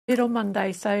on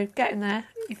Monday, so getting there,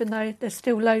 even though there's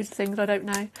still loads of things I don't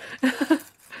know.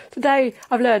 Today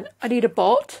I've learned I need a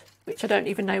bot, which I don't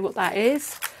even know what that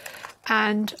is,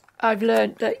 and I've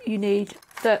learned that you need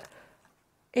that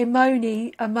emo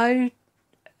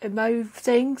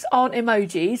things aren't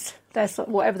emojis. They're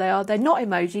whatever they are. They're not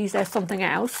emojis. They're something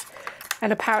else,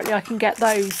 and apparently I can get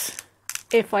those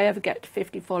if I ever get to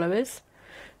 50 followers.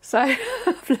 So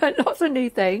I've learned lots of new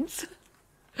things.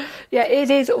 Yeah, it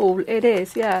is,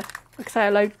 yeah. Like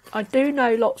I say, I do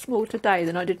know lots more today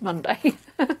than I did Monday.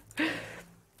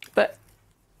 But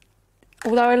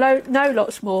although I know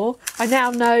lots more, I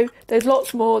now know there's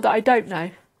lots more that I don't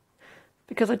know.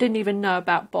 Because I didn't even know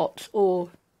about bots or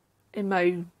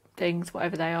emo things,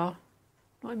 whatever they are.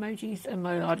 Not emojis, I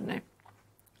don't know.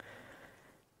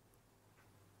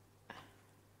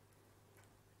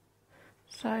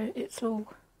 So it's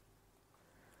all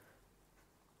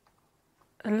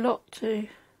a lot to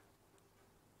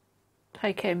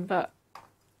take in, but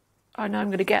I know I'm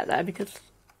going to get there because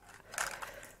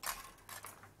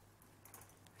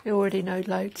I already know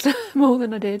loads more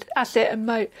than I did. That's it,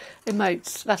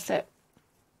 emotes, that's it.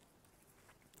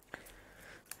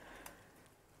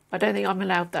 I don't think I'm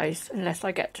allowed those unless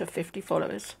I get to 50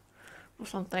 followers or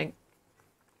something,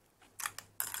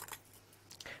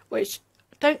 which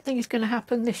I don't think is going to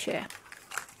happen this year.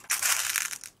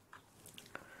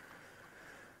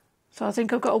 So I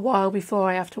think I've got a while before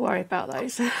I have to worry about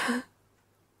those.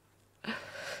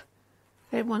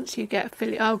 Then once you get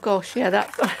affiliate, oh gosh, yeah,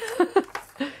 that.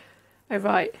 Oh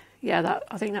right, yeah, that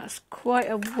I think that's quite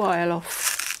a while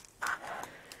off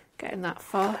getting that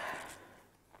far.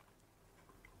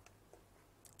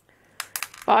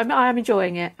 But I am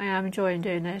enjoying it. I am enjoying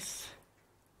doing this.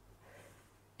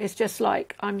 It's just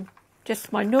like I'm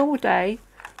just my normal day,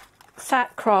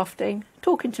 sat crafting,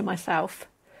 talking to myself.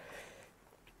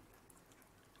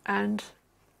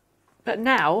 But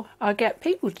now I get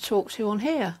people to talk to on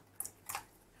here,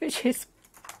 which is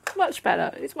much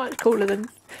better. It's much cooler than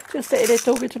just sitting there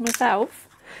talking to myself.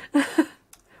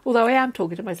 Although I am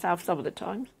talking to myself some of the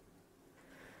times.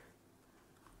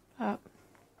 I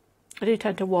do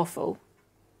tend to waffle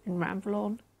and ramble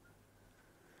on.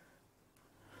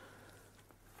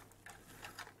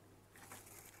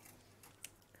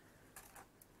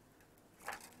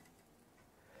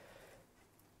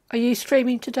 Are you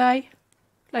streaming today,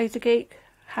 Laser Geek?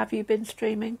 Have you been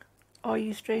streaming? Are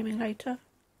you streaming later?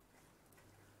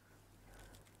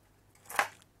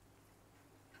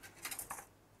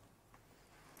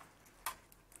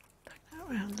 Tuck that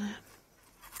around there.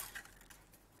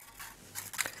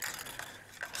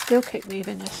 Still keep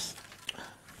moving this.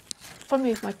 If I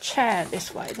move my chair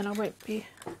this way, then I won't be.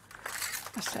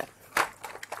 That's it.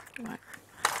 Right.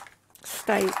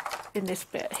 Stay in this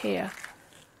bit here.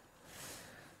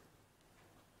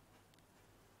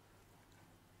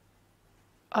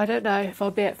 I don't know if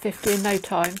I'll be at 50 in no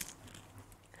time.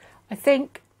 I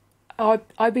think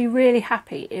I'd be really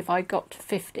happy if I got to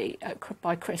 50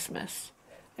 by Christmas.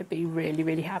 I'd be really,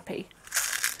 really happy.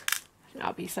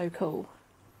 That'd be so cool.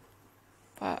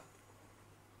 But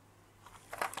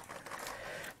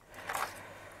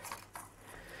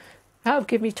that would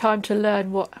give me time to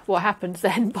learn what happens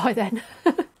then by then.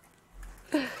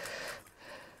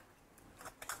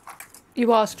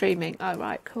 You are streaming. Oh,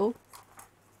 right, cool.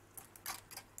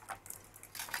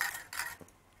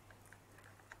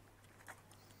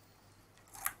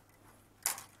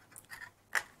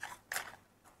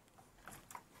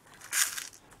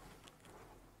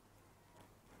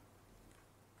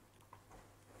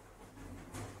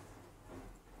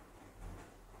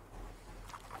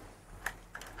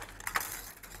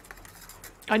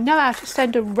 I know how to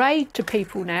send a raid to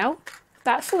people now.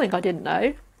 That's something I didn't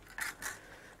know.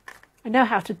 I know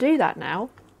how to do that now.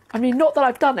 I mean, not that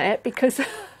I've done it, because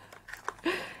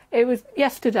it was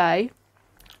yesterday.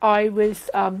 I'd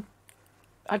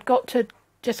got to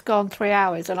just gone 3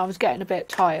 hours and I was getting a bit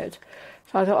tired.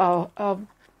 So I thought, oh,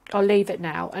 I'll leave it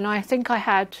now. And I think I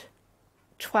had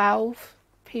 12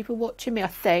 people watching me, I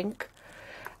think.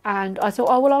 And I thought,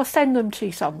 oh, well, I'll send them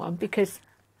to someone, because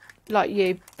like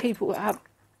you, people have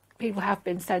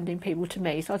been sending people to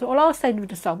me. So I thought, well, I'll send them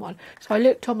to someone. So I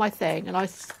looked on my thing and I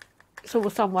saw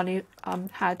someone who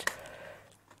had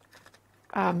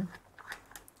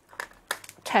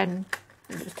 10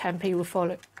 people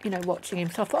watching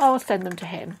him. So I thought, oh, I'll send them to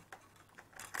him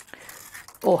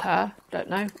or her.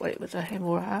 Don't know whether it was a him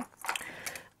or a her.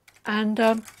 And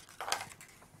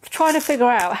trying to figure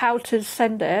out how to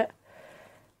send it.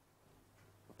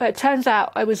 But it turns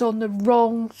out I was on the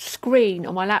wrong screen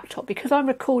on my laptop, because I'm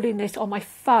recording this on my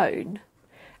phone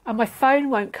and my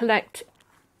phone won't connect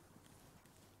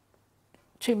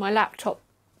to my laptop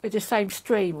with the same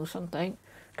stream or something,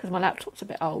 because my laptop's a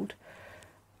bit old.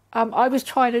 I was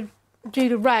trying to do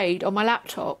the raid on my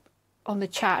laptop on the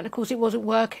chat, and of course it wasn't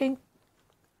working.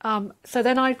 So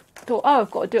then I thought, oh,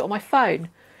 I've got to do it on my phone.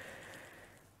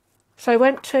 So I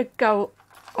went to go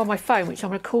on my phone, which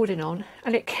I'm recording on,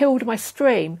 and it killed my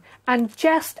stream. And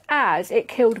just as it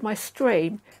killed my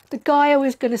stream, the guy I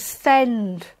was going to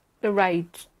send the raid,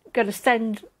 going to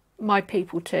send my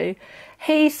people to,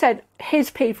 he sent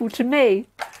his people to me,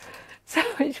 so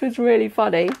which was really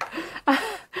funny.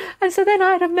 And so then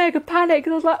I had a mega panic,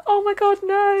 and I was like, oh my God,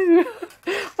 no.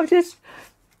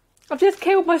 I've just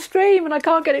killed my stream and I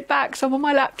can't get it back. So I'm on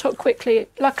my laptop quickly.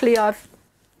 Luckily, I've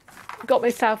got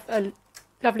myself a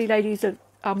lovely lady who's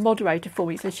a moderator for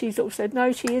me. So she sort of said,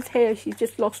 no, she is here. She's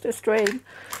just lost her stream.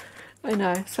 I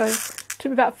know. So it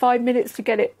took me about 5 minutes to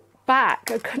get it back.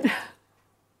 I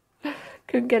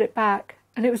couldn't get it back.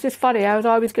 And it was just funny. I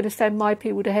was going to send my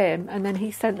people to him, and then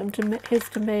he sent them to his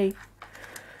to me.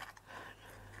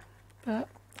 But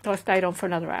so I stayed on for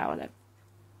another hour then.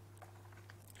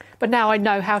 But now I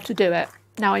know how to do it.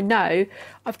 Now I know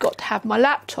I've got to have my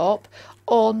laptop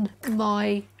on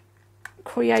my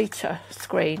creator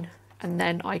screen, and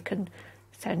then I can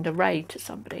send a raid to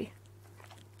somebody.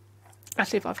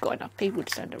 That's if I've got enough people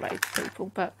to send a raid to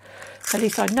people, but at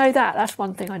least I know that. That's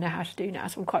one thing I know how to do now,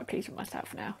 so I'm quite pleased with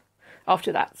myself now.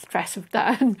 After that stress of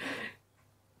that and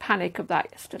panic of that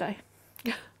yesterday.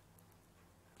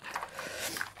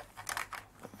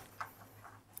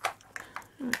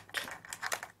 Right.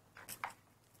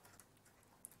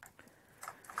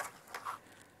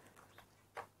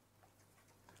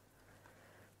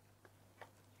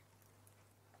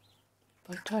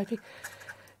 By typing.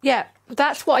 Yeah,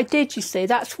 that's what I did, you see.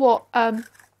 That's what I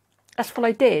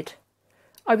did.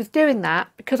 I was doing that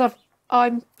because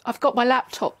I've got my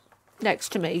laptop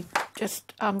next to me,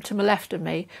 just to my left of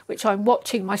me, which I'm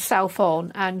watching myself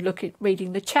on and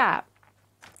reading the chat.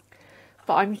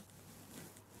 But I'm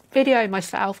videoing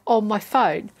myself on my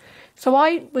phone. So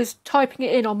I was typing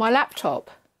it in on my laptop,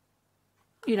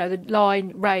 you know, the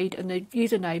line, raid and the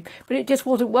username, but it just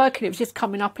wasn't working. It was just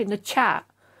coming up in the chat.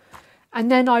 And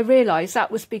then I realised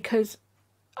that was because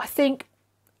I think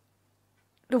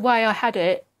the way I had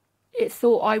it, it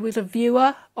thought I was a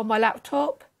viewer on my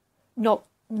laptop, not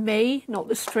me, not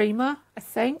the streamer, I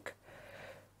think.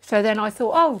 So then I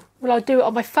thought, oh, well, I'll do it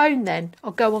on my phone then.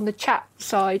 I'll go on the chat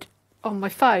side on my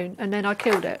phone, and then I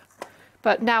killed it.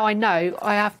 But now I know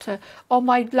I have to, on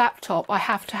my laptop, I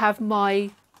have to have my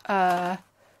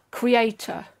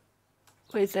creator,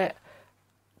 what is it?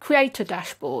 Creator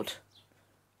dashboard.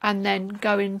 And then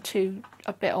go into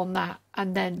a bit on that,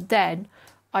 and then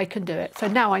I can do it. So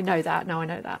now I know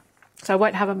that. So I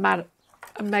won't have a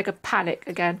mega panic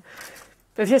again.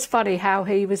 But it's just funny how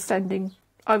he was sending.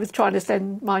 I was trying to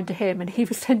send mine to him, and he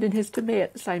was sending his to me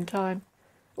at the same time,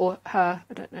 or her.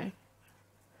 I don't know.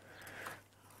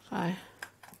 So,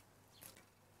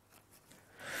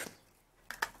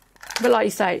 but like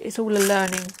you say, it's all a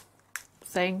learning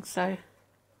thing. So.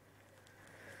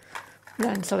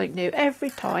 Learn something new every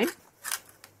time.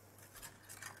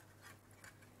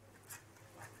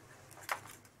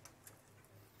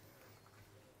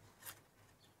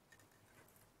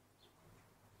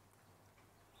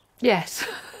 Yes.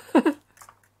 It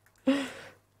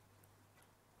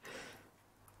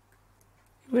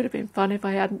would have been fun if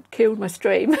I hadn't killed my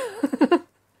stream.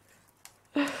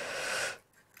 But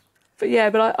yeah,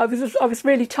 but I was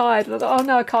really tired. I thought, oh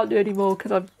no, I can't do any more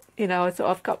because I thought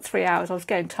I've got 3 hours. I was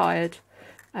getting tired.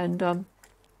 And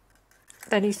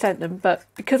then he sent them, but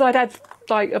because I'd had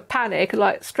like a panic and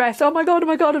like stress, oh my god,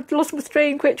 I've lost my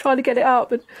stream, quit trying to get it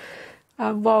up.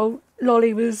 And while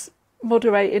Lolly was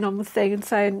moderating on the thing and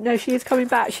saying, no, she is coming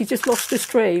back, she just lost the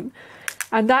stream,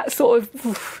 and that sort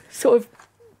of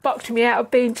bucked me out of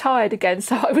being tired again.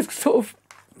 So I was sort of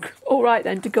all right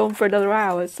then to go on for another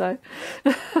hour. So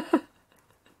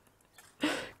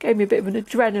gave me a bit of an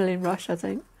adrenaline rush, I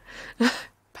think.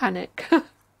 Panic.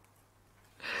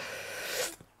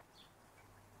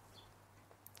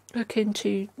 Look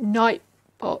into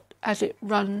Nightbot as it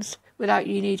runs without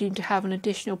you needing to have an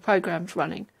additional programs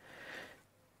running.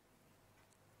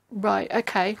 Right,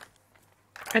 okay.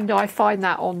 And do I find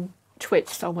that on Twitch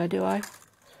somewhere, do I?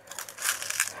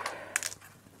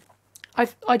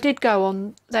 I did go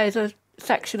on, there's a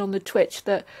section on the Twitch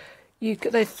that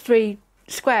there's 3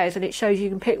 squares, and it shows you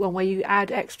can pick one where you add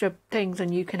extra things,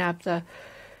 and you can have the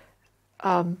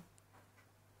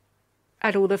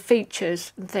add all the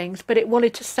features and things, but it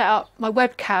wanted to set up my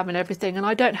webcam and everything, and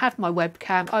I don't have my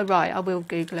webcam. Oh right, I will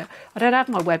Google it. I don't have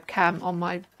my webcam on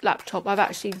my laptop. I've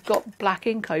actually got black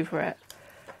ink over it,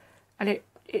 and it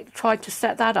it tried to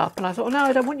set that up, and I thought, oh, no,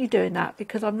 I don't want you doing that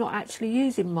because I'm not actually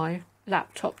using my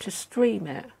laptop to stream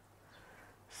it.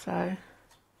 So,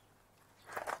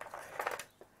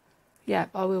 yeah,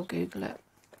 I will Google it.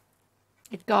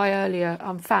 The guy earlier,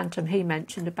 Phantom, he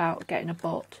mentioned about getting a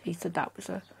bot. He said that was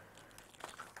a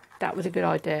good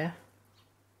idea.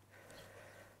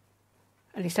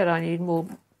 And he said I will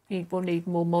need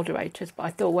more moderators. But I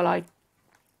thought, well, I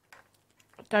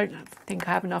don't think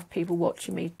I have enough people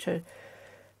watching me to,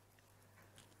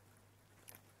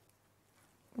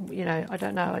 you know, I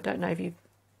don't know. I don't know if you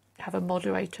have a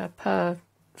moderator per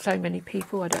so many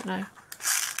people. I don't know.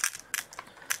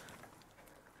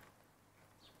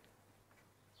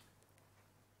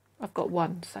 I've got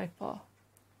one so far.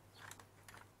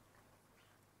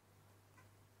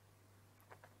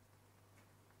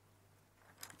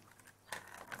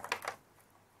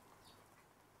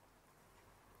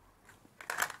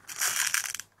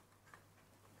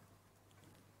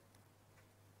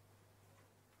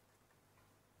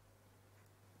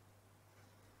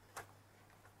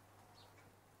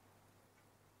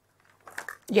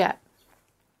 Yeah.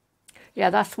 Yeah,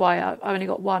 that's why I only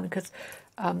got one, because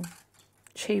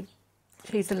she's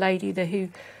a lady who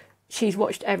she's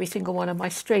watched every single one of my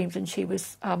streams, and she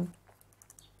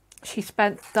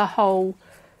spent the whole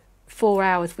 4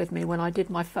 hours with me when I did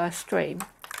my first stream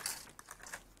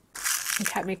and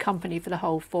kept me company for the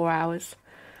whole 4 hours.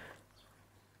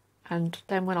 And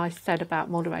then when I said about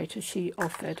moderators, she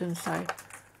offered, and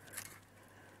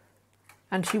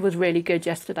she was really good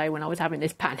yesterday when I was having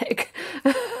this panic.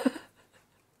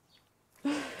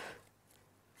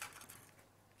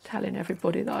 Telling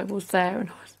everybody that I was there, and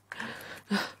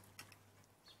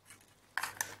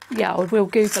yeah, I will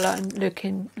Google it and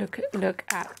look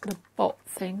at the bot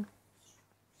thing.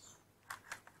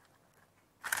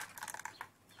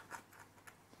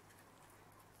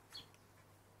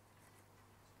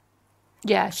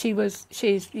 Yeah, she's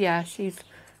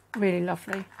really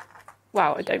lovely.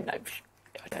 Well, I don't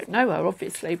know her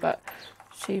obviously, but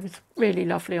she was really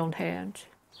lovely on here and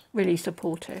really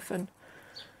supportive and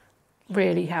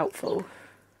really helpful.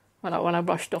 When I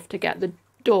rushed off to get the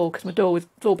door, because my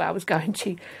doorbell was going,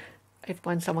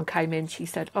 when someone came in, she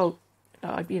said, "Oh,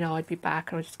 I'd be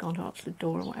back," and I just gone to answer the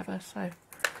door or whatever. So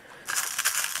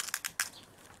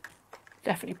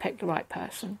definitely picked the right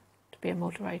person to be a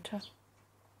moderator.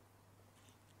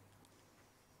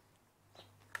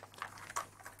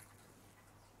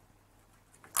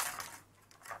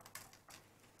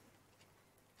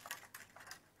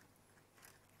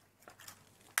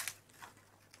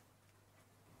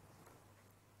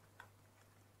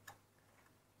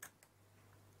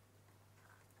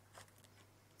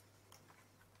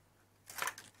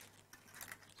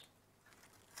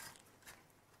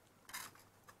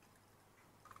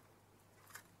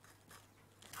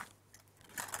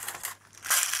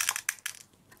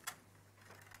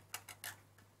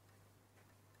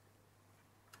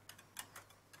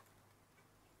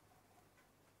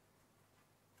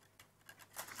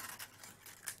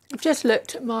 I've just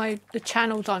looked at the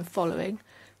channels I'm following.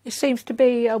 It seems to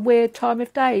be a weird time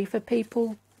of day for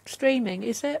people streaming,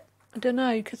 is it? I don't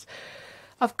know, because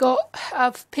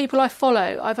of people I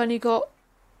follow, I've only got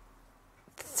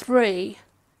 3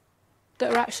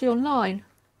 that are actually online.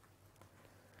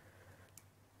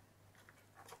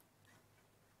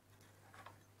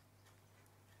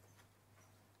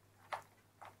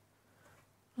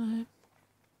 And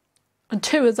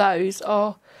 2 of those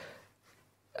are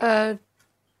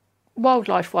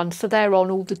wildlife ones, so they're on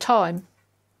all the time.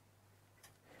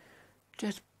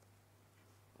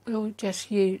 We'll just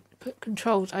put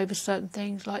controls over certain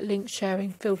things like link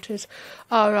sharing, filters.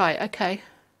 Oh, right, okay.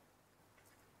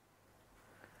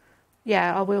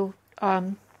 Yeah, I will.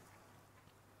 I'll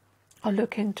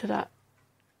look into that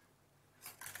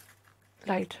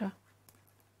later.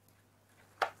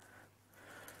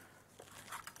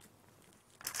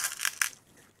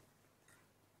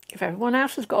 If everyone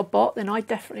else has got a bot, then I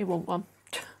definitely want one.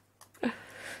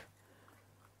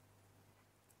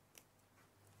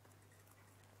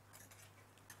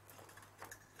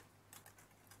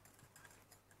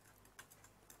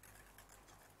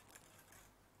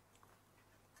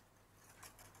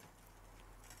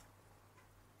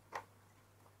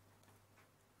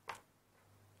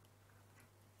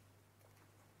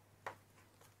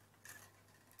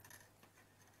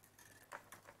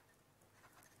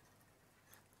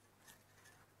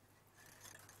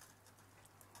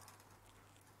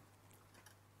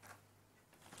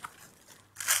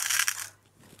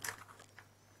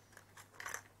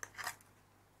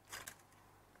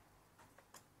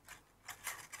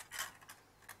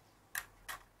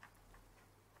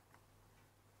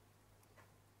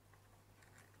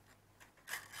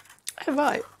 Oh,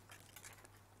 right.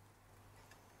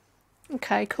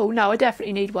 Okay, cool. No, I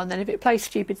definitely need one then. If it plays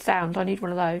stupid sound, I need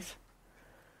one of those.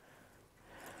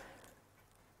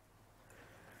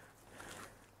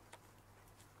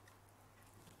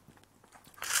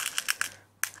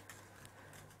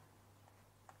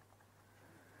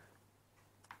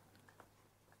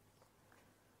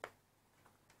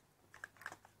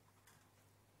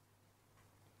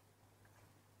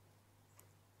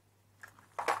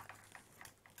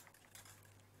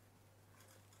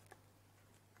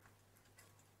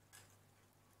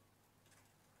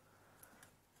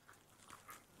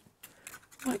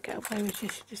 Might get away with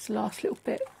just this last little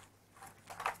bit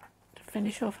to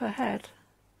finish off her head.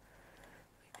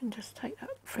 We can just take that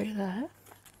through there.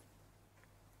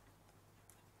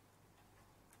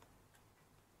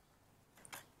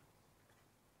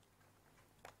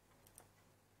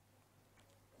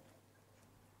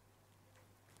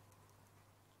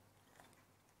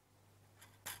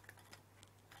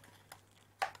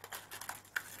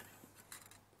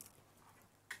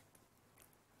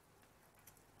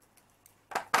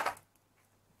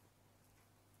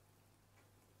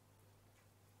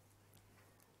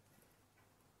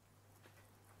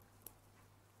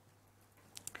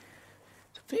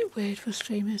 A bit weird for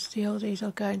streamers. The Aussies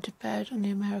are going to bed and the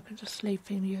Americans are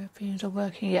sleeping, the Europeans are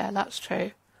working. Yeah, that's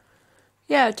true.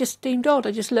 Yeah, it just seemed odd.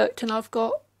 I just looked and I've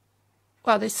got,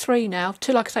 well, there's 3 now.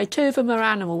 2, like I say, 2 of them are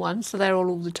animal ones, so they're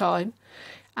all the time.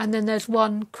 And then there's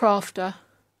 1 crafter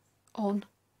on.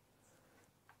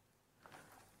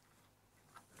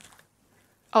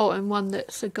 Oh, and 1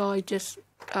 that's a guy just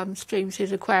streams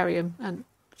his aquarium, and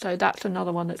so that's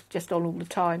another one that's just on all the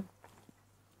time.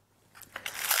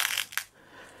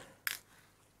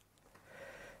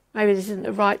 Maybe this isn't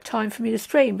the right time for me to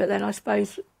stream, but then I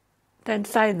suppose, then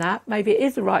saying that, maybe it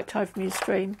is the right time for me to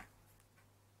stream.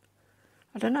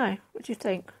 I don't know. What do you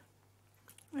think?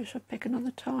 Maybe I should pick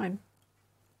another time.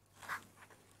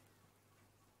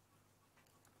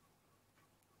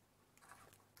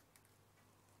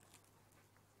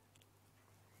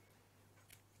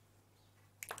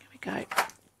 Here we go.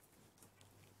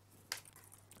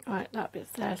 Right, that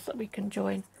bit's there so that we can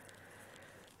join.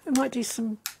 We might do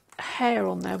some hair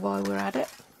on there while we're at it.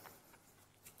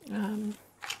 I'll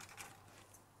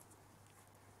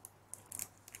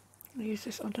use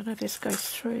this. I don't know if this goes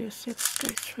through. Let's see if it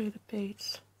goes through the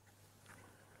beads.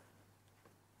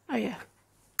 Oh yeah.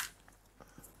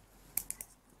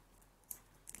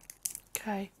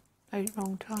 Okay. No,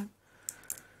 wrong time.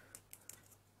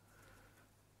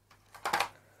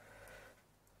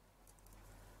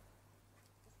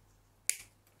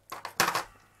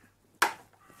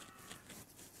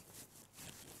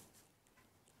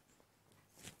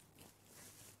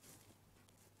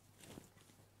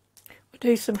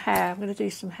 Do some hair. I'm going to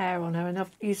do some hair on her, and I've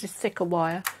used this thicker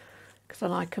wire because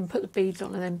then I can put the beads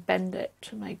on and then bend it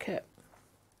to make it.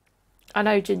 I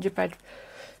know gingerbread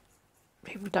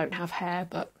people don't have hair,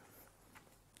 but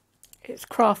it's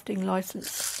crafting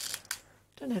license.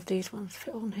 Don't know if these ones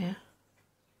fit on here.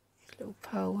 These little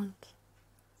pearl ones.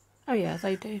 Oh yeah,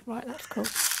 they do. Right, that's cool.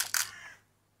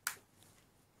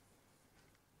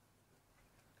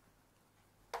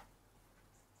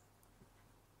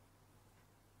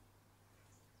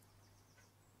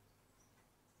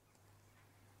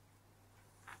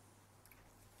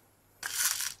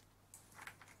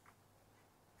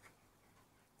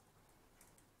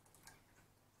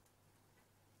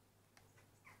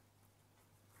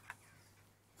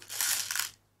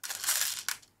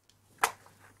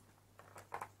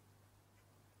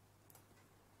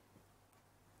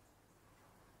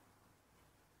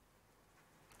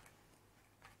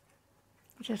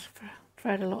 Just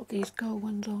thread a lot of these gold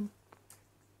ones on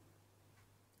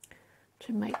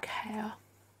to make hair.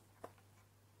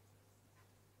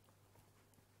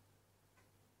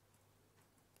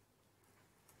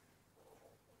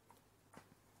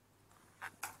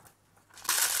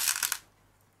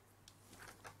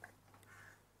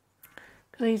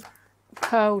 These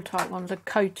pearl type ones are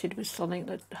coated with something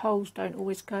that the holes don't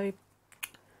always go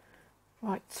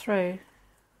right through,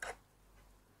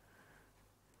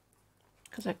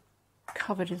 because they're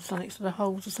covered in something, so the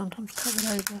holes are sometimes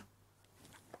covered over.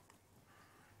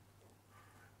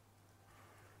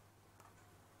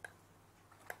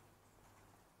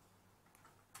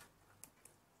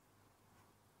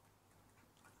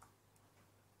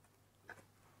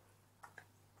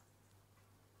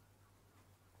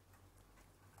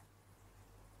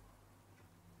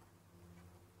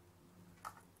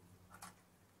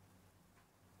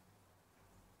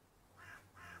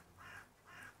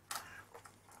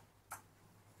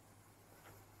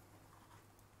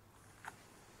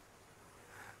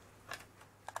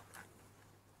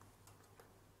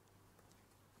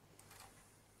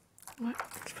 Right,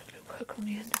 let's put a little hook on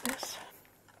the end of this.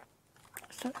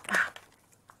 So,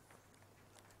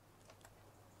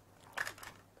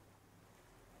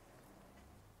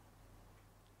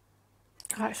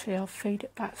 actually, I'll feed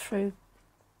it back through.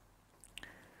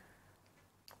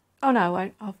 Oh no, I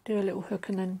won't. I'll do a little hook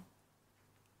and then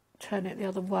turn it the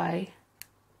other way,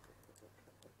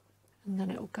 and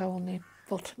then it will go on the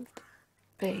bottom of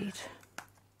the bead.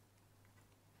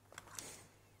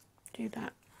 Do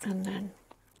that, and then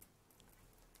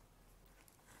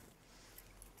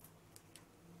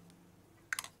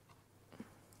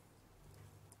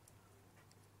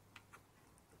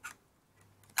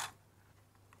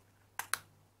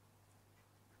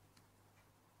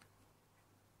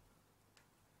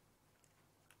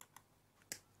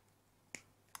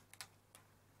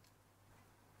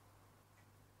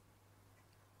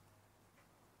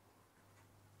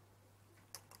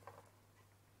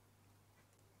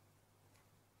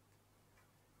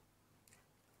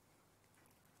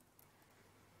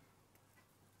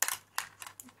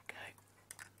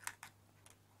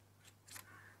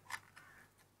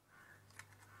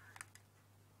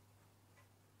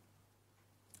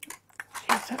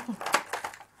use that one.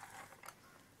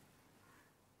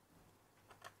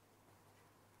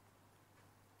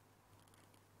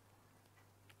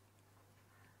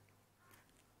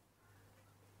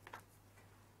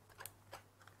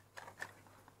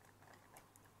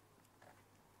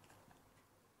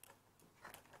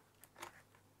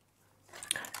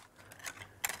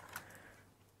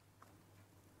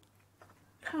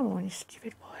 Come on, you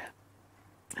stupid wire.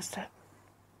 That's it.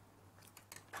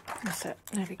 That's it.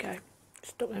 There we go.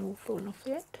 Stop them all falling off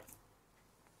the end.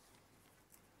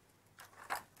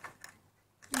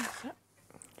 That's it.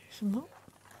 Do some more.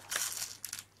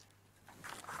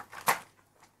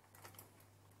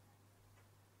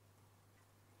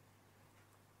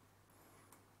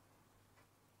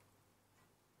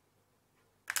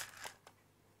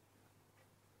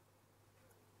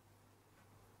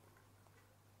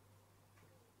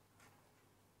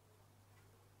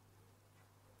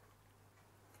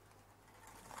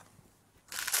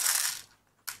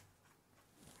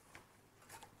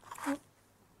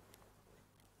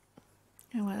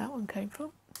 And where that one came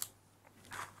from.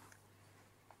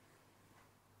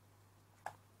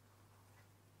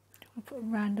 I'll put a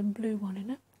random blue one in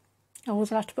it. I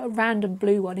always have to put a random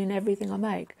blue one in everything I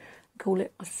make and call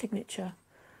it my signature.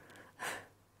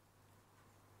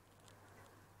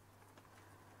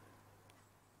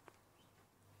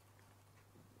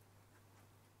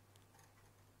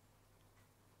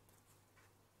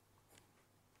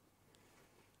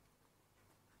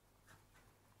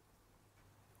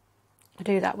 I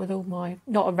do that with all my,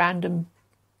 not a random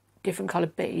different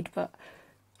coloured bead, but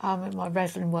in my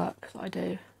resin work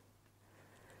that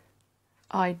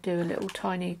I do a little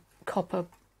tiny copper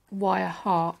wire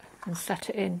heart and set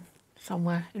it in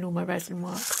somewhere in all my resin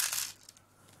work.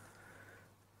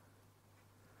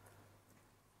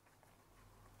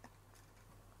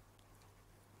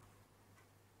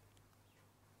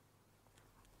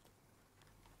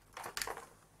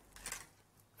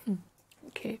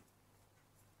 Okay.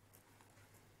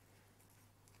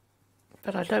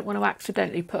 But I don't want to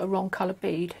accidentally put a wrong colour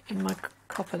bead in my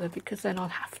copper there, because then I'll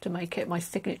have to make it my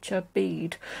signature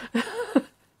bead. I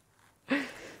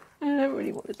don't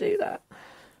really want to do that.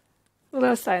 Although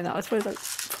I was saying that, I suppose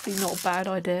that's probably not a bad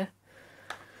idea.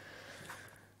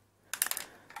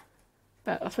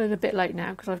 But I suppose it's a bit late now,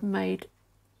 because I've made,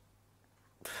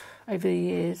 over the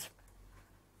years,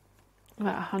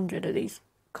 about 100 of these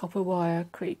copper wire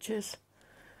creatures.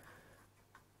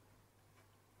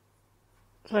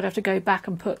 So I'd have to go back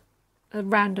and put a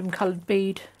random coloured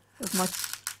bead of my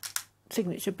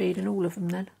signature bead in all of them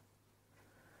then.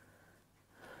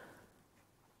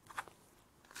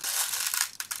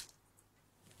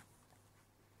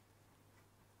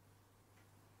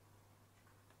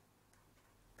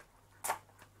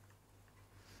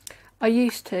 I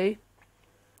used to.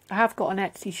 I have got an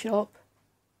Etsy shop.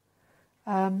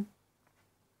 I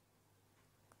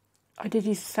did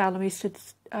used to sell them. I used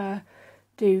to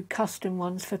do custom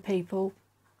ones for people.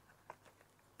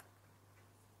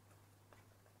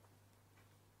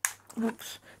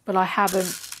 Oops. But I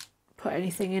haven't put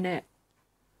anything in it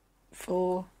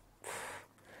for,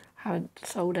 haven't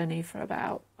sold any for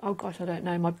about, oh gosh, I don't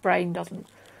know, my brain's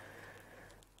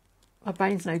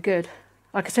no good.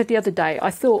 Like I said the other day,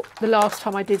 I thought the last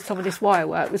time I did some of this wire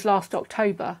work was last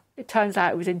October. It turns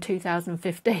out it was in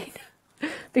 2015.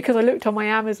 Because I looked on my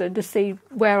Amazon to see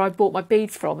where I bought my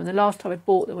beads from, and the last time I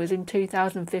bought them was in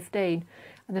 2015,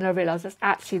 and then I realised that's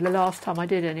actually the last time I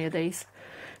did any of these.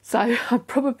 So I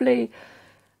probably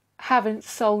haven't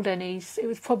sold any. It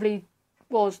was probably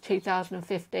was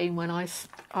 2015 when I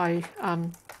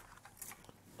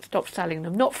stopped selling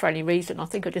them. Not for any reason. I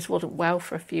think I just wasn't well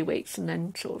for a few weeks and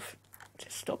then sort of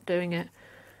just stopped doing it.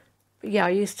 But yeah, I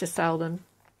used to sell them.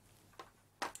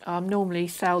 Normally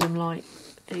sell them like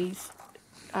these,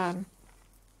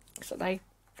 so they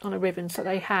on a ribbon, so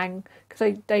they hang,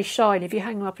 because they shine. If you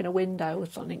hang them up in a window or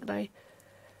something,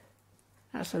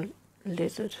 that's a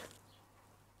lizard.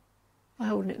 Am I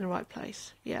holding it in the right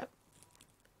place? Yeah.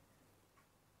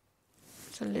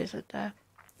 It's a lizard there.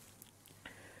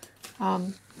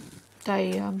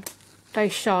 They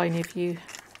shine if you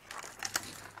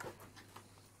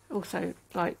also,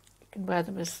 like, you can wear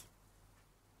them as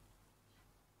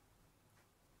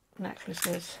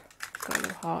necklaces. It's got a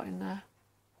little heart in there.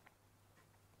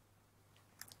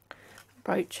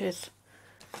 Brooches.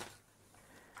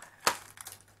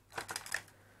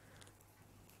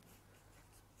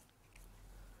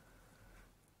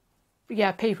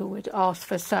 Yeah, people would ask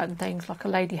for certain things, like a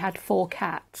lady had 4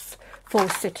 cats, 4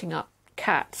 sitting up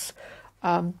cats.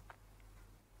 So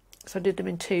I did them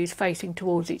in 2s facing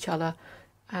towards each other,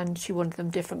 and she wanted them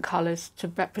different colours to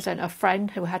represent a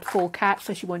friend who had 4 cats,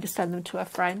 so she wanted to send them to her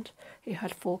friend who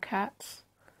had 4 cats.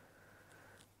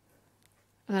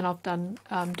 And then I've done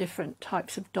different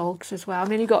types of dogs as well. I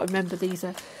mean, you've got to remember these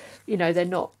are, you know, they're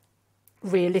not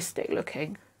realistic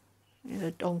looking, you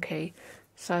know, donkey.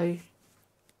 So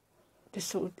just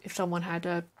sort of, if someone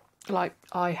had like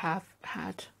I have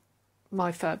had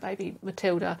my fur baby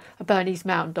Matilda, a Bernese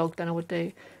Mountain Dog, then I would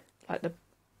do like the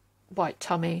white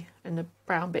tummy and the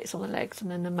brown bits on the legs, and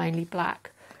then the mainly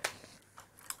black.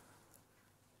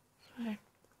 So.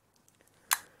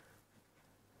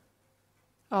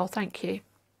 Oh, thank you.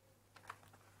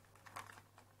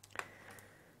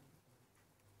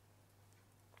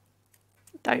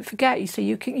 Don't forget, you see,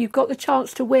 you've got the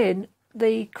chance to win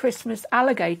the Christmas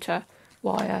alligator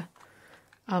wire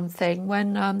thing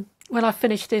when I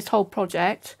finish this whole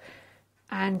project,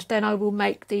 and then I will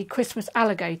make the Christmas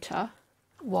alligator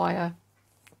wire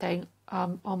thing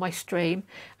on my stream,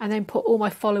 and then put all my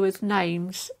followers'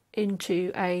 names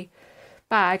into a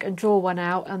bag and draw one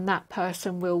out, and that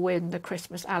person will win the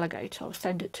Christmas alligator. I'll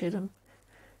send it to them.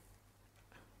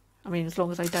 I mean, as long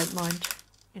as they don't mind,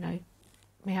 you know,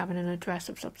 me having an address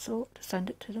of some sort to send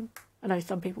it to them. I know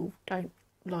some people don't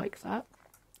like that.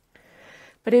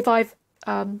 But if I've,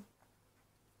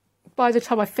 by the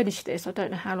time I finish this, I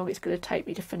don't know how long it's going to take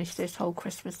me to finish this whole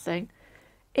Christmas thing.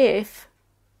 If,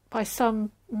 by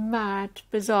some mad,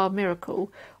 bizarre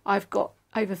miracle, I've got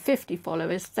over 50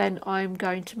 followers, then I'm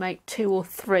going to make 2 or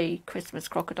 3 Christmas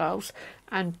crocodiles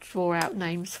and draw out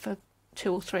names for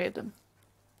 2 or 3 of them.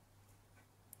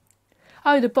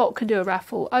 Oh, the bot can do a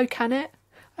raffle. Oh, can it?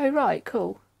 Oh, right,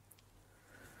 cool.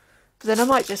 But then I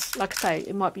might just, like I say,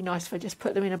 it might be nice if I just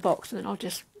put them in a box and then I'll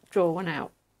just draw one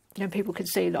out. You know, people can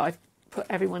see that I've put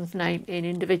everyone's name in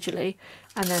individually,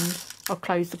 and then I'll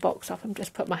close the box up and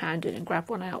just put my hand in and grab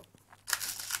one out.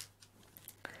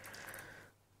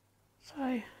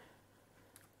 So,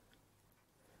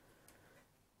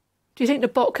 do you think the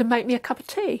bot can make me a cup of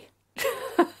tea?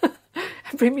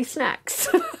 And bring me snacks?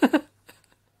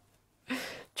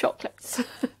 Chocolates.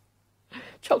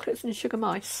 Chocolates and sugar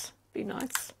mice. Be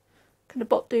nice. Can the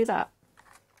bot do that?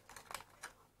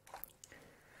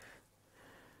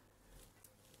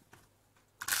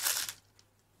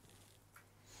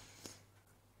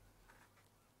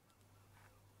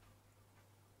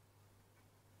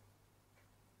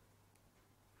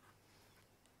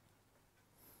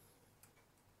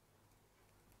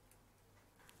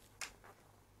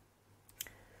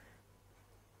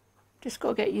 Just got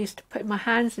to get used to putting my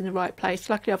hands in the right place.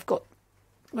 Luckily I've got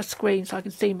my screen so I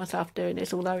can see myself doing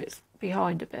this, although it's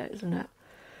behind a bit, isn't it?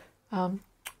 Got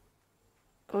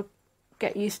to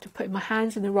get used to putting my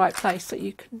hands in the right place so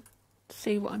you can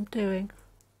see what I'm doing.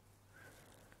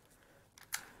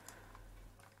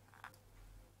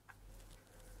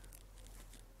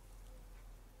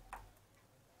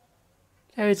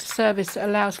 There is a service that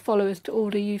allows followers to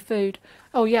order you food.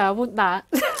 Oh yeah, I want that.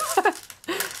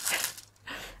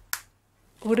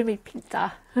 Order me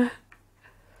pizza.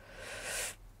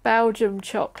 Belgium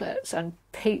chocolates and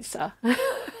pizza.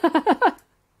 I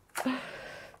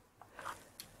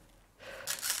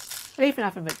even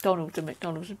have a McDonald's, and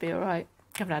McDonald's would be alright.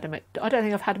 I don't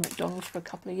think I've had a McDonald's for a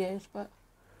couple of years, but...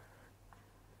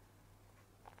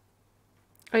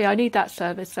 Oh yeah, I need that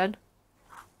service then.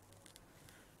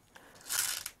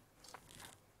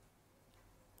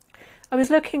 I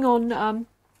was looking on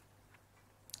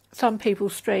some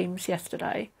people's streams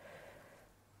yesterday,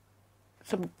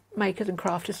 some makers and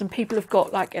crafters, and people have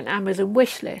got like an Amazon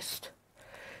wish list.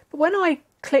 But when I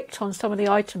clicked on some of the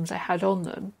items they had on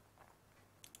them,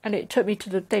 and it took me to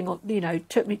the thing, you know,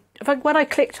 when I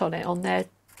clicked on it on their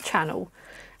channel,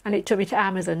 and it took me to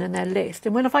Amazon and their list,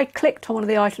 and when if I clicked on one of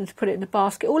the items to put it in the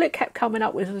basket, all it kept coming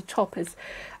up with at the top is,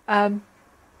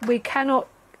 we cannot,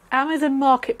 Amazon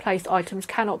Marketplace items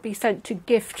cannot be sent to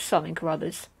gift something or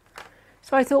others.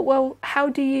 So I thought, well, how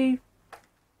do you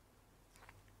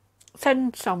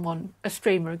send someone, a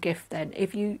streamer, a gift then,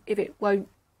 if it won't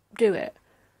do it?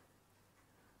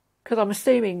 Because I'm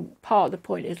assuming part of the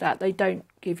point is that they don't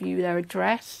give you their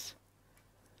address.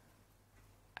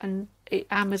 And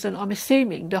Amazon, I'm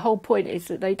assuming the whole point is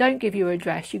that they don't give you an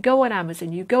address. You go on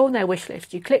Amazon, you go on their wish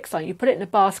list, you click something, you put it in a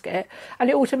basket, and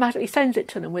it automatically sends it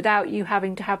to them without you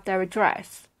having to have their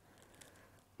address.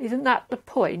 Isn't that the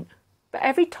point? But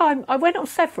every time I went on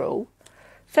several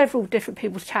different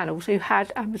people's channels who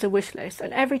had Amazon wish lists,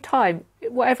 and every time,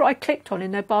 whatever I clicked on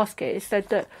in their basket, it said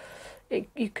that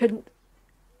you couldn't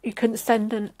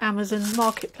send an Amazon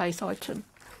Marketplace item.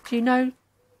 Do you know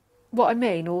what I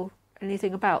mean, or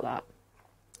anything about that?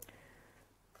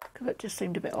 Because it just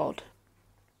seemed a bit odd.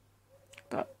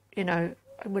 But, you know,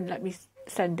 it wouldn't let me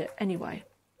send it anyway.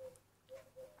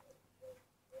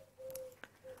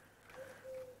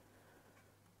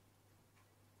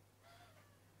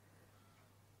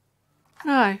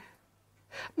 No.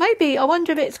 Maybe, I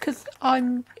wonder if it's because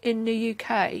I'm in the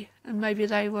UK and maybe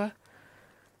they were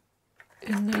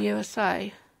in the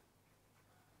USA.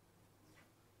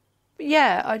 But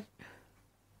yeah,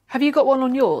 have you got one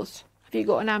on yours? Have you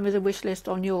got an Amazon wish list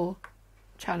on your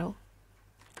channel?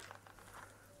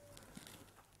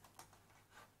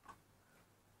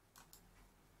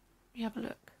 Let me have a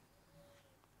look.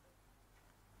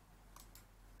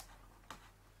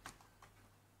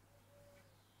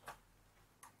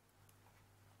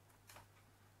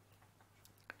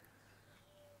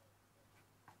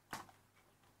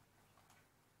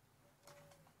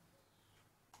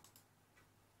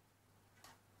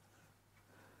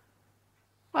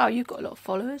 Wow, you've got a lot of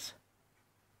followers.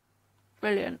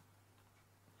 Brilliant.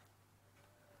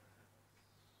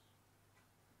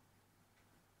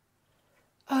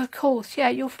 Oh, of course, yeah,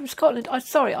 you're from Scotland. I'm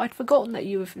sorry, I'd forgotten that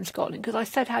you were from Scotland because I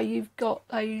said how you've got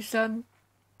those, I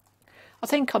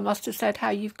think I must have said how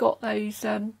you've got those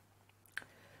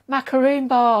macaroon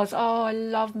bars. Oh, I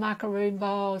love macaroon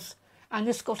bars. And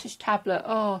the Scottish tablet.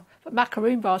 Oh, but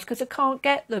macaroon bars, because I can't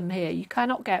get them here. You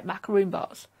cannot get macaroon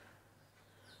bars.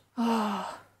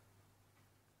 Oh.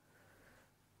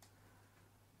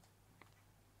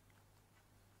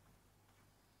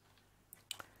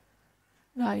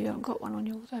 No, you haven't got one on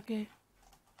yours, have you?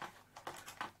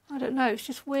 I don't know, it's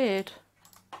just weird.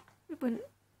 I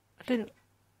didn't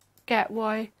get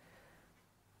why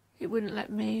it wouldn't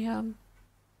let me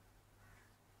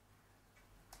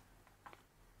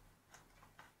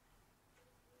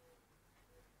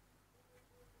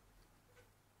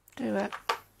do it.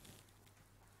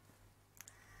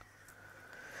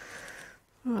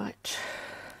 Right.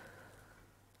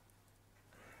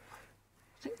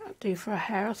 I think that'll do for a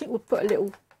hair. I think we'll put a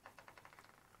little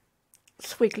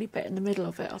squiggly bit in the middle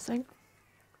of it, I think.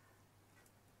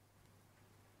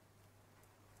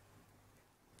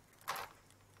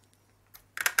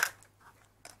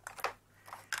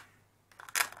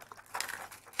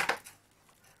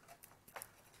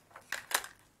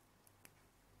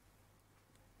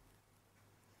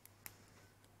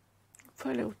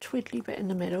 Put a little twiddly bit in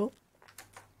the middle.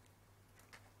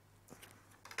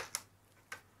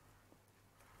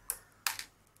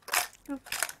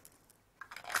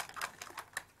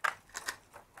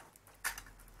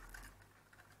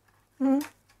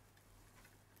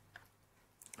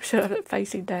 Should have it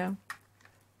facing down.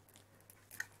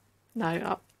 No,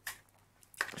 up.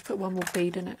 Let's put one more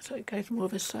bead in it so it goes more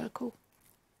of a circle.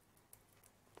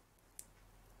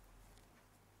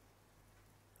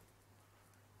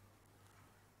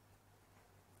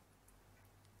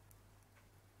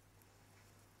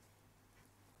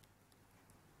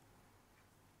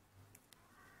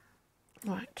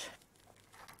 Right.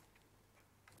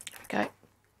 Okay.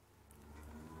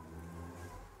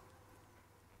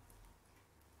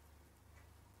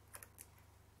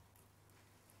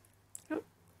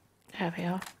 There we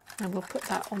are. And we'll put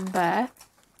that on there.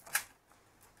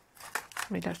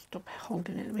 Let me just stop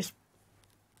holding it. Let me just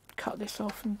cut this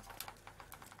off. And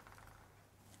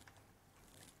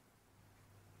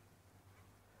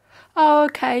oh,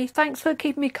 okay. Thanks for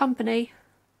keeping me company.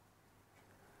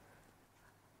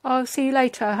 I'll see you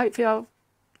later. Hopefully I'll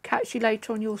catch you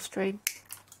later on your stream.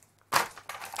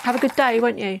 Have a good day,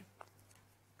 won't you?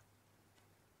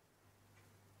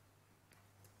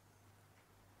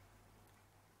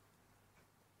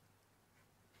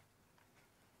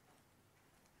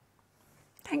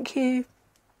 Thank you.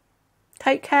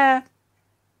 Take care.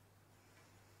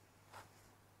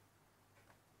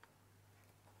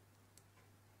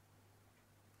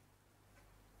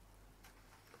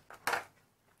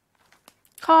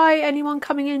 Hi, anyone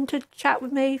coming in to chat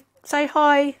with me? Say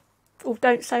hi, or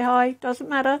don't say hi, doesn't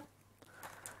matter.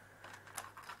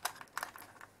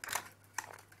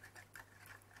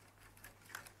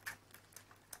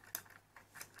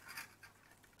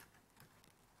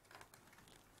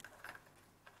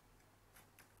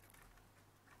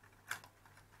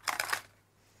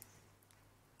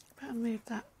 Better move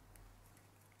that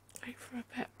over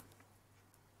a bit.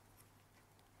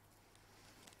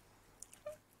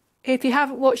 If you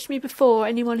haven't watched me before,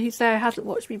 anyone who's there hasn't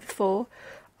watched me before,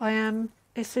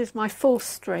 this is my 4th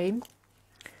stream,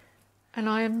 and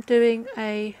I am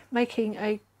making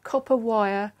a copper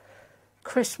wire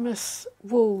Christmas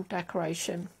wall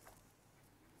decoration.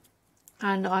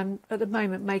 And I'm at the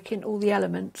moment making all the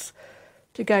elements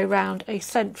to go round a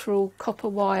central copper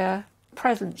wire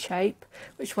present shape,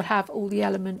 which will have all the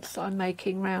elements that I'm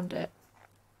making round it.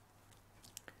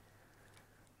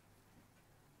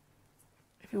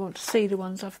 If you want to see the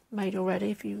ones I've made already,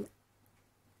 if you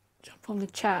jump on the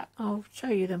chat, I'll show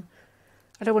you them.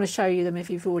 I don't want to show you them if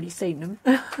you've already seen them.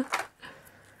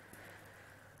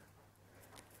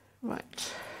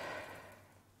 Right.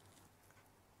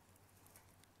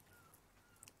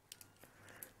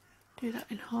 Do that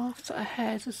in half so our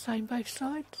hair's the same both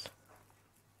sides.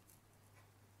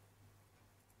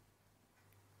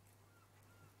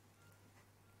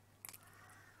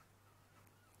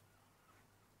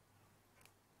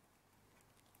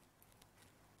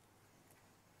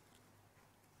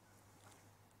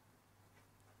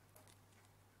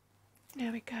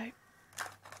 There we go.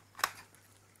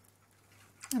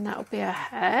 And that'll be our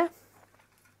hair.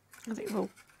 I think we'll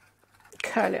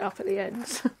curl it up at the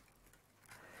ends.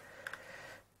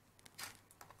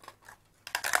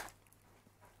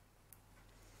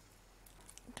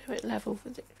 Do it level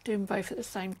with it, doing both at the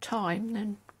same time,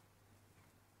 then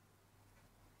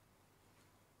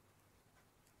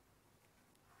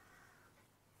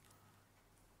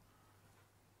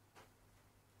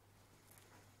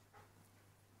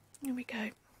here we go.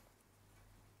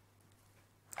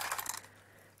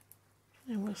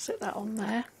 And we'll sit that on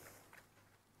there.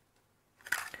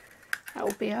 That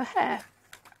will be our hair.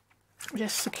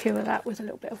 Just secure that with a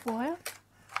little bit of wire.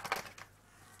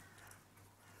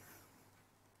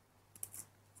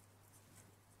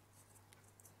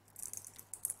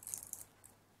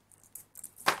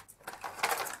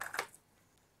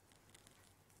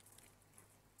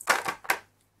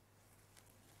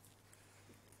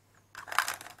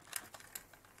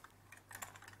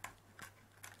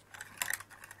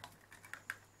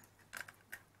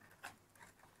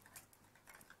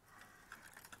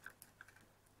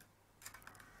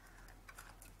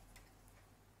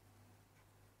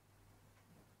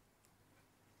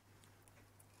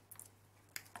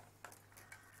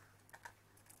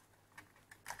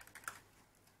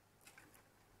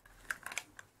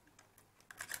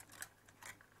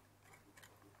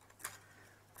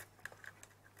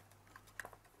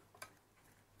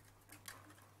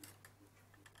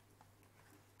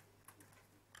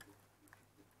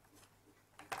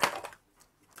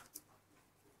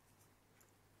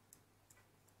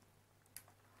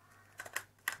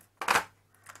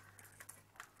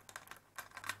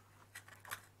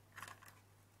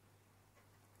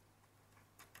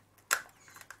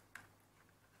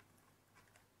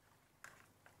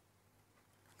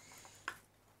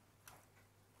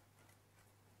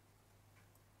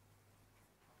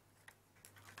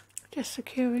 Just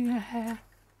securing her hair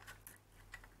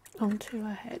onto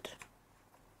her head.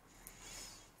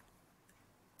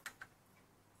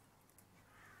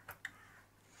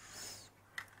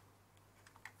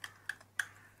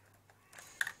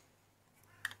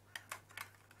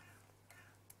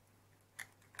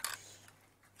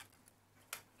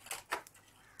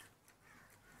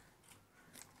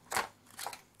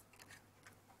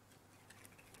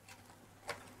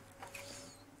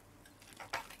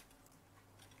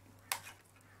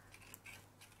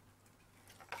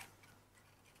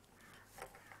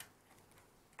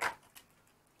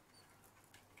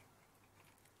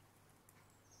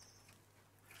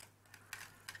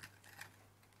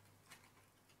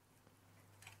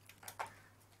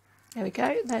 There we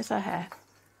go, there's our hair.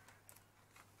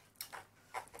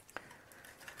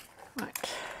 Right,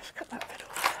 let's cut that bit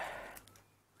off.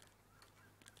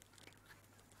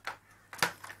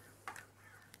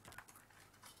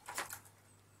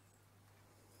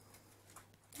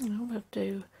 Now we'll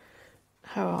do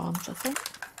her arms, I think.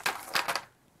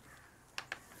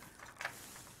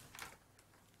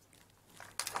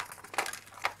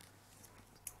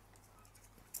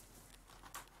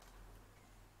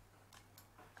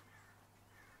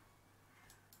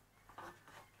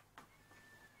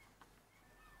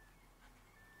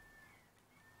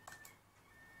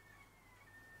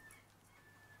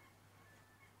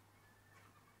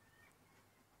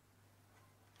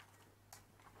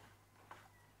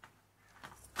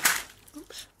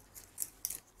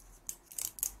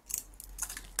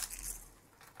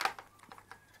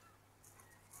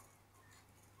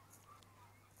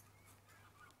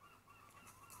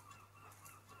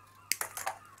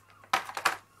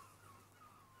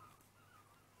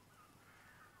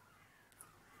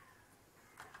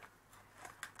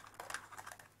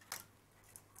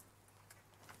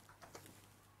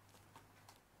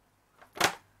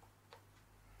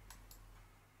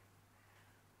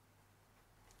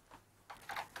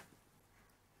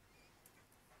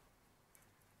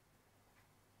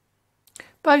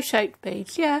 Bow-shaped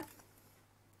beads, yeah.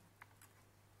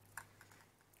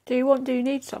 Do you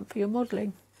need some for your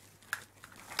modelling?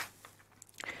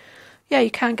 Yeah, you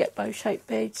can get bow-shaped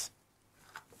beads.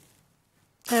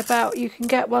 You can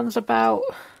get ones about,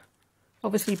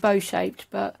 obviously bow-shaped,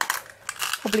 but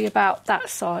probably about that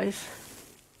size.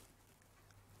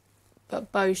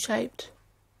 But bow-shaped.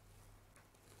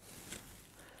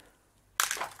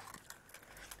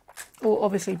 Or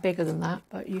obviously bigger than that,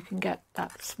 but you can get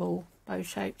that small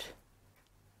bow-shaped.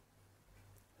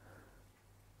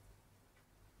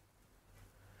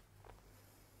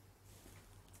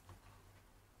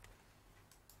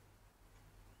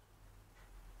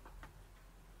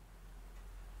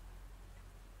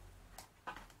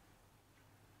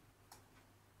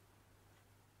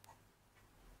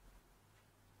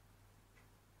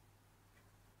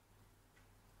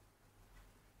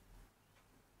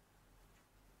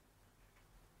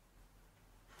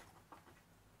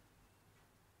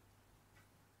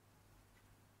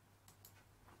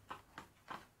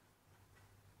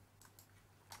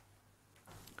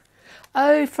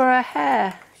 Oh, for her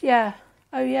hair. Yeah.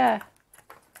 Oh, yeah.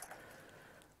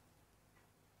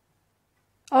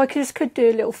 Oh, I just could do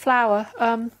a little flower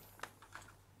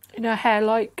in her hair,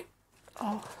 like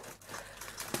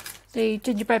the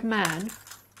gingerbread man.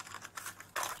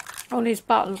 On his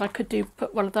buttons, I could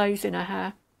put one of those in her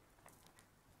hair,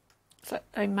 so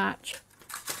they match.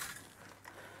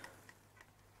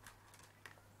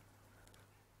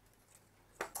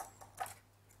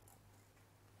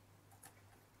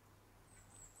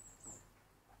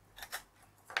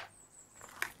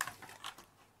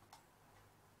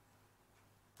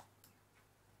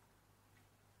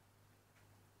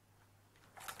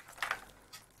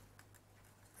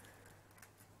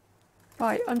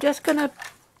 Right, I'm just going to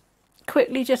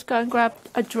quickly just go and grab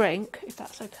a drink, if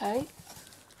that's okay.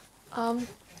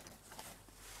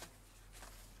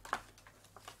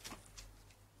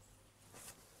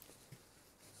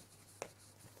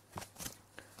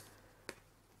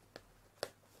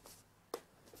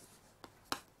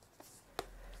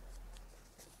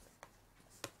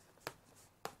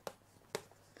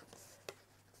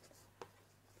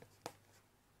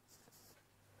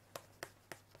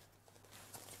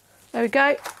 There we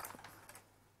go.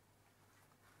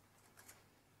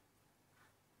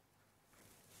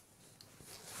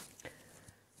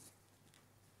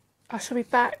 I shall be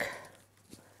back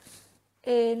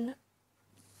in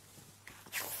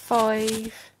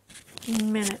 5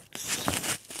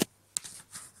 minutes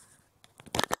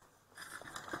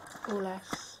or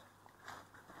less.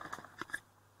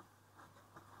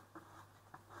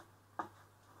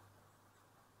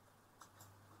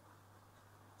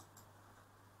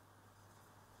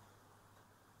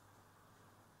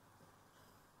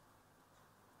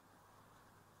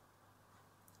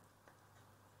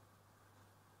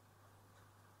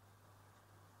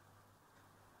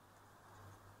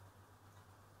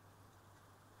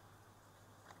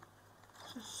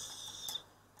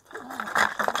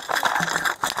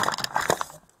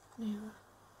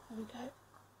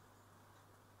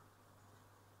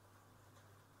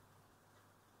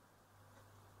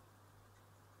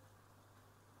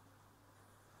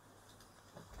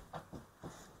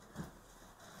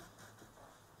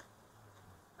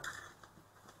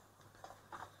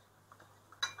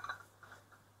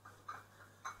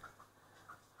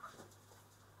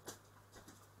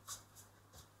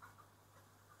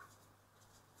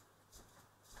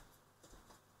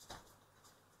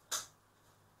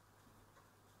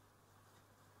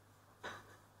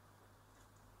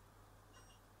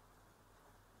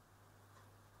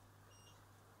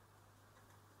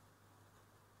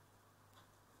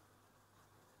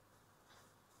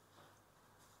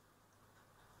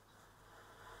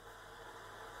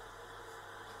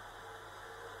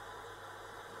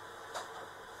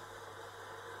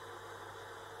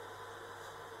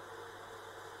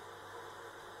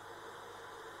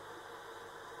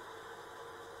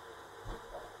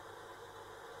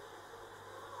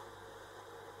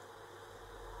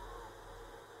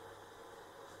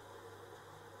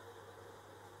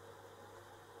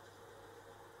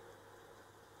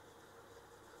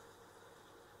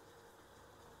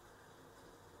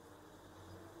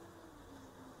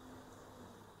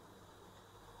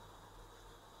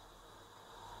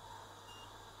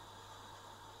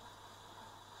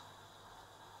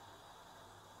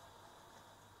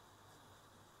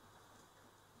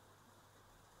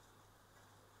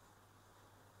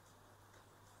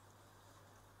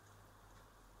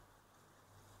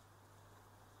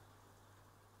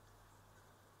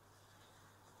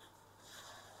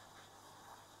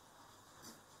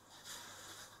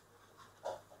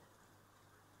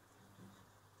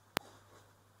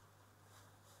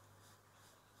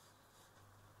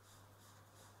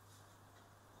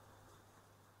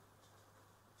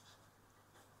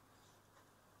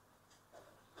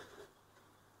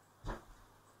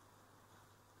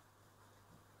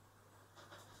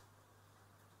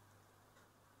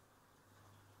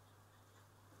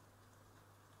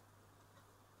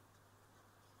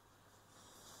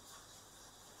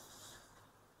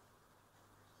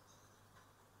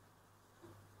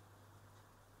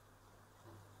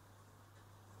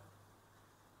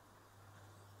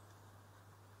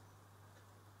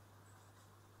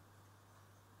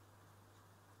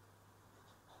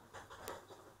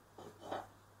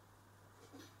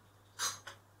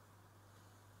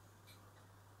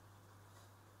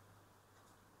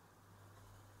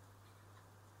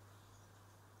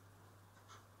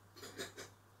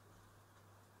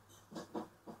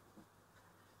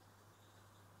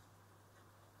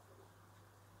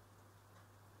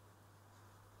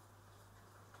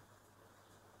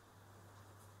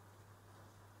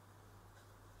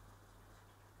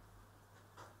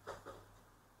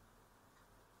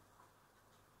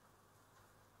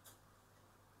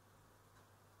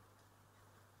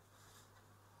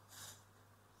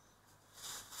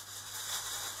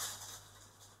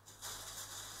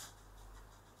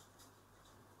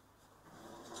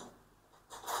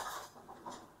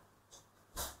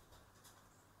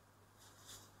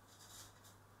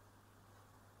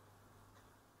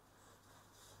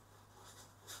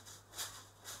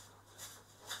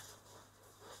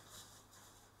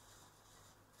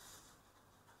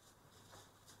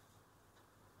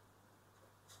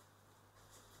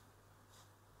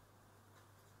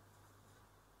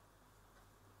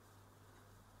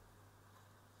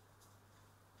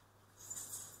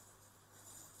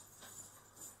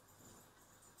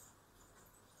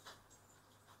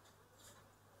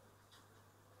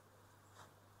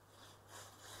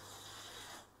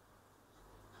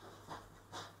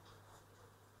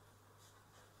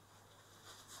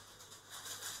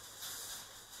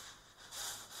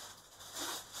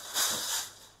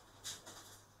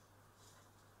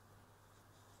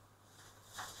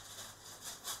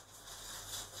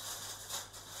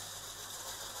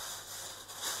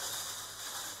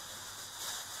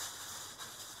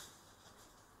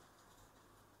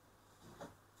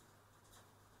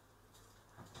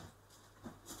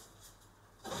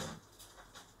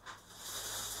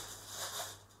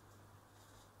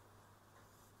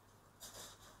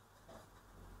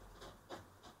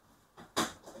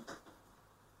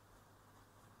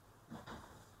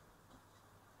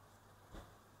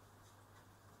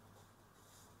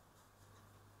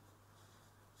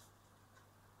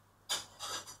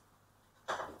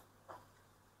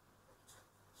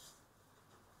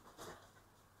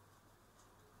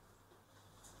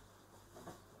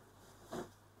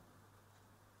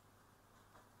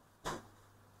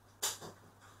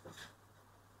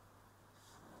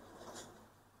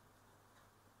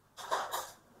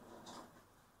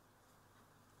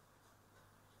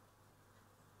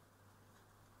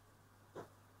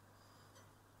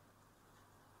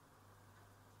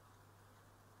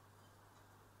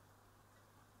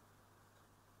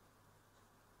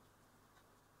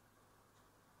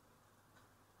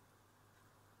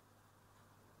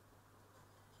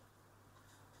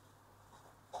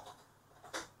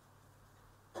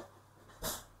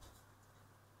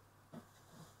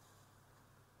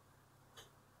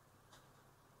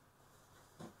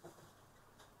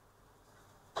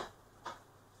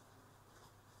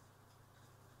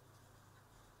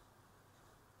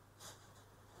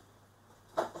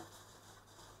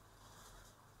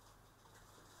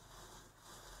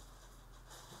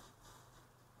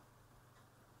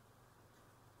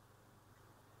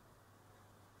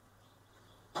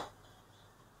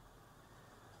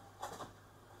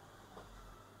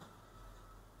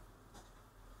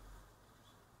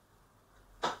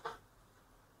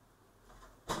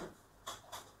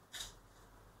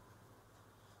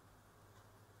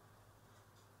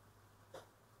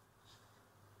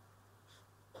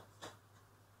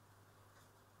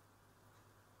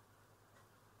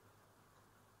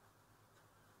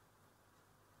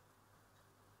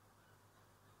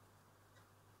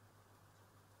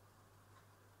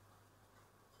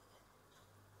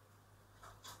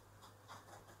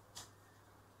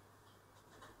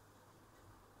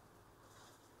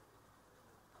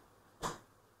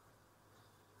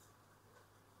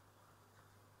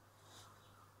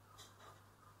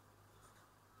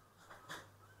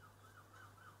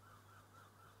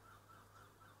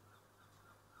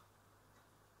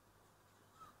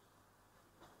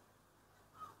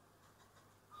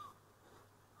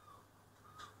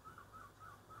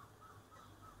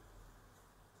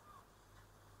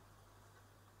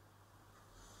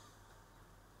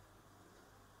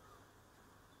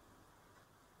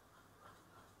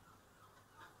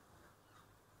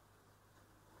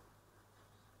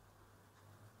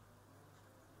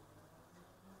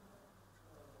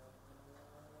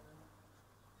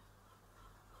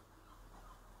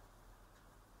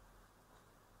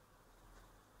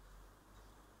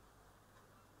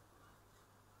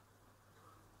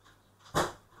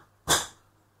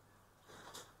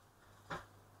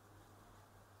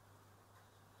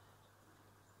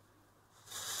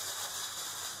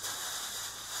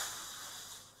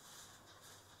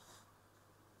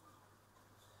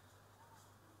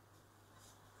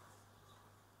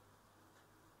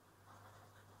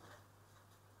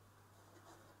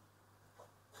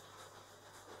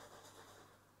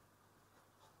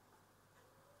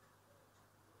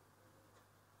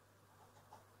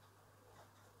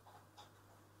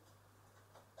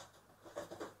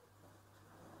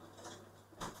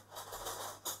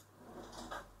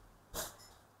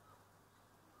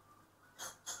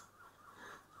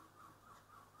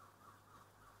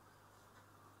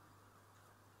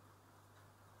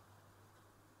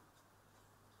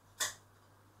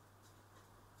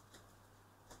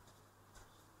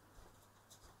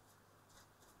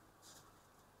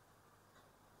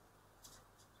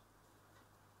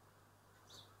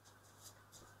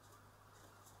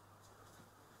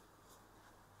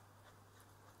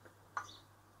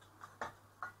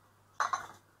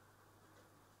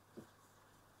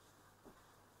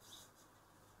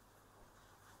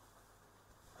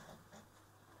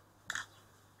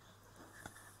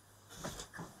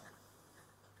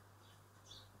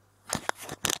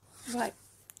 Right.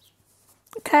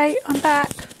 Okay, I'm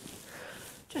back.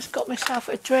 Just got myself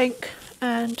a drink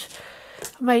and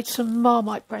I made some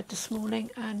Marmite bread this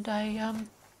morning and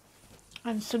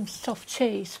and some soft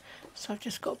cheese. So I've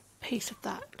just got a piece of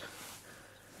that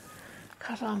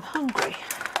because I'm hungry.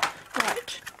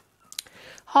 Right.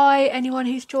 Hi, anyone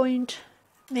who's joined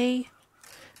me.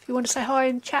 If you want to say hi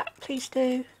in the chat, please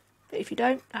do. But if you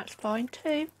don't, that's fine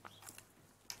too.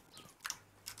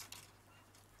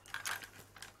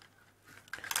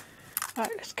 Right,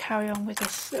 let's carry on with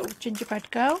this little gingerbread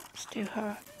girl. Let's do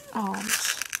her arms.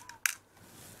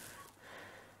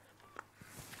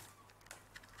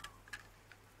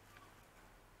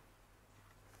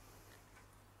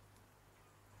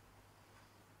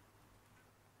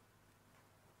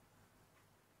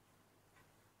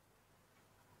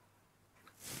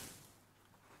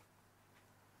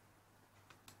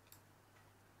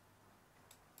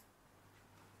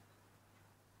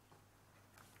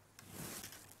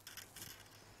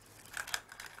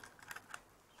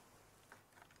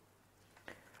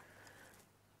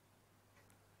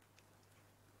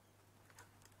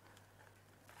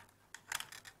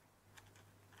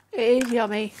 It is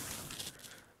yummy.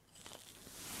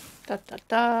 Da da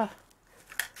da.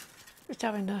 Just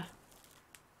having a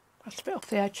bit off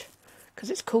the edge because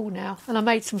it's cool now. And I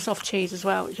made some soft cheese as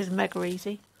well, which is mega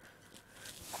easy.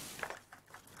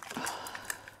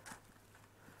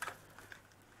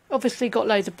 Obviously got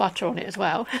loads of butter on it as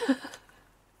well.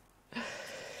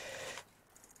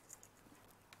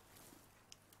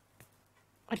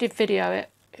 I did video it.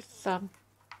 It's I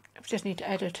just need to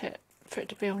edit it for it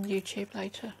to be on YouTube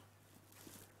later.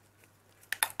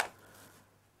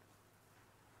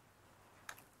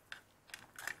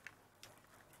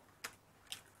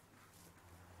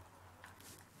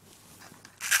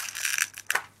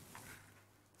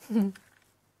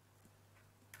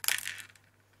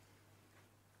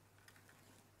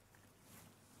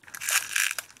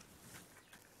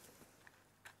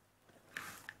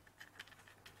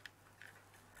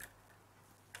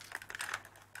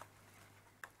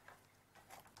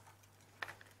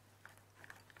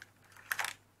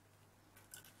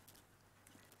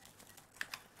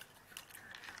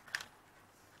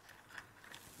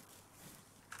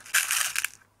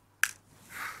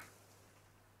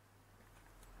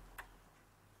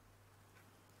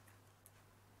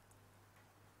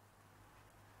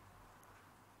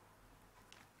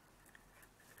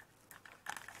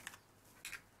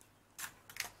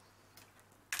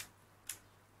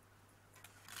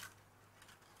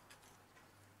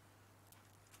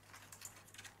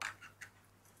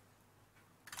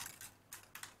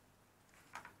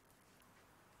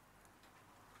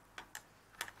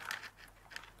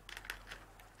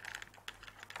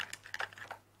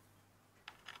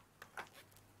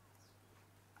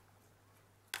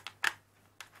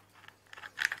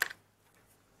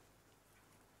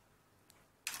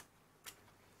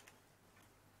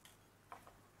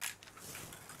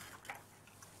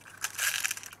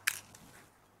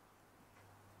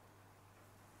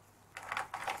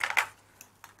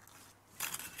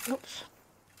 Oops.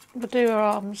 We'll do her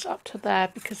arms up to there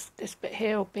because this bit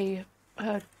here will be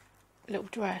her little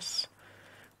dress.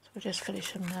 So we'll just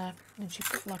finish them there. And she's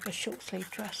got like a short sleeve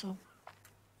dress on.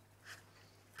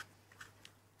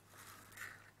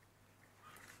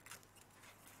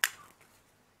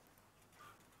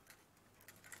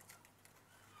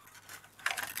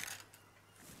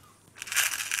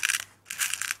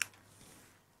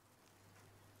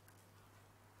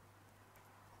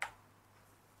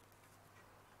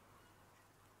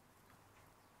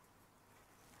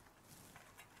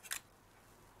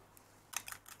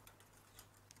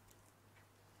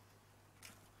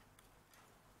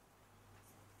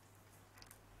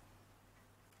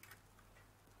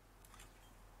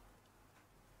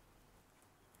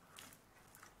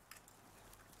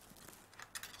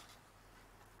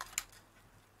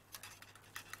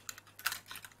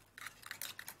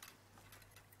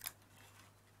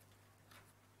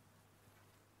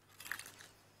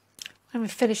 When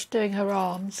we've finished doing her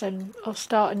arms, and I'll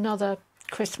start another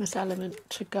Christmas element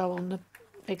to go on the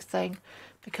big thing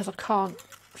because I can't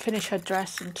finish her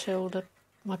dress until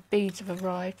my beads have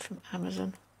arrived from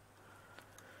Amazon.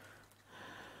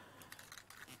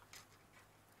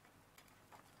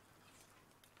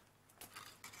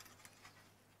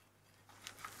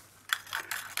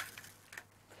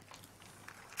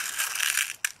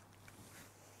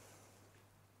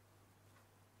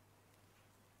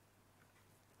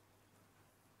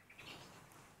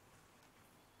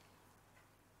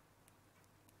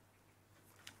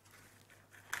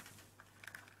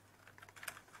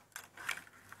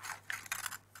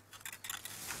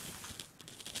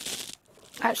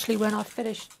 Actually, when I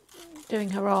finish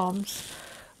doing her arms,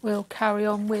 we'll carry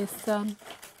on with the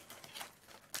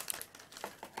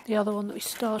other one that we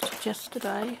started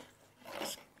yesterday.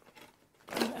 Just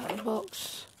get it out of the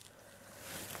box.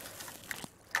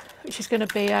 Which is going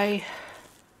to be a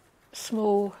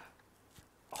small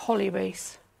holly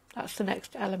wreath. That's the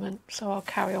next element, so I'll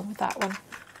carry on with that one.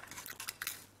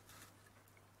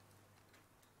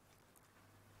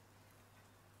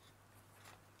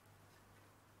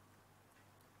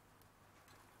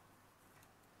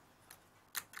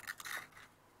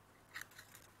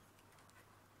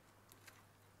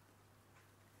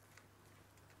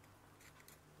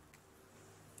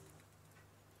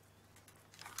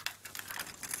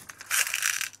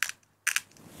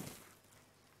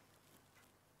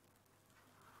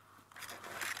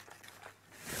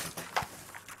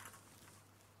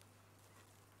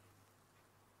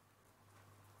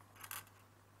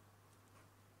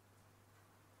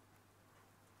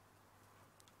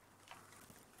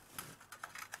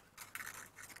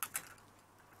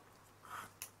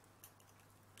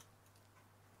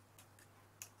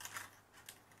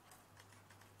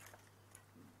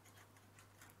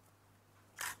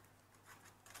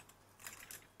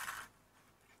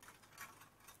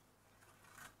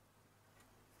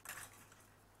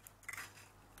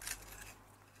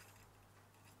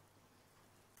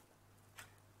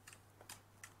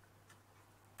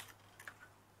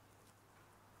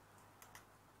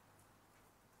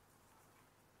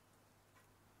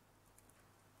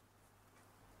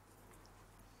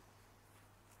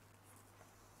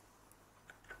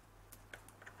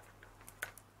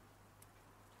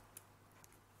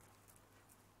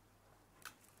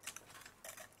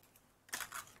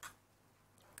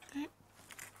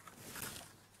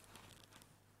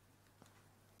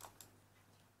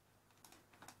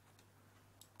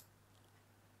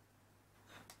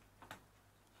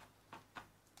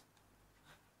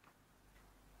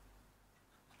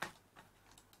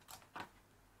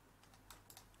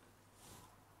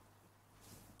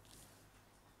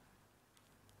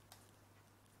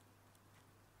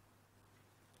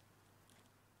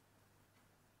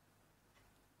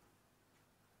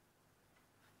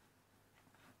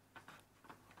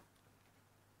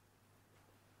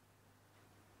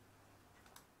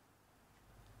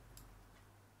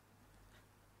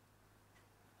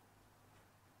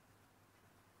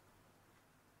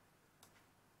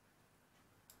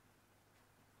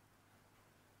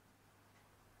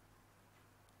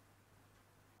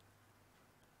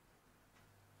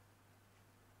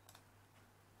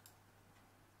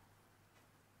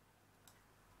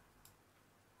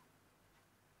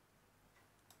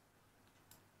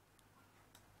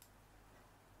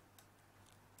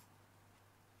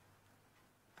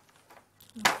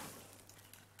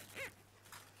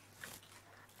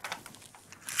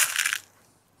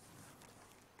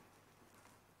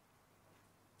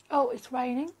 Oh, it's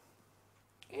raining.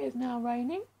 It is now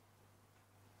raining.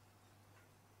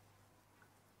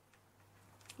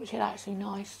 Which is actually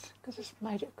nice because it's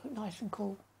made it nice and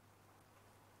cool.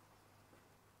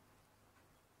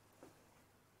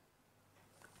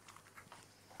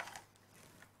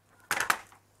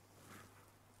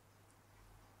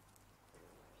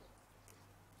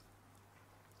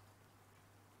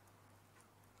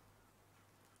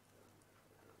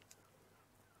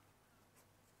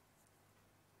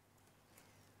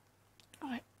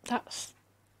 Right, that's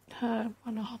her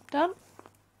 1.5 done.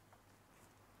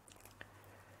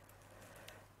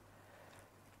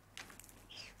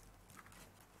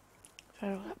 Throw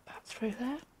all that back through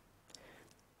there.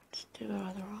 Let's do her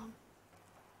other arm.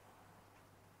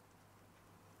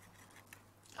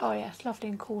 Oh yeah, it's lovely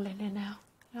and cool in here now.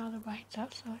 Now the rain's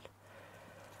outside.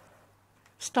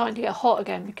 It's starting to get hot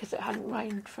again because it hadn't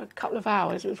rained for a couple of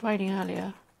hours. It was raining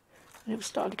earlier. And it was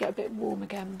starting to get a bit warm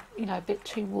again, you know, a bit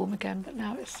too warm again, but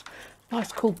now it's a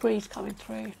nice cool breeze coming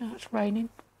through. Now it's raining.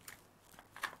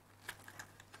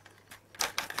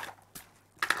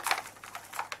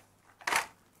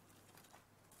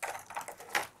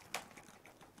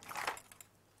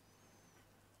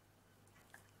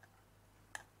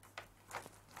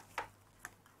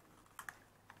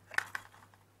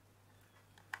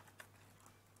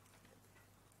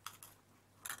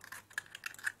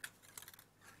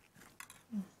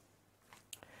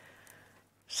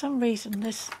 For some reason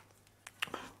this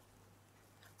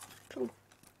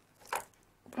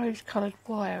rose coloured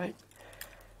wire, it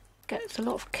gets a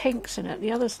lot of kinks in it.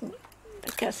 The others,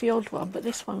 it gets the odd one, but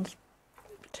this one's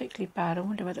particularly bad. I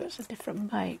wonder whether it's a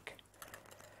different make.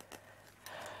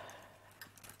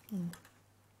 And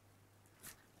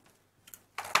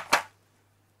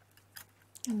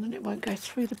then it won't go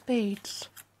through the beads.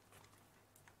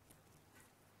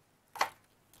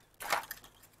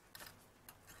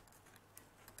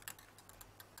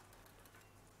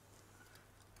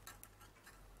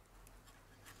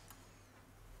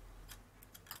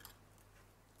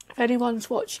 If anyone's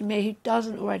watching me who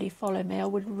doesn't already follow me, I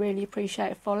would really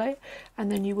appreciate a follow, and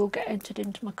then you will get entered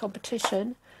into my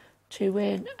competition to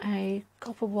win a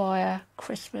copper wire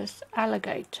Christmas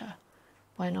alligator.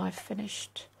 When I've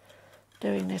finished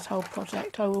doing this whole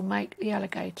project, I will make the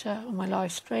alligator on my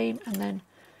live stream and then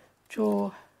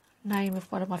draw name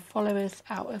of one of my followers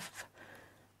out of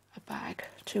a bag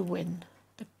to win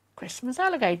the Christmas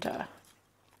alligator.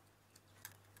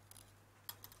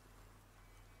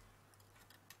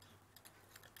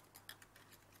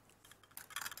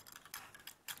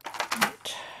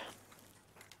 Right.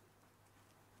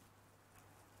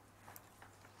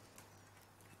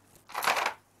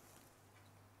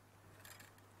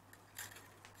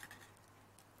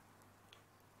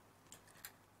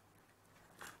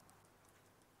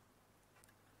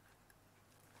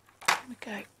 There we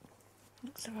go.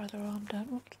 That's the other arm done.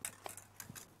 Oops.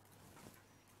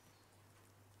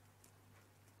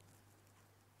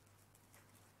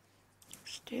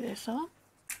 Let's do this arm.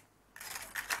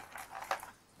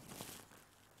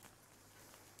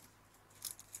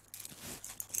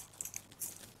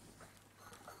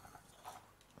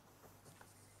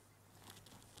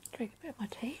 Drink a bit of my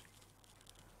tea.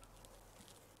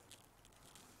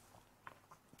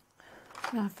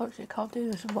 No, unfortunately I can't do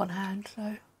this with one hand,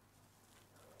 so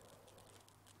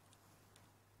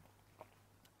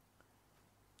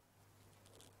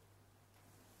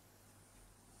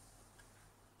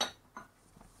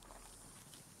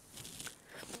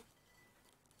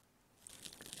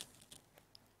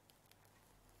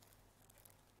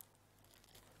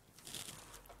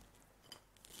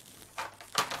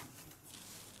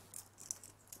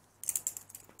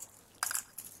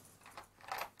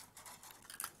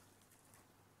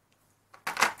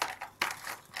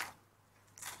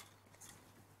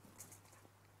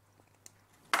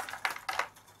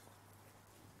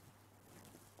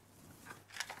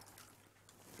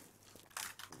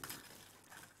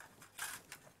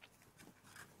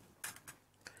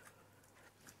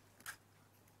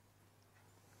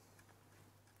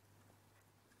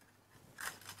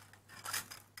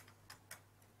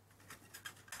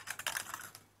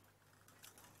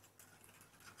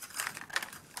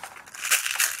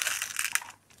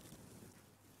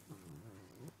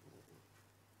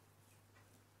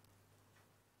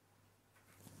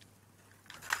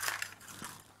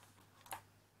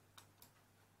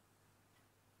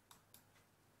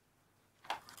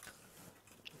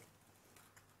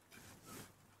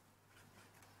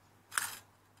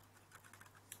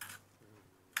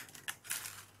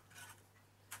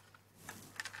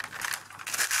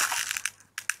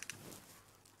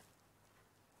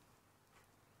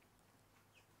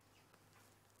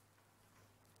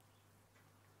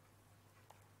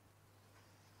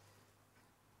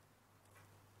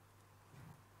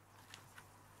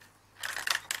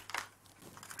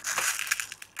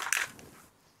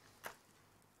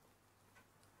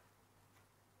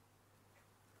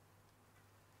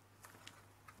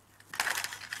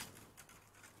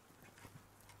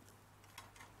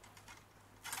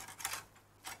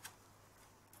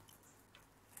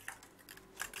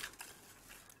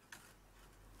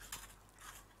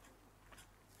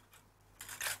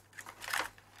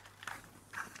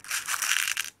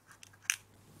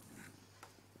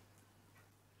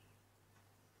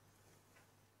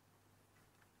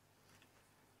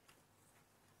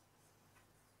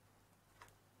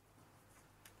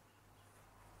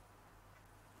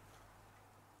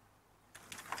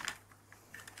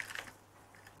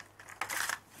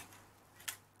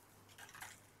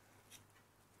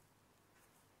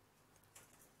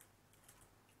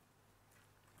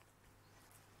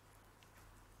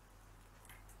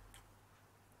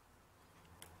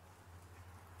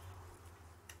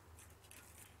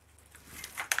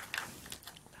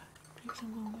drink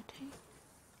some more of my tea.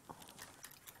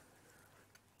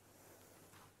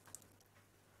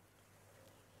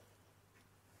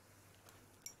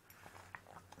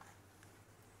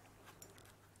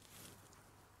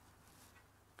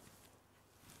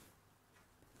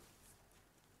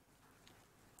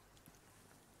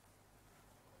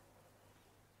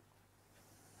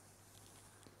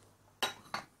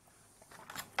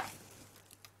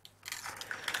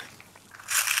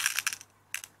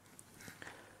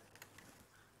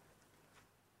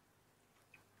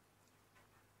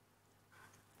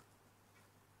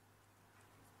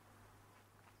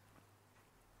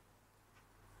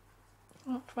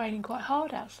 Well, it's raining quite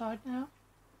hard outside now.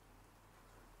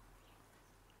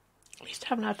 At least I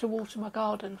haven't had to water my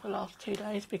garden for the last 2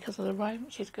 days because of the rain,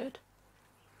 which is good.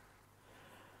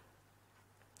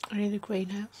 Only the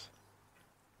greenhouse.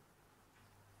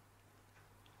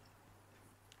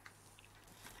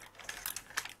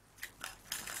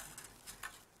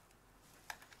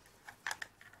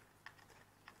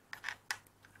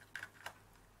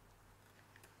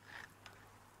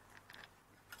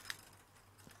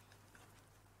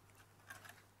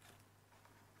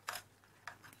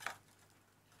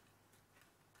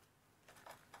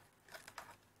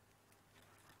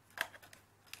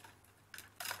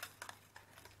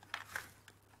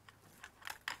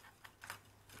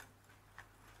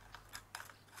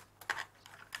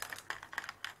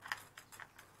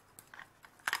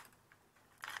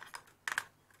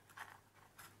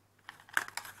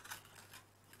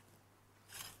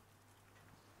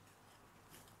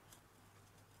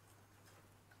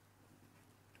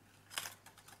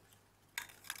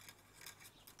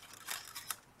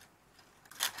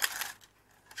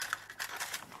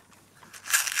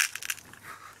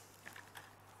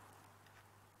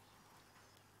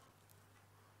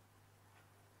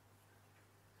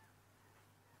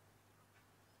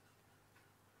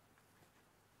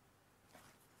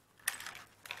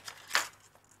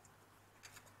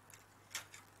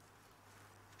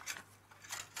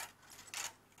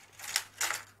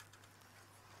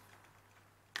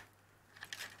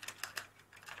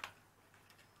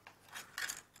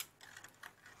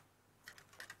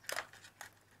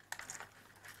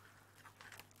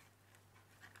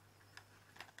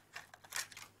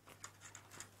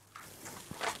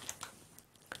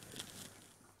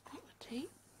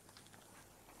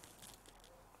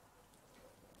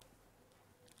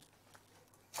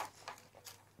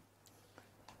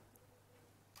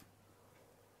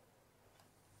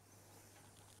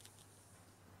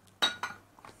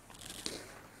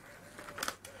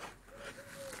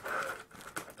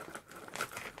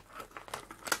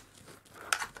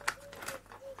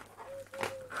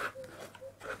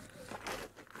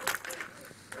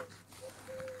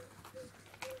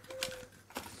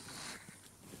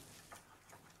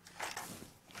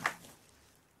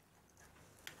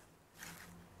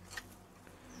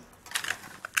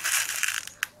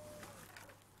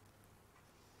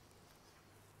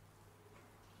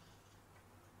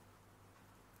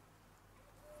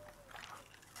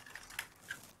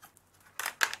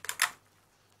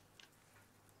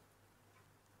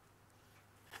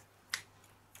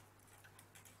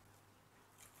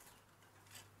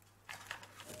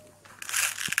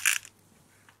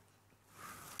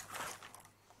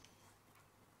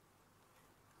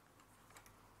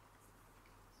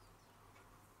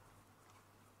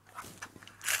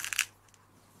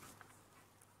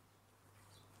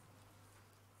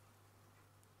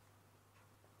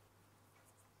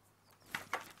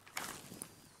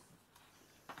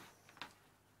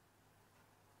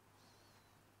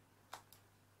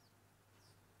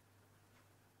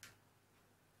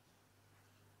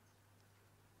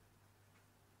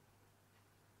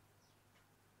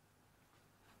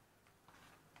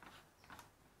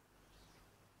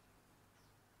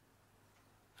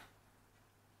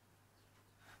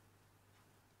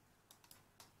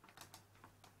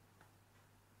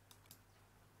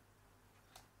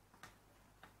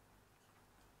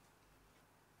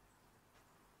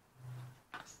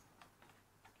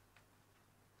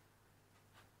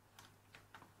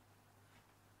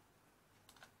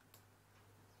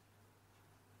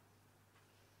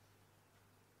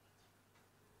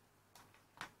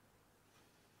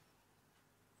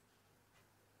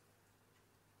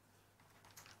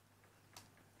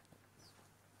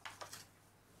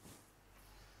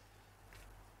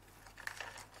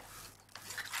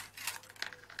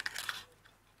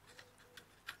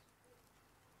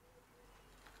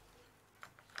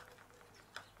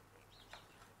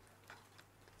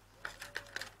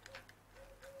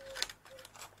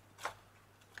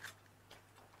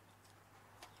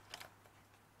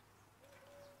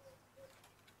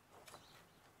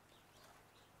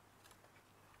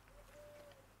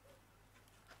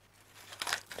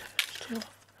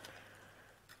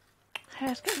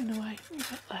 hair's getting in the way.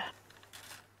 Move it there.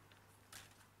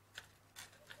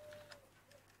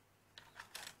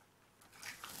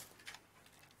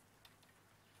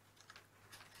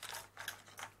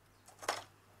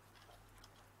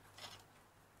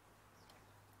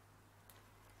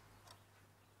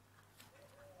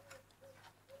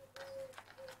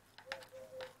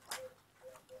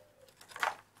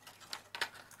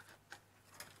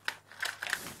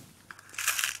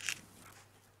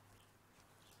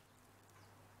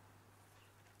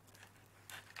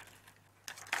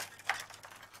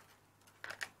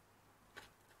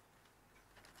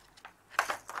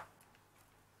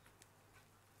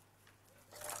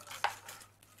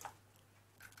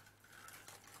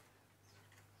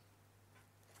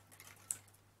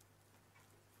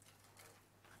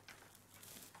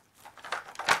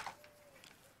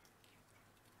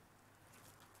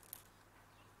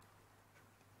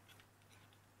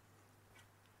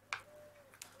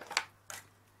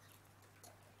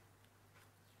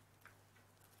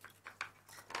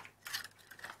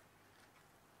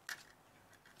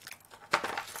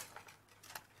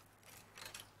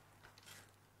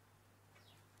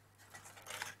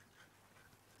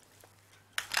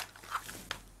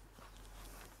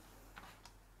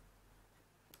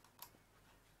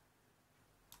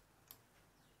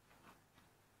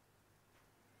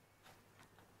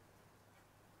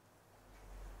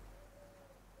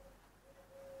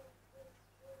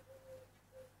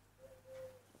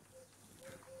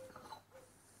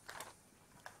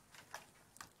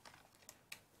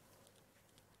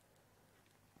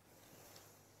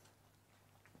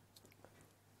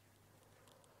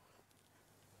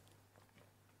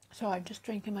 Sorry, I'm just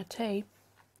drinking my tea.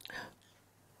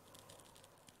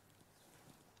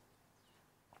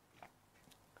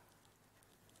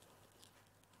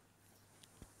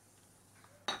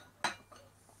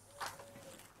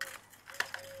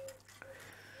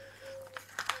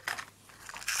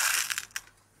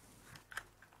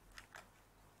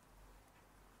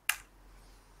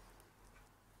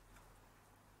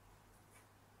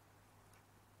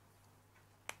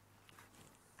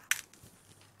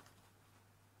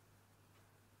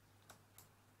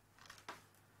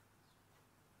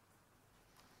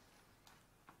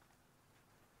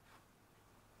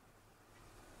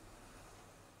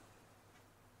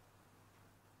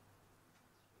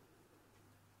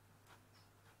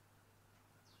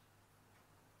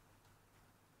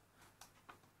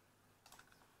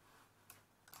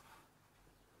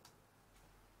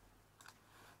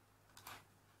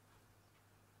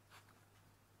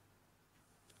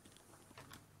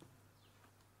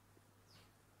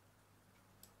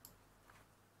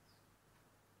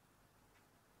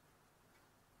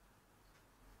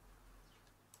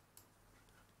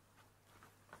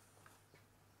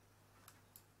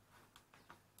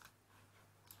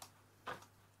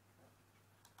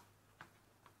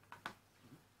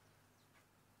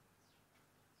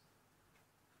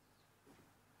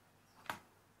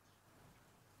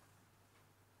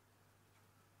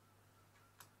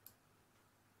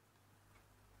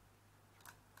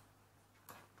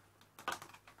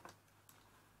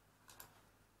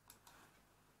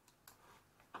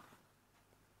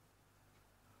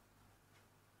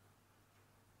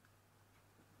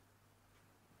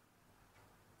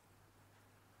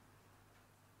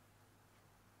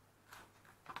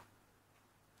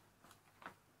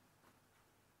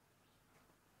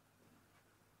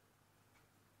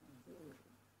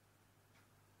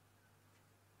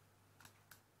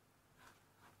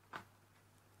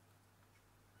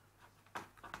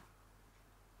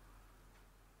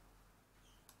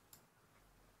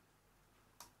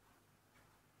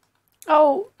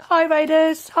 Oh, hi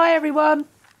Raiders. Hi everyone.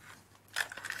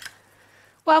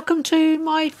 Welcome to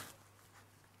my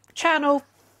channel.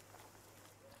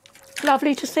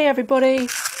 Lovely to see everybody.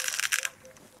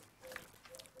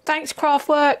 Thanks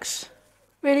Craftworks.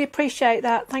 Really appreciate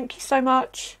that. Thank you so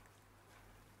much.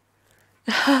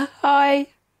 Hi.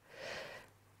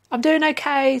 I'm doing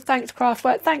okay. Thanks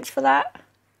Craftwork. Thanks for that.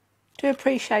 Do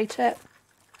appreciate it.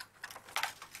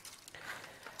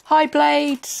 Hi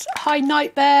Blades. Hi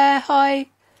Nightbear. Hi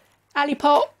Ali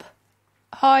Pop.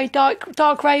 Hi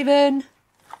Dark Raven.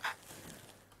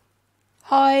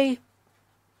 Hi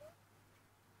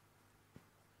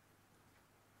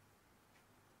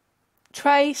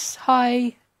Trace.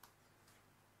 Hi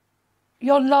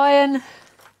Yon Lion.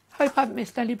 Hope I haven't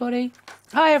missed anybody.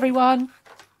 Hi everyone.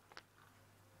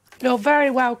 You're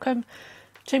very welcome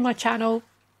to my channel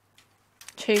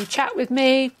to chat with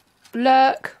me,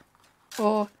 lurk,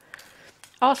 or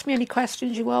ask me any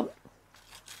questions you want.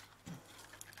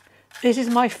 This is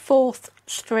my 4th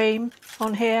stream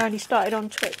on here. I only started on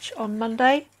Twitch on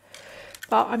Monday.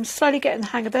 but I'm slowly getting the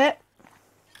hang of it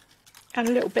and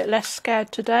a little bit less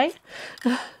scared today.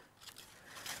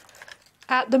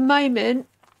 At the moment,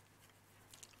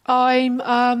 I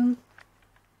love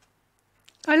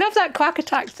that quack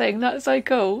attack thing. That's so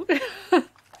cool.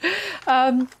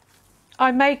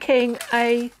 I'm making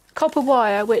a copper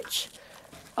wire which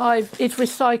is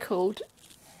recycled.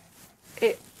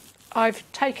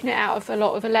 I've taken it out of a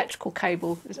lot of electrical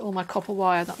cable. It's all my copper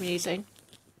wire that I'm using.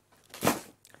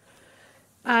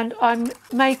 And I'm going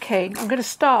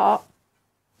to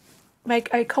make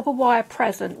a copper wire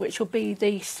present, which will be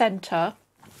the centre.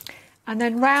 And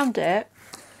then round it,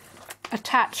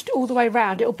 attached all the way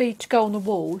round, it'll be to go on the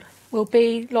wall, will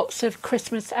be lots of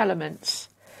Christmas elements.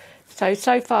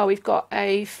 So far we've got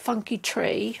a funky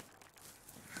tree,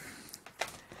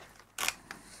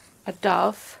 a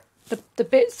dove, the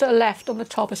bits that are left on the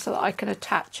top are so that I can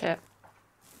attach it,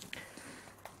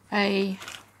 a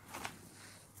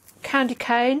candy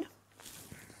cane,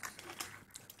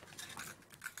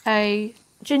 a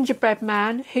gingerbread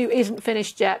man who isn't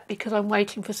finished yet because I'm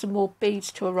waiting for some more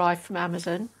beads to arrive from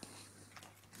Amazon,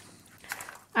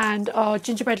 and our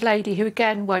gingerbread lady who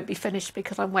again won't be finished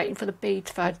because I'm waiting for the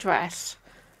beads for her dress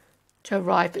to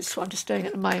arrive. That's what I'm just doing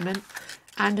at the moment.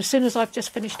 And as soon as I've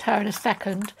just finished her in a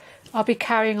second, I'll be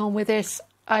carrying on with this,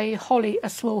 a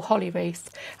small holly wreath,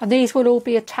 and these will all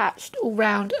be attached all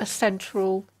round a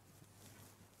central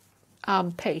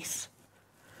piece.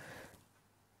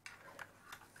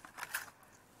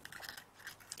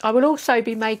 I will also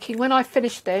be making, when I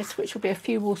finish this, which will be a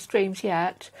few more streams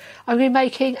yet, I'm going to be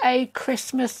making a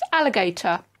Christmas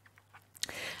alligator.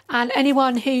 And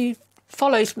anyone who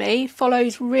follows me,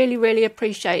 really, really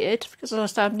appreciated, because as I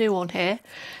say, I'm new on here.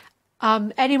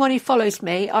 Anyone who follows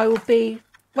me, I will be,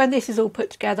 when this is all put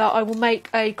together, I will make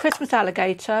a Christmas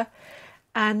alligator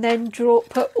and then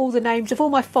put all the names of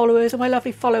all my followers and my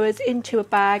lovely followers into a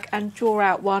bag and draw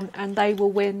out one, and they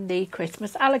will win the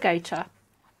Christmas alligator.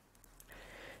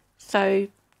 So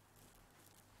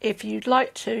if you'd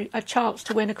like a chance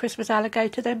to win a Christmas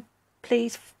alligator, then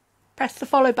please press the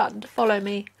follow button to follow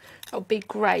me. That would be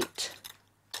great.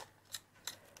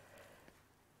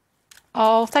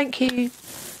 Oh, thank you,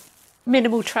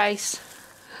 Minimal Trace.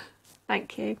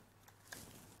 Thank you.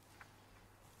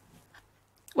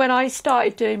 When I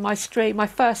started doing my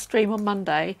first stream on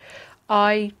Monday,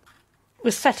 I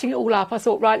was setting it all up. I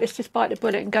thought, right, let's just bite the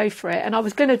bullet and go for it. And I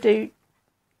was going to do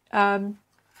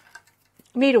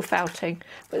needle felting,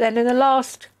 but then in the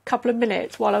last couple of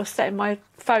minutes while I was setting my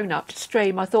phone up to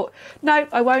stream, I thought, no,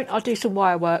 I won't, I'll do some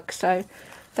wire work. So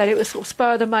then it was sort of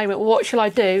spur of the moment, well, what shall I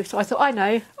do? So I thought, I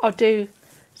know, I'll do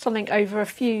something over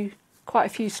quite a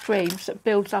few streams that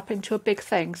builds up into a big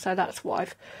thing. So that's what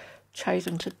I've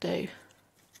chosen to do.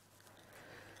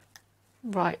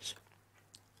 Right,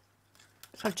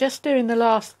 so I'm just doing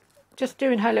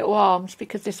her little arms,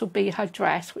 because this will be her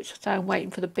dress, which I'm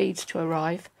waiting for the beads to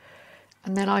arrive.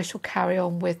 And then I shall carry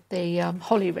on with the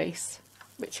holly wreath,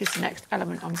 which is the next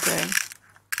element I'm doing.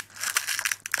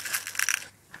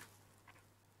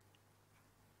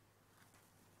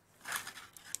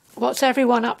 What's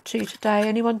everyone up to today?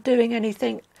 Anyone doing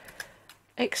anything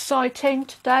exciting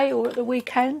today or at the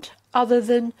weekend, other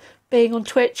than being on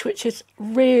Twitch, which is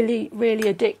really,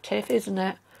 really addictive, isn't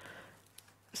it?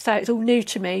 So it's all new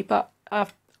to me, but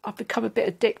I've become a bit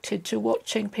addicted to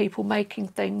watching people making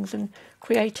things and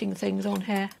creating things on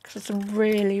here, because there's some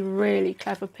really, really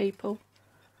clever people.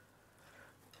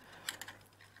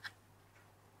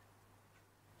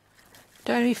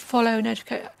 Don't only follow and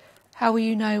educate. How will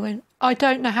you know when? I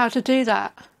don't know how to do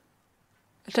that.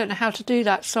 I don't know how to do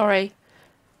that, sorry.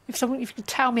 If you could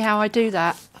tell me how I do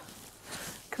that.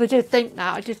 Because I did think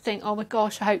that. I did think, oh my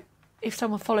gosh, I hope if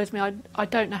someone follows me, I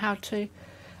don't know how to.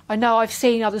 I know I've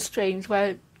seen other streams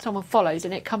where someone follows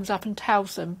and it comes up and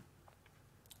tells them.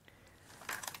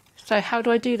 So how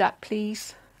do I do that,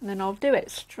 please? And then I'll do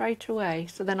it straight away,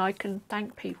 so then I can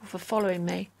thank people for following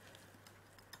me.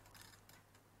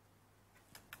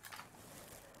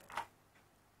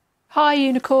 Hi,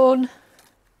 Unicorn.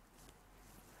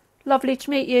 Lovely to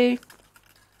meet you.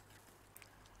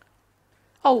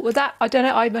 Oh, well that, I don't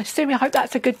know, I'm assuming, I hope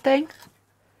that's a good thing.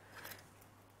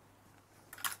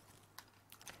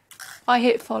 I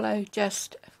hit follow,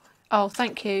 just, oh,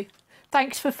 thank you.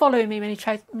 Thanks for following me,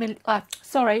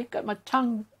 sorry, got my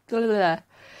tongue,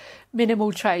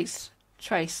 Minimal Trace.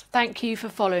 Thank you for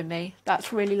following me.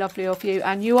 That's really lovely of you.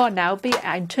 And you are now being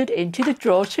entered into the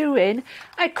draw to win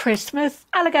a Christmas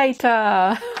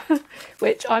alligator,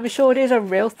 which I'm assured is a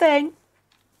real thing.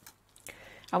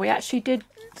 And we actually did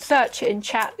search it in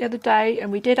chat the other day,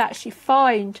 and we did actually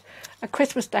find a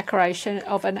Christmas decoration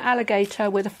of an alligator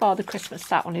with a Father Christmas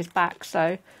sat on his back.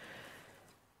 So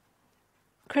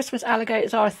Christmas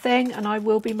alligators are a thing, and I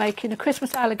will be making a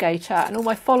Christmas alligator, and all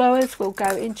my followers will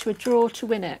go into a draw to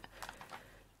win it.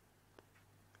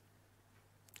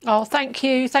 Oh, thank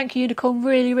you, Unicorn.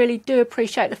 Really, really do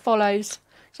appreciate the follows.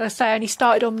 So I say I only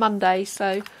started on Monday,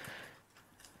 so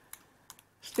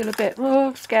still a bit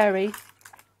scary.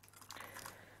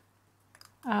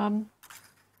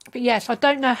 But yes, I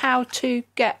don't know how to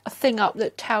get a thing up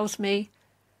that tells me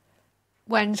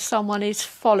when someone is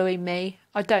following me.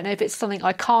 I don't know if it's something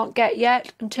I can't get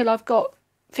yet until I've got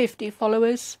 50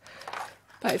 followers.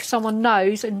 But if someone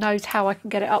knows and knows how I can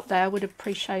get it up there, I would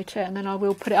appreciate it. And then I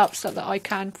will put it up so that I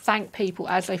can thank people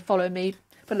as they follow me.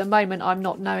 But at the moment, I'm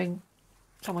not knowing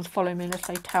someone's following me unless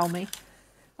they tell me.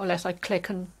 Or unless I click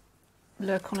and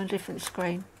look on a different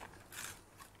screen.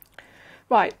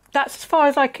 Right, that's as far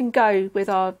as I can go with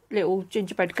our little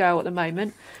gingerbread girl at the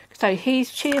moment. So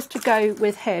she is to go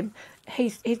with him.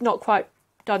 He's not quite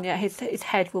done yet. His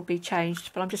head will be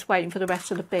changed, but I'm just waiting for the rest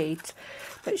of the beads.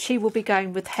 But she will be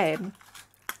going with him.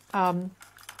 So I'm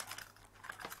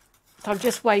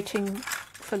just waiting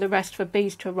for the rest of the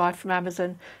beads to arrive from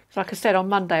Amazon. Because like I said, on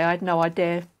Monday I had no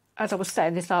idea, as I was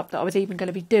setting this up, that I was even going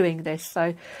to be doing this.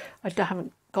 So I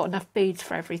haven't got enough beads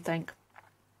for everything.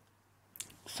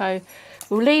 So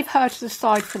we'll leave her to the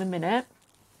side for the minute.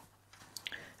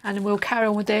 And then we'll carry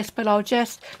on with this. But I'll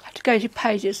just have to go to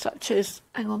pages such as,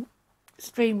 hang on,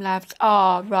 Streamlabs.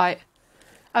 Ah, right.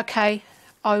 Okay.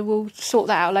 I will sort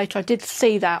that out later. I did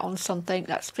see that on something,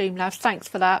 that Streamlabs. Thanks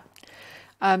for that.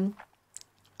 And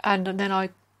then I'll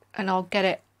get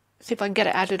it, see if I can get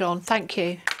it added on. Thank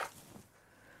you.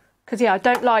 Because yeah,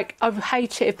 I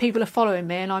hate it if people are following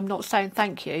me and I'm not saying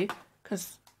thank you,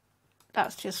 because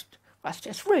that's just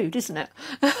rude, isn't it?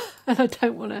 And I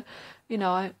don't want to, you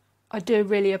know, I do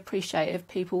really appreciate if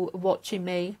people are watching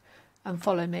me and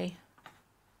follow me.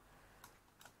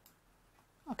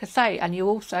 Like I say, and you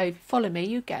also, if you follow me,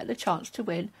 you get the chance to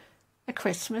win a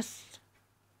Christmas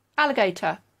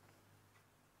alligator.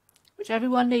 Which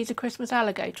everyone needs a Christmas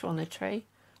alligator on the tree,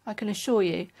 I can assure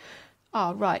you.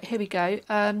 Oh, right, here we go.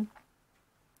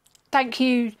 Thank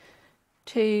you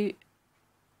to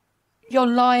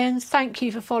Yon Lyons. Thank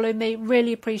you for following me.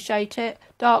 Really appreciate it.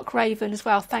 Dark Raven as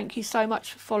well. Thank you so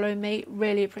much for following me.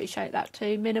 Really appreciate that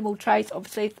too. Minimal Trace,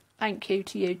 obviously. Thank you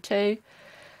to you too.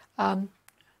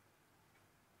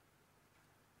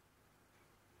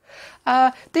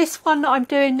 This one that I'm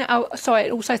doing,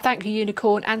 also thank you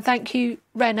Unicorn, and thank you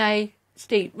Renee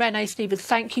Stevens.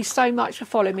 Thank you so much for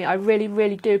following me. I really,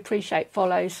 really do appreciate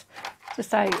follows, to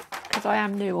say, because I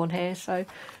am new on here, so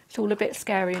it's all a bit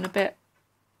scary and a bit,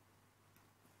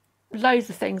 loads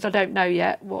of things I don't know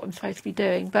yet what I'm supposed to be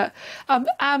doing. But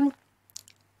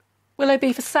will they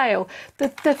be for sale? The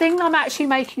thing that I'm actually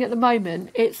making at the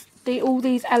moment, it's all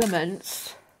these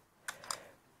elements,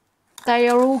 they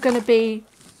are all going to be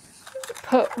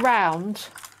put round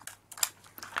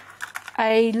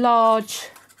a large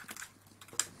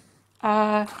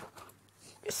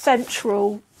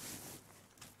central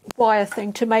wire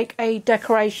thing to make a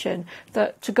decoration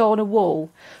to go on a wall.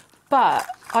 But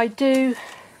I did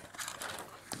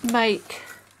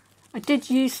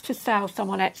used to sell some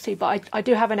on Etsy, but I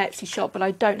do have an Etsy shop, but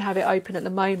I don't have it open at the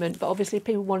moment. But obviously if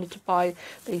people wanted to buy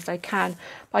these, they can.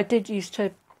 But I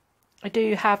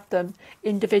do have them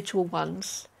individual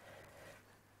ones.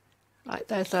 Like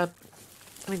there's I don't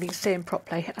think you can see him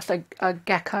properly. That's a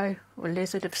gecko or a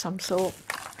lizard of some sort.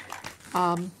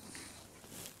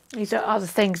 These are other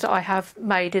things that I have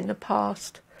made in the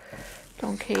past.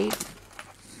 Donkey.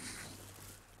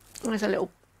 There's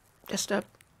just a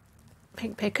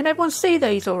pink pig. Can everyone see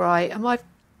these all right? Do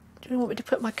you want me to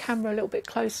put my camera a little bit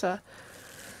closer?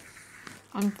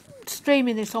 I'm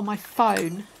streaming this on my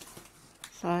phone.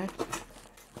 So.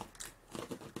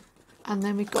 And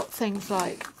then we've got things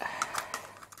like,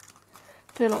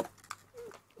 do a lot of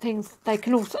things. They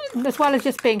can also, as well as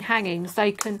just being hangings,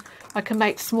 I can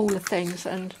make smaller things,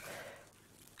 and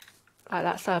like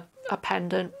that's a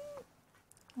pendant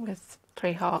with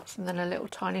 3 hearts and then a little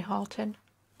tiny heart in.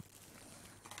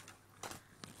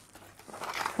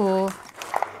 Or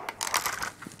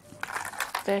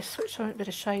this, which I won't be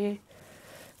able to show you.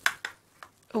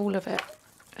 All of it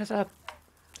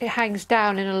it hangs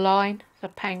down in a line. A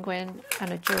penguin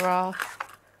and a giraffe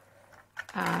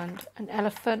and an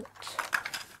elephant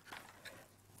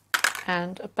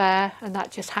and a bear, and that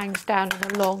just hangs down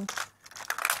in a long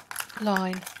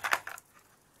line.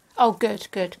 Oh, good.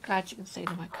 Glad you can see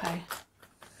them okay.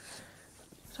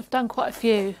 So I've done quite a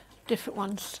few different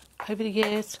ones over the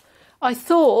years. I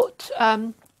thought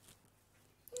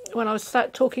when I was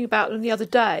talking about them the other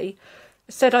day,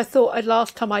 I said I thought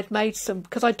last time I'd made some,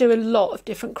 because I do a lot of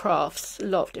different crafts,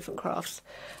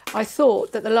 I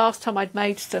thought that the last time I'd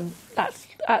made some, that's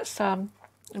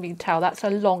you can tell that's a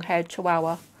long-haired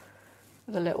Chihuahua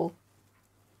with a little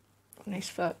on his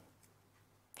foot,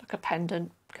 like a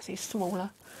pendant, because he's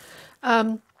smaller.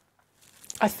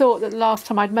 I thought that the last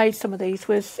time I'd made some of these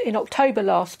was in October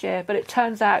last year, but it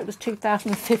turns out it was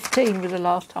 2015 was the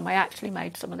last time I actually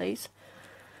made some of these.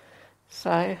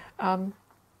 So,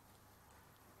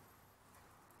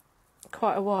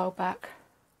 quite a while back.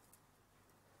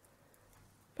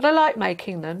 But I like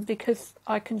making them because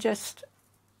I can just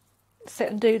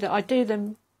sit and do that. I do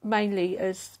them mainly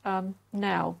as,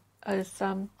 now, as,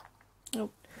 oh,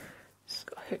 it's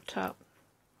got hooked up.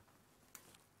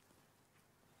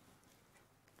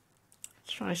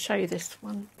 Trying to show you this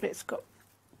one, but it's got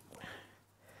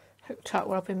hooked up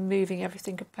where I've been moving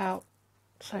everything about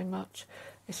so much.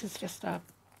 This is just a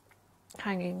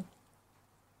hanging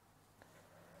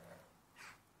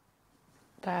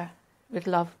there with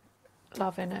love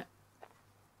in it,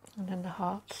 and then the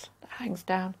hearts that hangs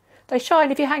down. They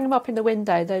shine if you hang them up in the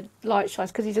window. The light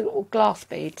shines because these are all glass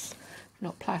beads,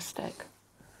 not plastic.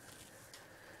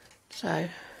 So,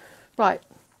 right,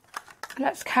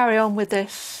 let's carry on with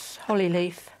this holly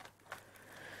leaf.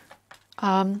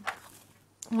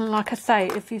 Like I say,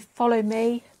 if you follow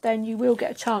me, then you will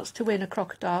get a chance to win a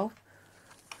crocodile,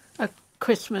 a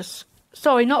Christmas,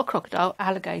 sorry, not a crocodile,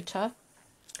 alligator.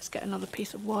 Let's get another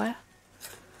piece of wire.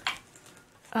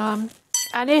 And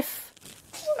if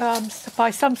by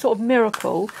some sort of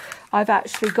miracle I've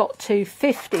actually got to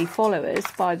 50 followers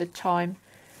by the time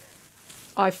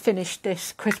I've finished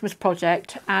this Christmas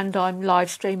project and I'm live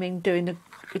streaming doing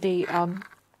the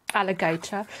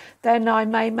alligator, then I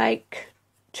may make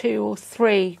 2 or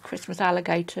 3 Christmas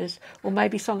alligators, or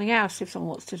maybe something else if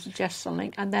someone wants to suggest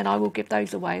something, and then I will give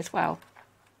those away as well.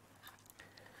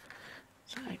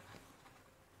 So, what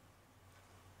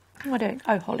am I doing?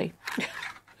 Oh, holly.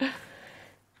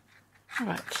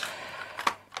 Right.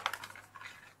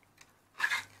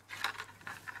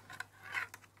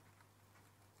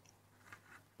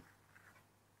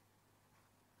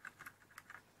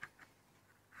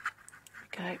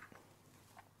 Okay.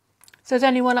 So is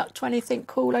anyone up to anything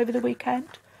cool over the weekend?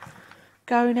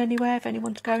 Going anywhere? If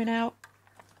anyone's going out?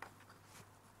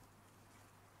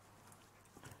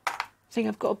 I think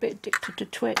I've got a bit addicted to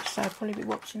Twitch, so I'll probably be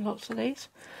watching lots of these.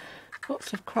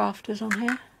 Lots of crafters on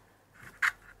here.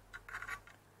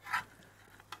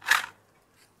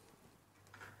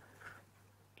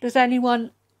 Does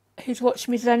anyone who's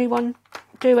watching me, does anyone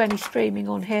do any streaming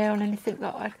on here on anything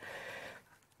that I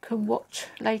can watch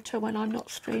later when I'm not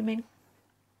streaming?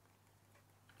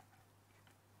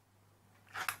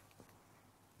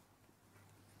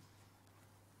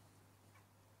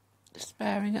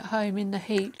 Despairing at home in the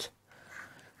heat.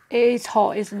 It is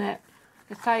hot, isn't it?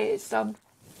 I say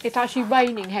it's actually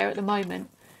raining here at the moment,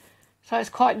 so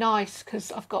it's quite nice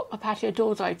because I've got my patio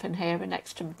doors open here and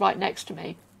right next to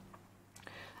me,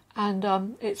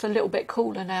 and it's a little bit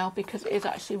cooler now because it is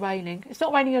actually raining. It's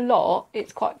not raining a lot;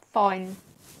 it's quite fine,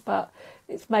 but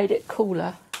it's made it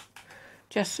cooler.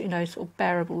 Just, you know, sort of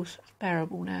bearable. It's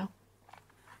bearable now.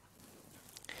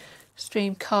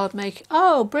 Stream card making.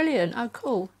 Oh, brilliant! Oh,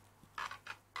 cool.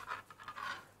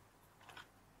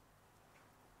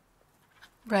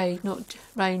 Rain.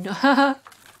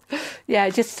 Yeah,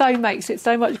 it just so makes it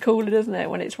so much cooler, doesn't it,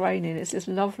 when it's raining? It's just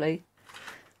lovely.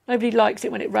 Nobody likes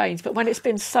it when it rains, but when it's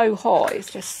been so hot, it's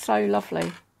just so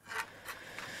lovely.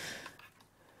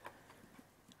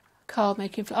 Card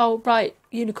making. Oh, right,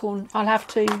 unicorn. I'll have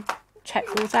to check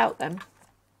yours out then.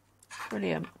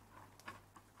 Brilliant.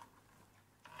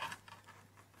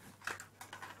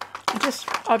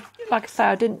 Like I say,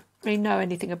 I didn't really know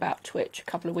anything about Twitch a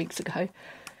couple of weeks ago.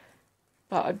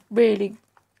 But I'm really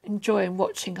enjoying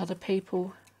watching other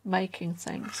people making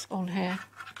things on here.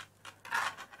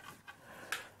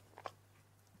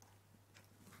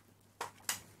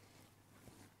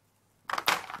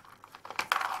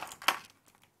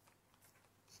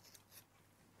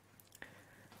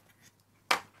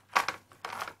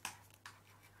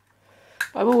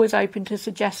 I'm always open to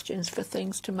suggestions for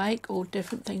things to make or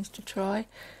different things to try.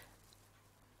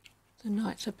 The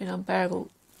nights have been unbearable.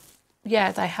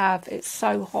 Yeah, they have. It's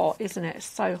so hot, isn't it? It's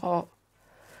so hot.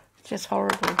 It's just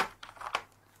horrible.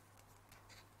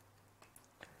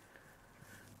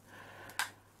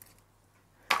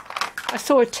 I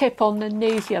saw a tip on the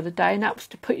news the other day, and that was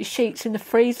to put your sheets in the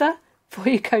freezer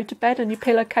before you go to bed and your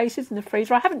pillowcases in the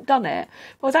freezer. I haven't done it,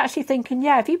 but I was actually thinking,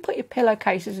 yeah, if you put your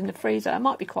pillowcases in the freezer, it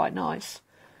might be quite nice.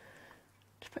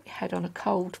 Just put your head on a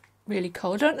cold, really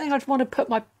cold. I don't think I'd want to put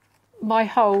my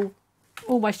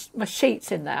all my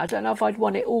sheets in there. I don't know if I'd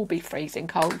want it all be freezing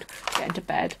cold to get into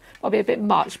bed. Might be a bit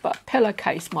much, but a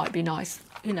pillowcase might be nice,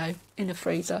 you know, in a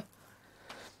freezer.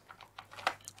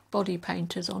 Body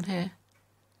painters on here.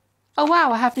 Oh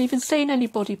wow, I haven't even seen any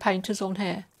body painters on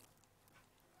here.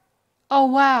 Oh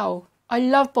wow, I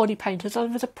love body painters. There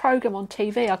was a programme on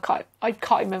TV, I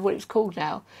can't remember what it's called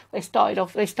now. They start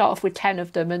off with 10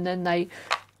 of them, and then they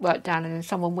work down, and then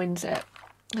someone wins it,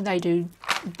 and they do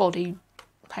body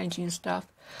painting and stuff.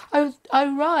 Oh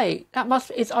right,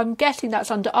 I'm guessing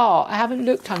that's under art. I haven't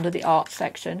looked under the art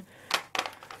section.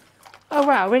 Oh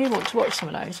wow, I really want to watch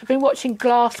some of those. I've been watching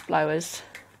glass blowers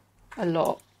a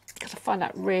lot because I find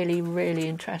that really, really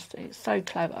interesting. It's so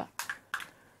clever.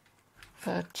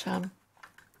 But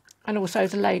and also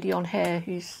there's a lady on here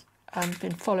who's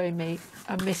been following me,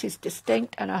 Mrs.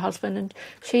 Distinct, and her husband, and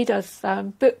she does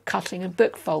book cutting and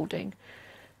book folding,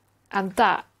 and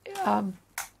that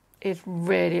is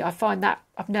really, I find that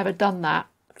I've never done that.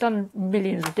 I've done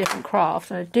millions of different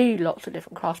crafts, and I do lots of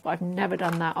different crafts, but I've never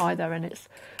done that either, and it's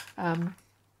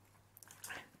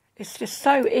just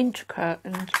so intricate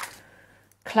and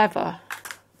clever.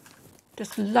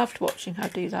 Just loved watching her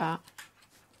do that.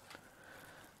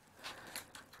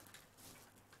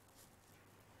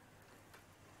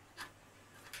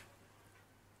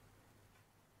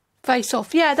 Face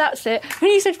Off, yeah, that's it.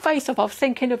 When you said Face Off, I was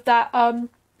thinking of that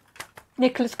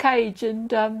Nicolas Cage and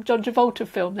John Travolta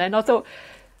film then. I thought,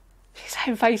 she's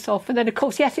saying Face Off. And then, of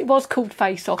course, yes, it was called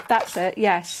Face Off. That's it,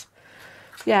 yes.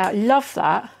 Yeah, I love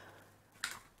that.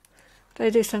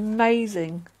 They do some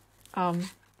amazing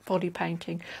body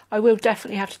painting. I will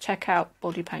definitely have to check out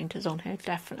body painters on here,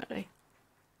 definitely.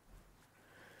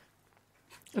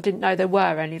 I didn't know there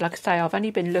were any. Like I say, I've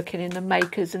only been looking in the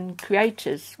makers and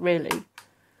creators, really.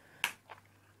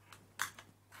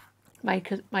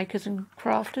 Makers and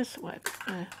crafters.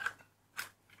 Yeah.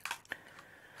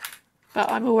 But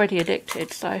I'm already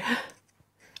addicted, so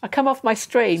I come off my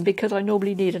stream because I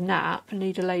normally need a nap and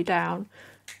need to lay down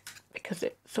because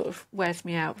it sort of wears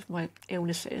me out with my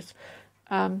illnesses.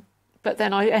 But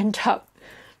then I end up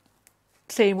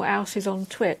seeing what else is on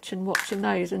Twitch and watching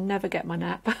those and never get my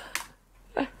nap.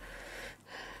 There's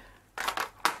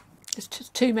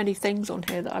just too many things on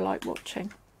here that I like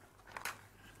watching.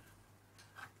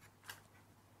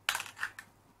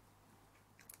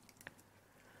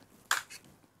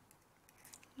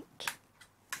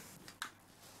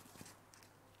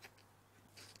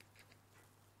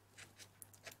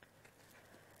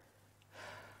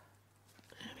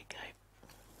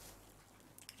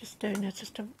 Doing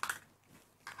just a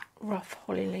rough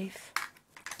holly leaf.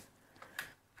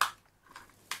 I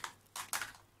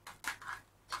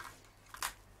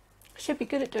should be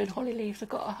good at doing holly leaves. I've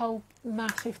got a whole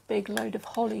massive big load of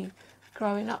holly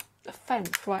growing up the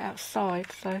fence right outside,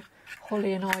 so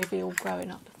holly and ivy all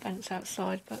growing up the fence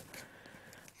outside, but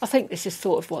I think this is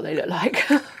sort of what they look like.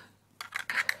 A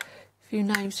few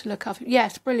names to look up.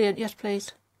 Yes, brilliant, yes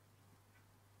please.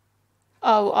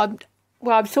 Oh,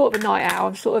 I'm sort of a night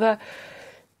owl.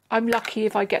 I'm lucky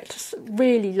if I get to,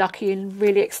 really lucky and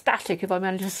really ecstatic if I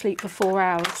manage to sleep for 4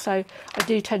 hours. So I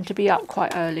do tend to be up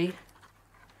quite early.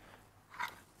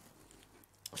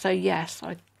 So yes,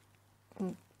 I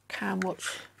can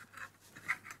watch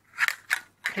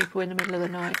people in the middle of the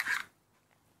night.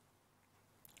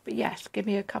 But yes, give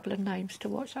me a couple of names to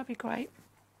watch. That'd be great.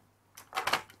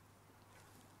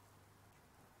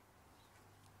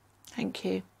 Thank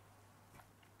you.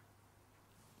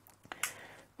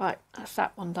 Right, that's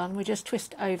that one done. We just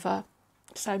twist it over.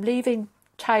 So I'm leaving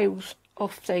tails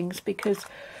of things because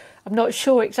I'm not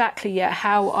sure exactly yet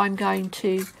how I am going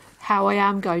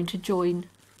to join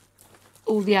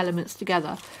all the elements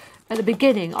together. At the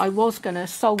beginning, I was going to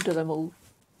solder them all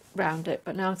round it,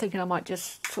 but now I'm thinking I might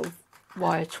just sort of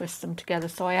wire twist them together.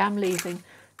 So I am leaving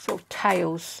sort of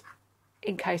tails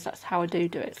in case that's how I do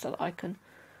it, so that I can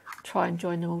try and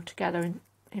join them all together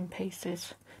in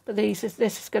pieces. But this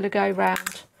is going to go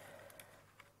round,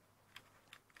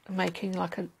 making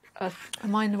like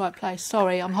am I in the right place?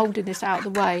 Sorry, I'm holding this out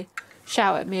of the way.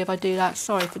 Shout at me if I do that.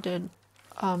 Sorry for doing.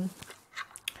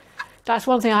 That's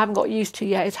one thing I haven't got used to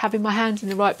yet, is having my hands in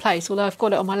the right place, although I've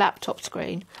got it on my laptop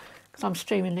screen because I'm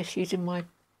streaming this using my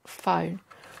phone.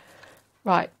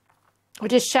 Right, well,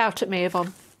 just shout at me if I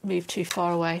move too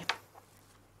far away.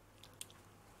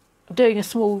 I'm doing a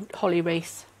small holly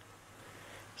wreath,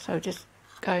 so just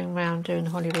going around doing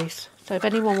the holly wreath. So if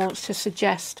anyone wants to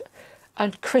suggest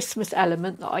a Christmas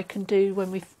element that I can do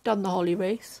when we've done the holly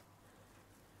wreath.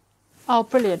 Oh,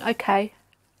 brilliant. Okay.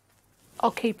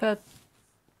 I'll keep a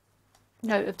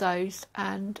note of those,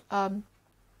 and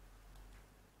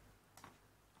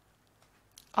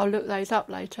I'll look those up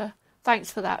later.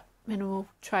 Thanks for that, Minimal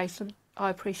Trace, and I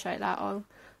appreciate that. I'll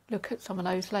look at some of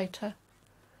those later.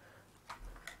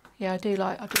 Yeah, I do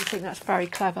think that's very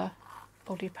clever,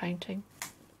 body painting.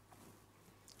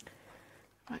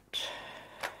 Right.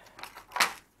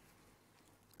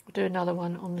 I'll do another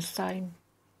one on the same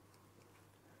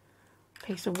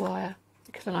piece of wire,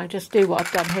 because then I just do what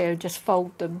I've done here and just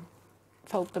fold them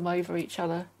over each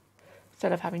other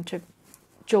instead of having to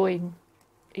join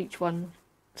each one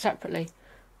separately.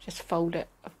 Just fold it.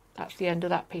 That's the end of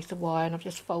that piece of wire, and I've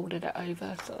just folded it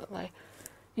over so that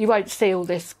you won't see all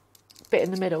this bit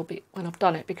in the middle when I've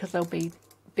done it, because there'll be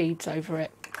beads over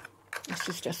it. This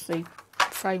is just the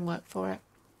framework for it.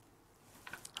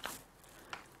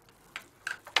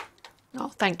 Oh,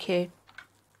 thank you.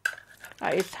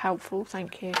 That is helpful,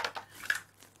 thank you.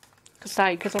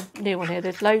 Because I'm new on here,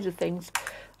 there's loads of things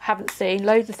I haven't seen,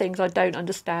 loads of things I don't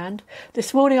understand.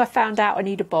 This morning I found out I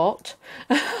need a bot.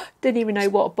 Didn't even know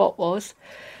what a bot was.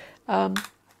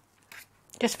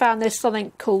 Just found there's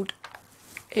something called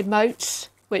emotes,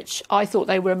 which I thought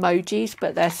they were emojis,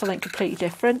 but they're something completely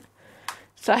different.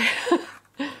 So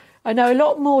I know a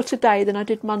lot more today than I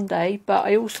did Monday, but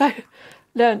I also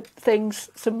learnt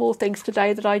some more things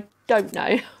today that I don't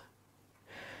know.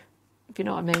 If you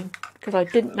know what I mean. Because I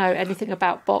didn't know anything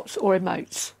about bots or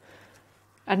emotes.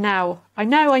 And now I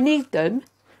know I need them,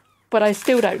 but I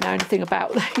still don't know anything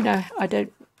about them. You know,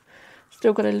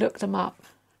 still got to look them up,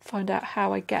 find out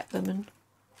how I get them and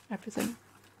everything.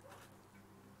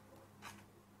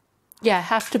 Yeah, it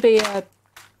has to be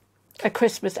a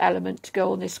Christmas element to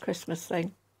go on this Christmas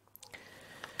thing.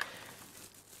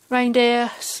 Reindeer,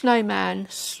 snowman,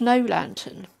 snow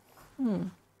lantern.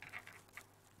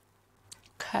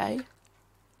 Okay.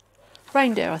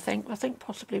 Reindeer, I think. I think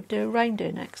possibly do a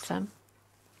reindeer next time.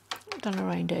 I haven't done a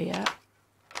reindeer yet.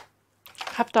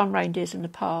 I have done reindeers in the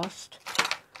past.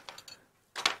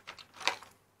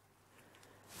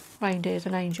 Reindeers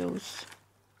and angels.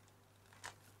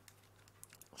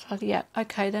 So yeah,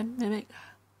 okay then, Mimic.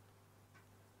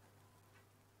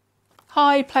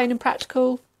 Hi, Plain and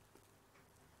Practical.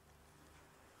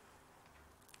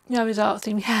 No, his art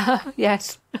thing.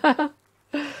 Yes. How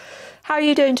are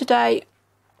you doing today?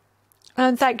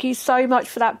 And thank you so much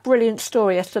for that brilliant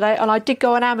story yesterday. And I did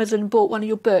go on Amazon and bought one of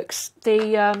your books.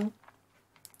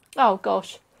 Oh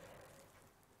gosh.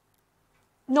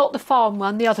 Not the farm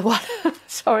one, the other one.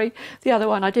 Sorry, the other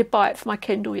one. I did buy it for my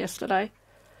Kindle yesterday.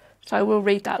 So I will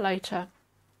read that later.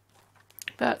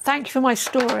 But thank you for my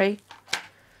story.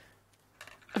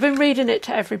 I've been reading it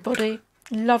to everybody.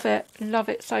 Love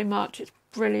it so much. It's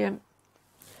brilliant.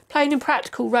 Plain and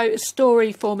Practical wrote a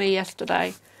story for me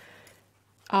yesterday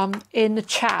in the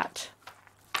chat,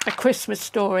 a Christmas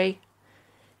story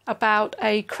about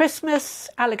a Christmas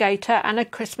alligator and a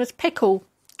Christmas pickle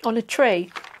on a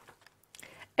tree.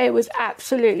 It was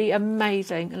absolutely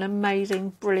amazing, an amazing,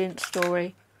 brilliant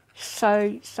story.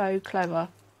 So clever.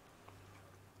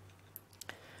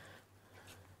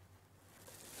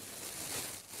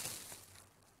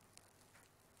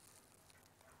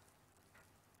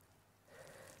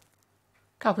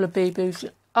 Couple of boo-boos.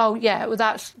 Oh yeah, well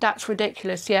that's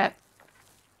ridiculous. Yeah,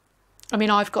 I mean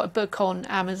I've got a book on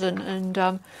Amazon,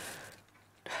 and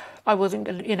I wasn't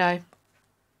gonna, you know.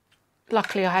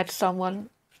 Luckily, I had someone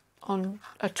on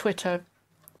a Twitter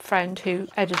friend who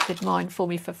edited mine for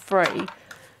me for free,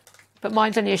 but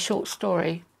mine's only a short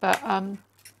story. But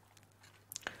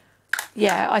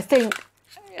yeah, I think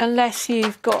unless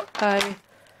you've got I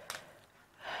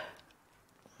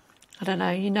don't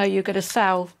know, you're going to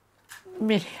sell,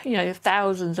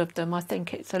 thousands of them. I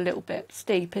think it's a little bit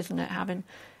steep, isn't it, having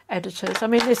editors? I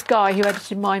mean, this guy who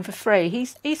edited mine for free,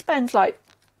 he spends like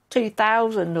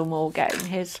 2,000 or more getting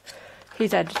his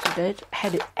edited.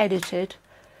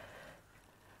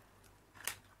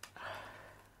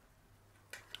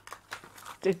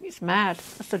 It's mad.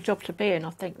 That's a job to be in,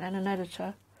 I think, then, an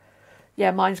editor.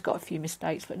 Yeah, mine's got a few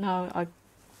mistakes, but no, I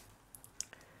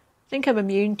think I'm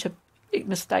immune to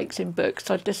mistakes in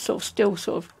books. I just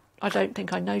I don't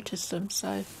think I noticed them,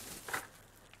 so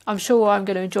I'm sure I'm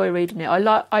going to enjoy reading it.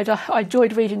 I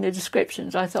enjoyed reading the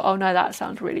descriptions. I thought, oh no, that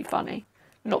sounds really funny.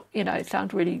 Not, it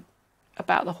sounds really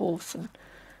about the horse and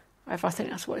whatever. I think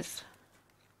that's what it's.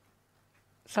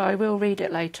 So I will read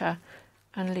it later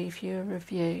and leave you a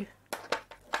review.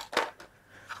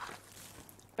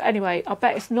 But anyway, I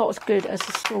bet it's not as good as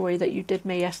the story that you did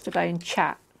me yesterday in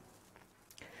chat.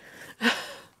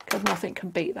 Because nothing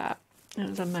can beat that. It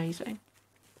was amazing.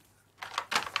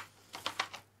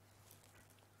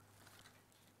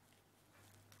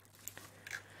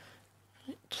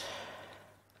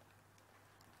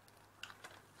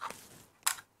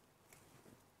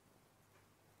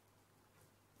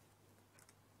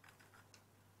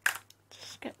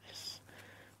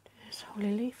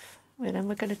 Holy leaf. Well, then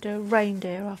we're going to do a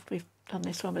reindeer after we've done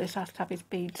this one, but this has to have his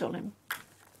beads on him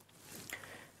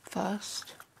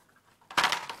first.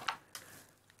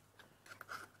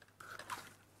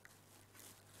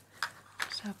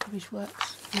 That's how Publish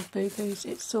works with boo-boos.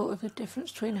 It's sort of the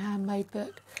difference between a handmade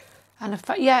book and a...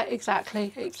 yeah,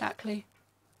 exactly. I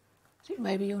think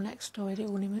maybe your next story, the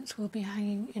ornaments will be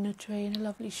hanging in a tree in a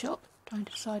lovely shop. Trying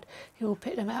to decide who will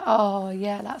pick them out. Oh,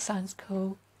 yeah, that sounds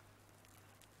cool.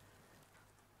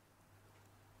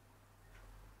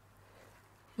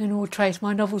 In all trace,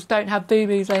 my novels don't have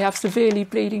boo-boos, they have severely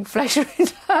bleeding flesh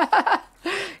wounds.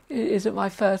 It isn't my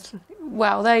first...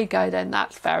 Well, there you go then,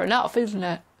 that's fair enough, isn't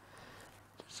it?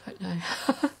 Just don't know.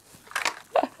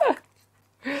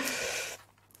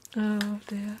 Oh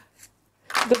dear.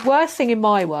 The worst thing in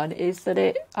my one is that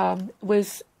it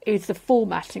is the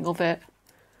formatting of it.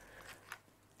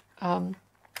 When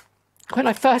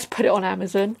I first put it on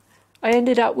Amazon, I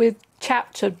ended up with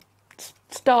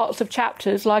starts of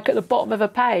chapters like at the bottom of a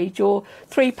page, or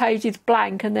 3 pages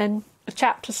blank and then a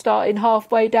chapter starting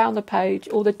halfway down the page,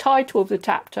 or the title of the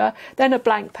chapter, then a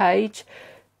blank page,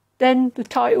 then the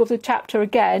title of the chapter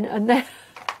again, and then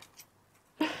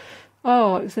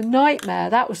oh, it was a nightmare.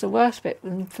 That was the worst bit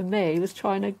for me, was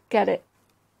trying to get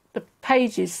the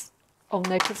pages on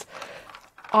there, because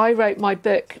I wrote my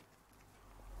book,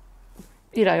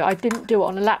 you know, I didn't do it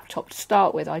on a laptop to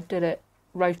start with. I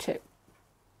wrote it,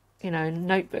 you know, in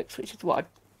notebooks, which is what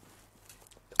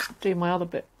I do my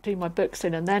books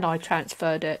in, and then I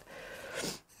transferred it.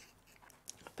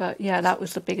 But yeah, that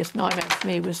was the biggest nightmare for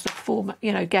me, was the format,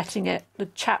 you know, getting the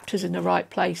chapters in the right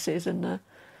places and the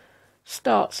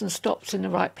starts and stops in the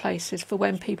right places for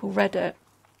when people read it.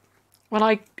 When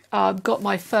I got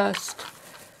my first...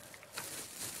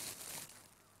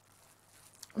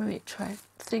 Let me try.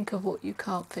 Think of what you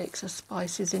can't fix as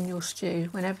spices in your stew,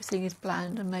 when everything is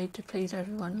bland and made to please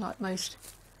everyone, like most.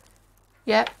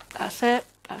 Yep, that's it.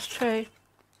 That's true.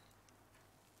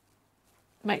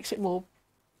 Makes it more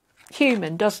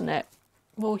human, doesn't it?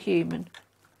 More human.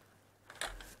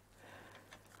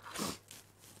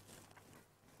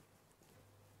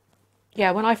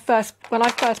 Yeah, when I first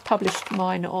published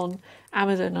mine on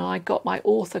Amazon and I got my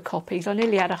author copies, I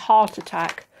nearly had a heart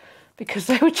attack, because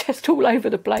they were just all over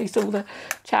the place, all the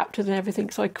chapters and everything.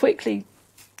 So I quickly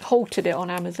halted it on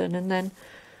Amazon and then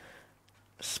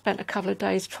spent a couple of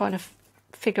days trying to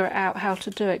figure out how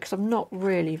to do it, because I'm not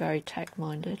really very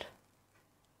tech-minded.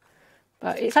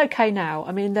 But it's okay now.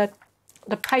 I mean, the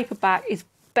paperback is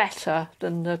better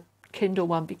than the Kindle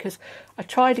one, because I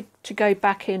tried to go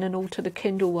back in and alter the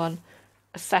Kindle one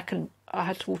I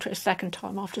had to alter it a second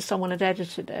time after someone had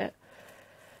edited it,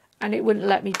 and it wouldn't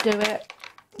let me do it.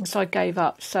 And so I gave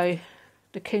up. So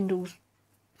the Kindle's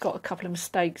got a couple of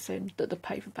mistakes in that the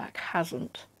paperback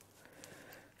hasn't.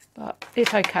 But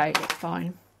it's okay, it's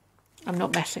fine. I'm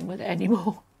not messing with it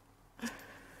anymore.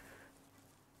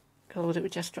 God, it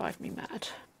would just drive me mad.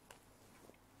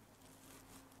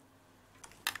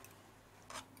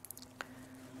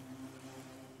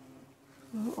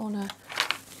 We were on a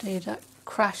day that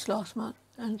crashed last month,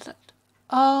 and that,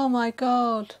 oh my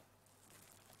God.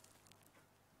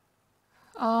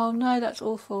 Oh no, that's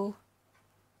awful.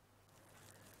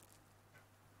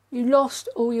 You lost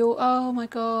all your... Oh my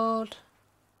God.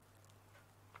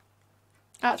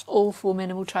 That's awful,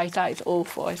 Minimal Trace. That is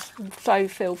awful. I so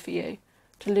feel for you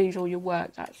to lose all your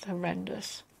work. That's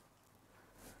horrendous.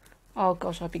 Oh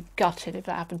gosh, I'd be gutted if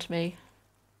that happened to me.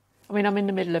 I mean, I'm in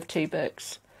the middle of 2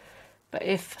 books, but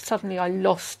if suddenly I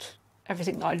lost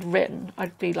everything that I'd written,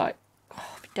 I'd be like,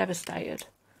 oh, I'd be devastated.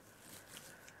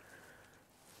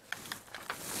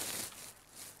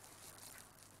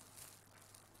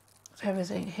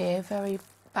 Everything here very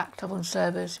backed up on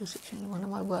servers. It's one of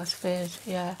my worst fears.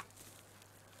 Yeah.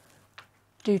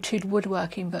 Do 2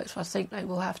 woodworking books. I think they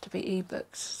will have to be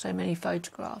ebooks. So many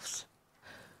photographs.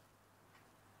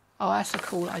 Oh, that's a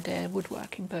cool idea.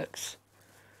 Woodworking books.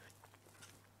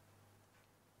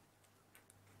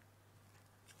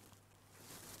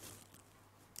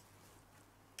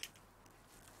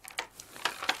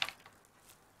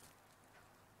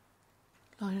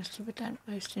 Linus to prevent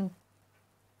most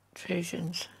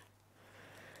intrusions.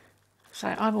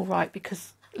 So I'm all right,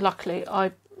 because luckily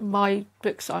my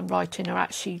books I'm writing are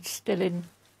actually still in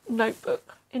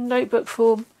notebook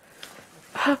form.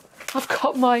 I've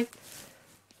got my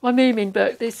Moomin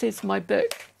book. This is my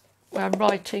book where I'm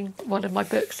writing one of my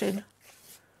books in.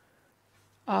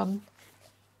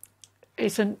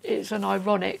 It's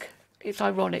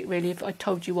ironic really if I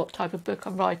told you what type of book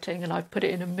I'm writing and I put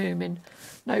it in a Moomin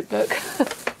notebook.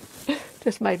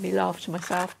 Just made me laugh to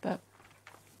myself. And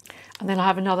then I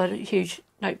have another huge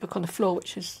notebook on the floor,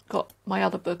 which has got my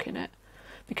other book in it,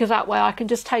 because that way I can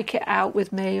just take it out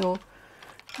with me, or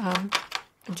and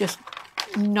just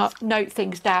note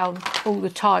things down all the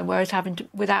time, whereas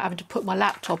without having to put my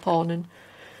laptop on, and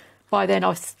by then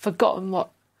I've forgotten what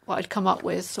I'd come up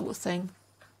with, sort of thing.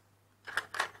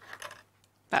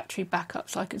 Battery backup,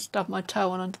 so I can stub my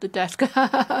toe on under the desk.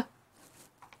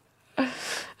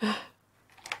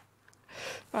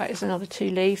 Right, there's another 2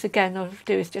 leaves. Again, all I'll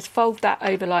do is just fold that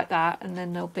over like that, and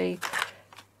then there'll be,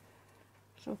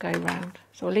 so I'll go round.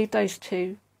 So I'll leave those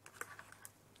 2.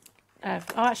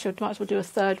 Actually, I might as well do a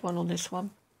 3rd one on this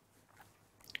one.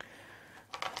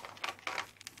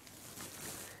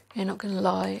 You're not going to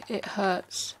lie, it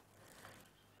hurts.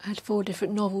 I had 4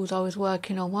 different novels I was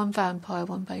working on. 1 vampire,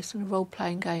 1 based on a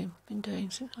role-playing game I've been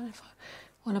doing since 1995.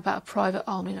 1 about a private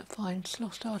army that finds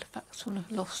lost artefacts on a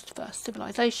lost first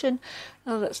civilization.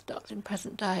 Another that starts in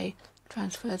present day,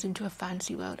 transfers into a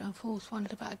fantasy world, and falls one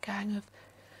about a gang of...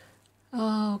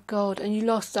 Oh, God, and you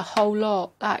lost a whole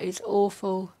lot. That is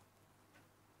awful.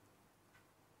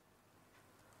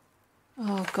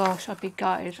 Oh, gosh, I'd be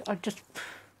gutted. I'd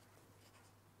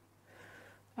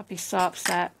be so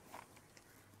upset.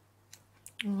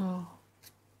 Oh.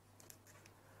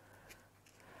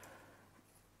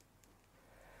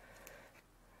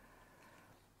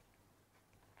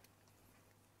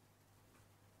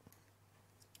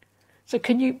 So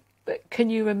can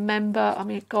you remember? I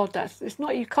mean, God, it's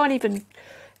not. You can't even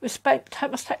respect.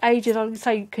 It must take ages. I would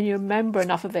say, can you remember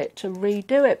enough of it to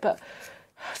redo it? But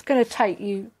it's going to take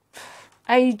you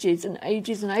ages and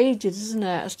ages and ages, isn't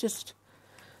it? It's just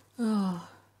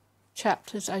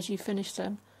chapters as you finish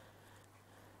them.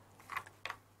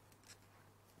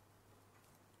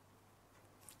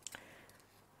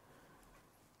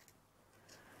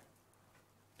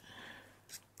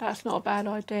 That's not a bad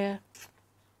idea.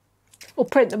 Or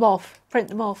print them off. Print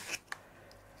them off.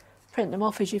 Print them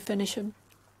off as you finish them.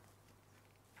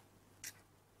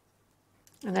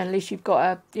 And then at least you've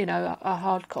got a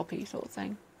hard copy sort of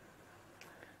thing.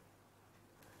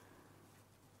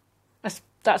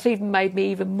 That's even made me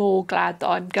even more glad that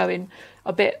I'm going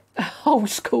a bit old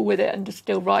school with it and just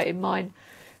still writing mine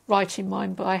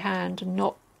by hand, and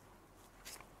not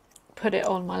put it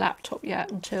on my laptop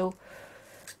yet until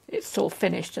it's sort of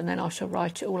finished, and then I shall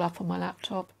write it all up on my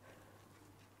laptop.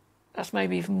 That's made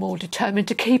me even more determined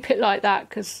to keep it like that,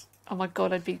 because, oh my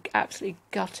God, I'd be absolutely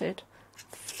gutted.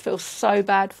 I feel so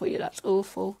bad for you. That's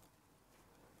awful.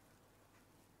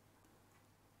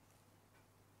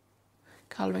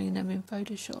 Colouring them in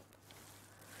Photoshop.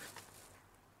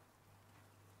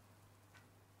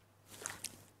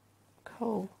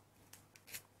 Cool.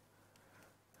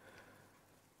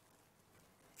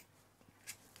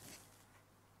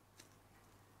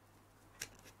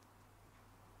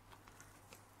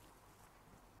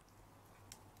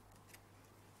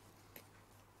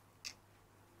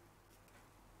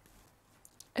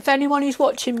 If anyone who's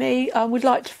watching me would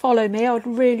like to follow me, I would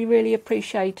really, really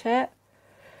appreciate it.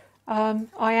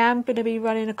 I am going to be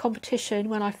running a competition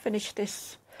when I finish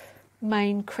this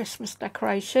main Christmas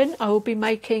decoration. I will be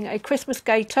making a Christmas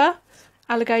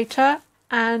alligator,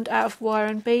 and out of wire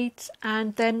and beads,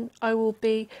 and then I will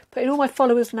be putting all my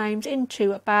followers' names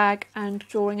into a bag and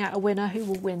drawing out a winner who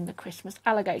will win the Christmas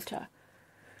alligator.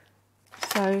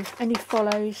 So any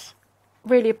follows,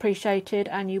 really appreciated,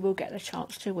 and you will get the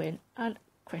chance to win a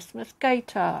Christmas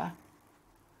gator.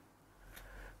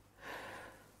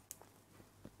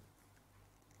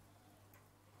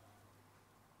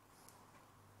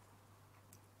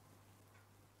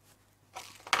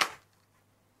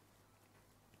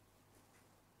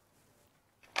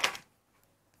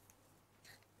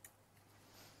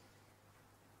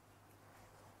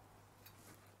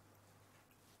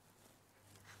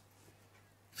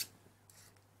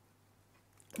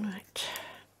 Right.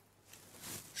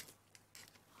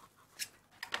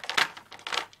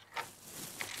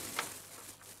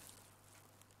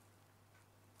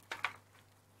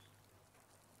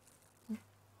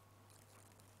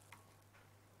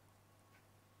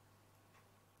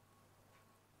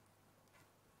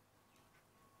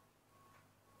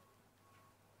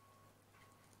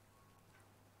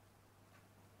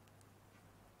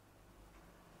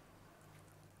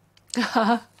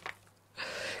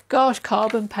 Gosh,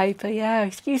 carbon paper, yeah, I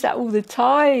used to use that all the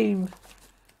time.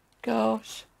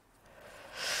 Gosh.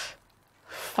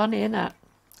 Funny, isn't it?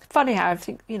 Funny how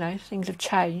everything, things have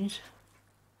changed.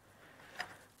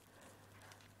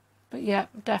 But yeah,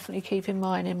 definitely keeping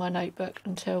mine in my notebook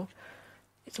until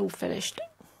it's all finished.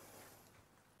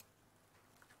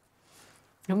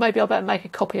 And maybe I better make a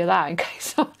copy of that in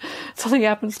case something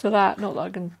happens to that. Not that I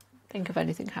can think of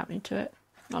anything happening to it,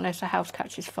 not unless the house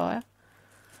catches fire.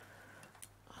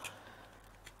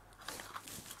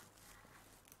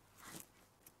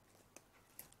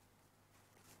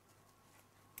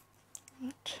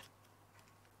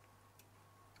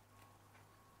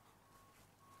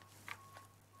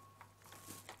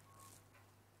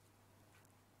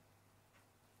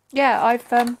 yeah, I've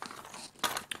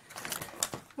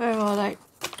where are they?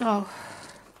 Oh,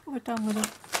 we're done with them.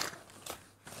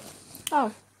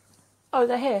 Oh,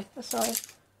 they're here. Sorry.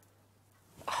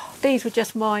 Oh, these were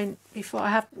just mine before. I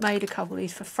have made a couple of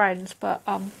these for friends, but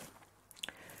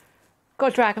got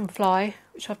a dragonfly,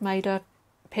 which I've made a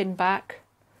pin back.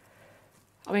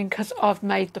 I mean, because I've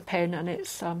made the pin and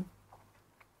it's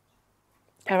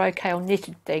they're okay on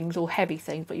knitted things or heavy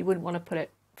things, but you wouldn't want to put it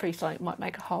freestyle, it might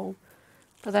make a hole.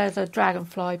 But there's a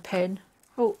dragonfly pin.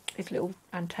 Oh, his little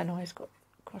antennae's got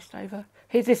crossed over.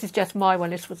 This is just my one.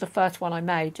 This was the first one I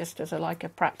made, just as a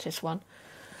practice one.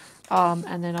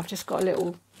 And then I've just got a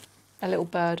little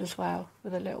bird as well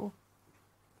with a little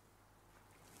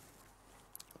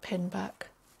pin back.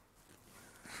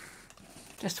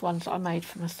 Just ones that I made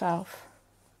for myself.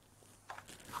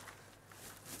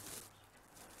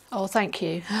 Oh, thank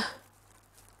you.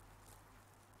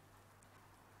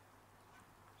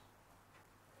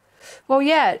 Well,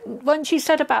 yeah, once you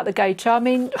said about the gator, I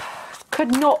mean,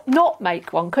 could not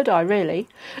make one, could I, really?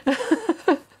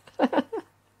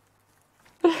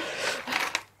 But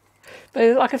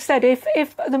like I've said,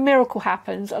 if the miracle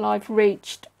happens and I've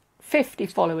reached 50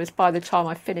 followers by the time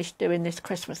I finish doing this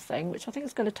Christmas thing, which I think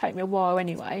is going to take me a while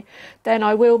anyway, then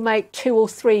I will make 2 or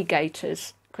 3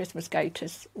 gators, Christmas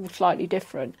gators, all slightly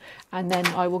different, and then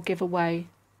I will give away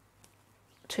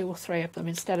 2 or 3 of them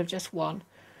instead of just one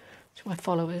to my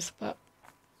followers. But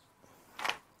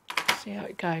see how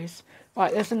it goes.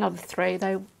 Right, there's another 3.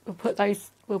 We'll put those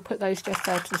just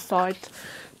there to the side.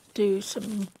 Do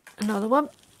another one.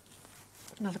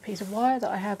 Another piece of wire that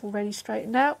I have already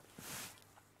straightened out.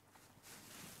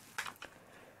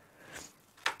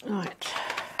 Right.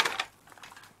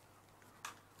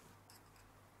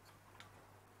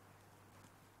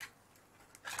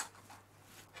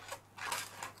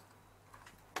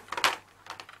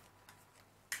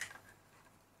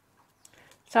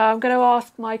 So I'm going to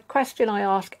ask my question I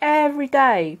ask every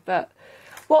day, but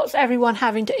what's everyone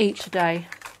having to eat today?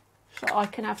 So I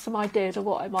can have some ideas of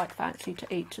what I might fancy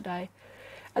to eat today.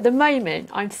 At the moment,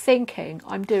 I'm thinking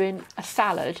I'm doing a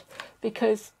salad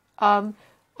because I've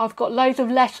got loads of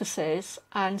lettuces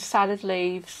and salad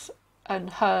leaves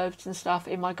and herbs and stuff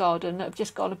in my garden that have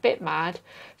just gone a bit mad.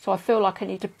 So I feel like I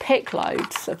need to pick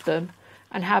loads of them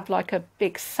and have like a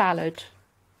big salad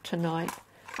tonight,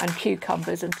 and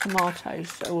cucumbers and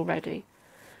tomatoes already.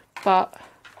 But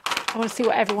I want to see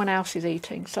what everyone else is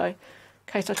eating, so in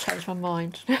case I change my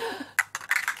mind.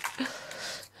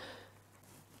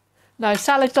 No,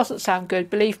 salad doesn't sound good,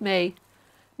 believe me.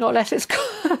 Not unless it's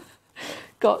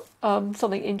got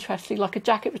something interesting, like a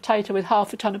jacket potato with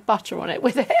half a ton of butter on it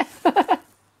with it.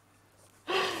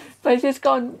 But it's just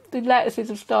gone, the lettuces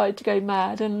have started to go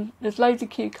mad, and there's loads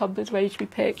of cucumbers ready to be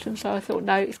picked, and so I thought,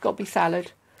 no, it's got to be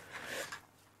salad.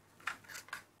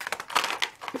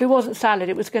 If it wasn't salad,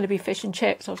 it was going to be fish and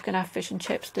chips. I was going to have fish and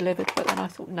chips delivered, but then I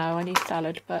thought, no, I need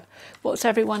salad. But what's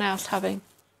everyone else having?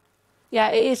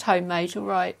 Yeah, it is homemade, all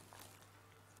right.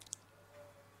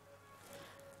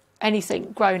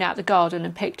 Anything grown out the garden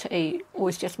and picked to eat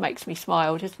always just makes me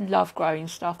smile. I just love growing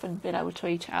stuff and being able to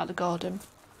eat it out of the garden.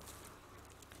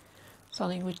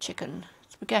 Something with chicken,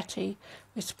 spaghetti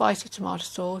with spicy tomato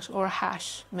sauce, or a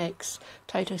hash mix,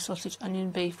 potato, sausage, onion,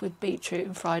 beef with beetroot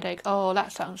and fried egg. Oh,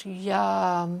 that sounds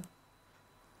yum.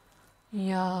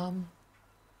 Yum.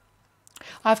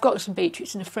 I've got some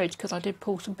beetroots in the fridge because I did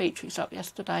pull some beetroots up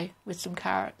yesterday with some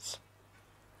carrots.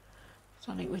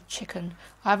 Something with chicken.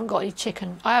 I haven't got any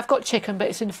chicken. I have got chicken, but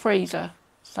it's in the freezer,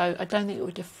 so I don't think it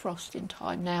will defrost in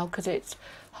time now because it's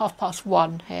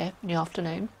 1:30 here in the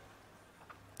afternoon.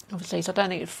 Obviously, so I don't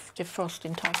think it'll defrost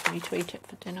in time for me to eat it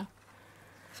for dinner.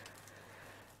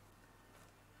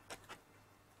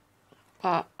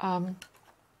 But I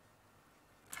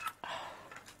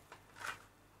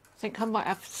think I might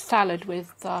have salad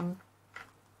with a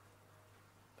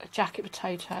jacket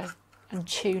potato and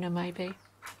tuna, maybe.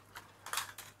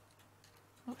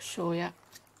 Not sure yet.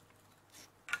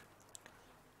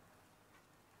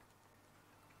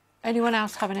 Anyone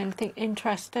else having anything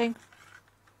interesting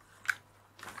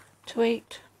to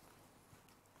eat?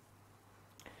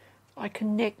 I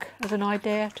can nick as an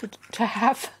idea to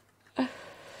have.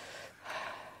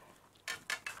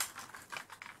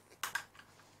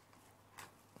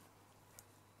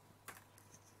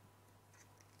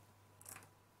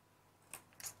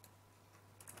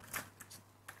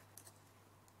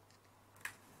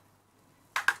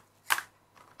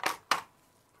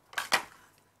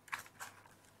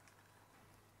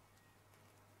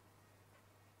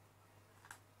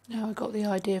 Now I got the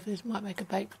idea of this might make a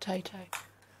baked potato.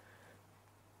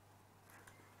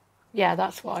 Yeah,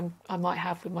 that's what I might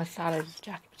have with my salad, is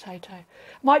jacket potato.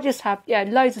 Might just have, yeah,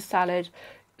 loads of salad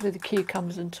with the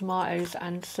cucumbers and tomatoes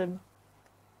and some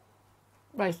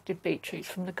roasted beetroots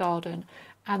from the garden,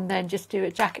 and then just do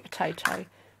a jacket potato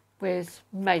with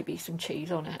maybe some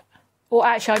cheese on it. Or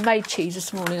actually, I made cheese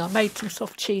this morning. I made some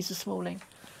soft cheese this morning.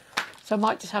 So I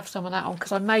might just have some of that on,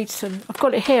 because I made some, I've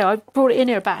got it here. I brought it in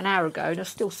here about an hour ago and it's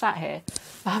still sat here.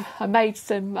 I made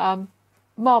some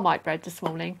Marmite bread this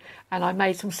morning, and I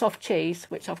made some soft cheese,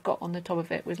 which I've got on the top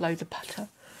of it with loads of butter.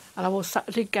 And I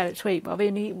did get it to eat, but I've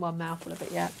only eaten one mouthful of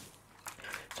it yet.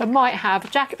 So I might have a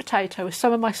jacket potato with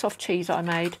some of my soft cheese that I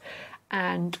made,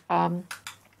 and a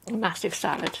massive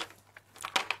salad.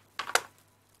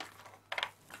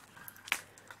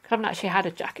 I haven't actually had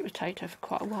a jacket potato for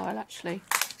quite a while, actually.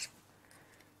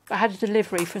 But I had a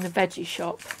delivery from the veggie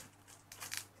shop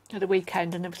at the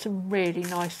weekend, and there were some really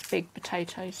nice big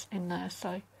potatoes in there,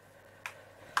 so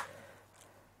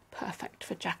perfect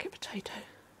for jacket potato.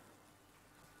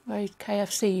 Made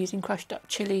KFC using crushed up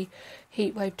chili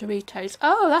heatwave Doritos.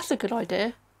 Oh, that's a good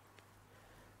idea.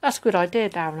 That's a good idea,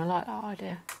 Darren. I like that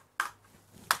idea.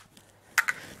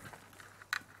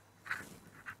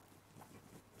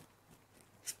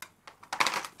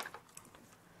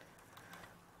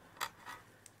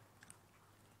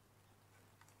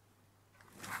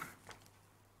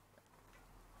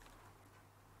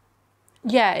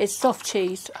 Yeah, it's soft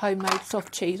cheese, homemade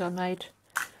soft cheese I made.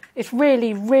 It's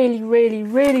really, really, really,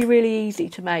 really, really easy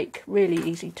to make. Really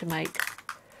easy to make.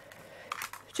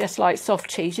 Just like soft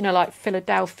cheese, you know, like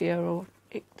Philadelphia, or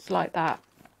it's like that.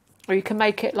 Or you can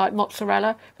make it like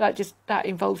mozzarella. That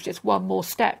involves just one more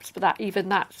steps, but even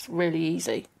that's really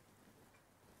easy.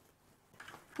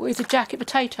 What is a jacket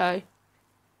potato?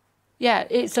 Yeah,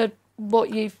 it's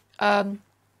what you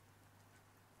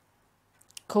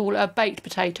call a baked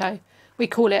potato. We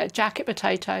call it a jacket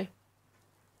potato.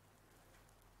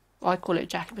 I call it a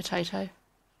jacket potato.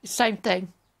 It's the same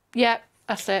thing. Yeah,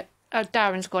 that's it.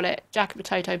 Darren's got it. Jacket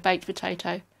potato, baked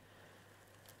potato.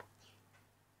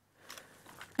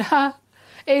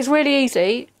 It's really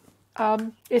easy.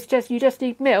 It's just, you just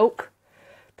need milk,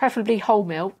 preferably whole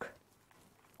milk,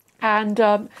 and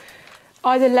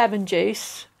either lemon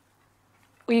juice,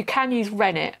 or you can use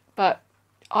rennet, but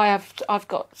I've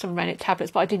got some rennet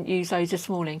tablets, but I didn't use those this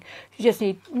morning. You just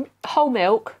need whole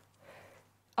milk,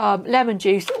 lemon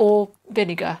juice or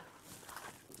vinegar,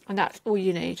 and that's all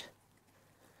you need.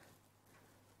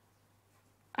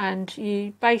 And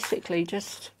you basically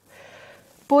just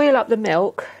boil up the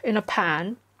milk in a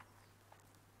pan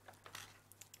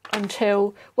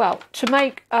until, well, to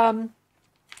make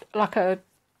like a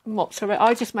mozzarella,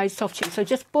 I just made soft cheese, so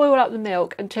just boil up the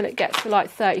milk until it gets to like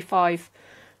 35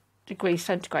 degrees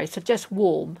centigrade, so just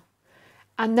warm,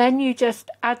 and then you just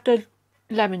add the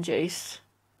lemon juice,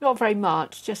 not very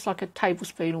much, just like a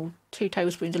tablespoon or 2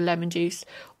 tablespoons of lemon juice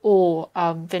or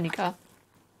vinegar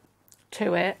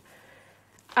to it,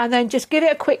 and then just give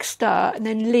it a quick stir and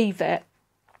then leave it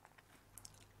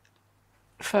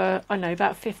for, I don't know,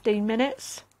 about 15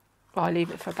 minutes. Well, I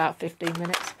leave it for about 15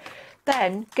 minutes.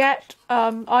 Then get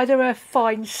either a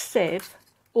fine sieve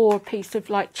or a piece of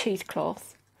like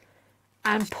cheesecloth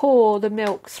and pour the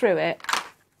milk through it.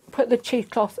 Put the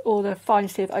cheesecloth or the fine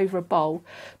sieve over a bowl.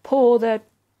 Pour the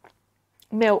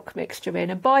milk mixture in,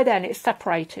 and by then it's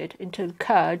separated into the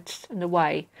curds and the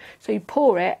whey. So you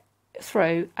pour it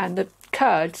through, and the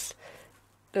curds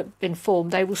that have been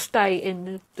formed, they will stay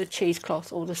in the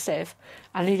cheesecloth or the sieve,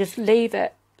 and you just leave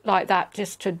it like that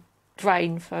just to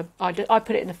drain for, I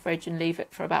put it in the fridge and leave it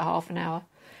for about half an hour,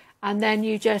 and then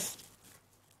you just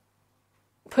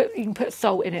you can put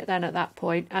salt in it then at that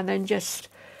point, and then just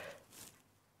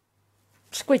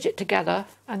squidge it together,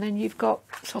 and then you've got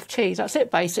soft cheese. That's it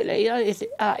basically.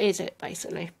 That is it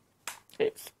basically.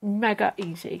 It's mega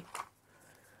easy.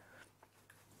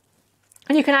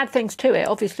 And you can add things to it.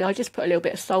 Obviously, I just put a little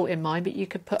bit of salt in mine, but you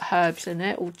could put herbs in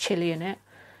it or chilli in it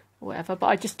or whatever. But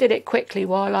I just did it quickly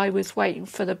while I was waiting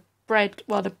for the bread,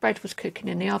 while the bread was cooking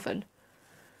in the oven.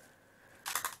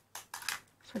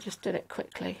 So I just did it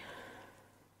quickly.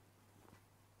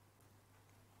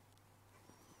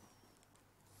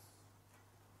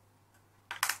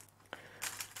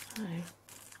 So,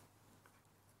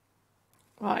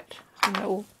 right, a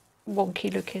little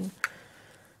wonky looking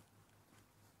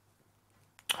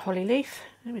holly leaf.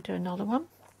 Let me do another one.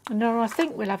 No, I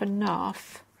think we'll have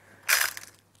enough.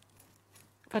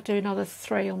 If I do another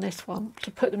 3 on this one, to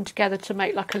put them together to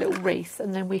make like a little wreath,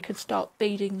 and then we could start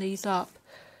beading these up.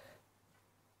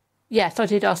 Yes, I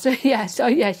did ask. Yes, oh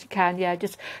yes, you can. Yeah,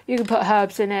 just you can put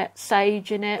herbs in it,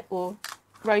 sage in it, or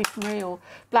rosemary, or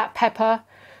black pepper.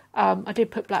 I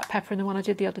did put black pepper in the one I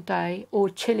did the other day, or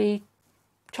chilli,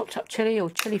 chopped up chilli or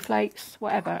chilli flakes,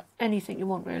 whatever, anything you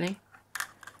want really.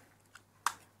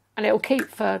 And it'll keep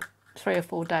for 3 or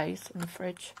 4 days in the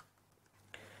fridge.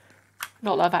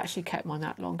 Not that I've actually kept mine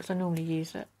that long, because I normally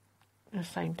use it the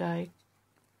same day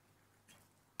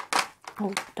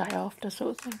or day after,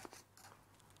 sort of thing.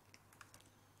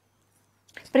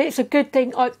 But it's a good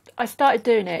thing. I started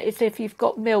doing it. It's if you've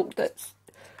got milk that's...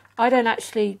 I don't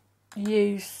actually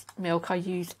use milk. I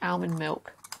use almond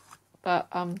milk. But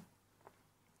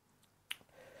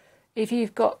if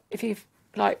you've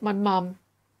like my mum,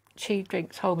 she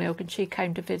drinks whole milk, and she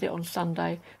came to visit on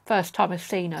Sunday. First time I've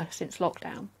seen her since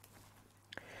lockdown.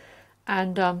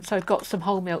 And so I've got some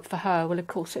whole milk for her. Well, of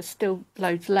course, there's still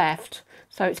loads left.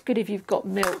 So it's good if you've got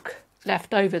milk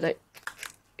left over that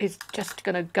is just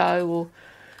going to go, or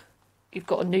you've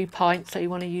got a new pint, so you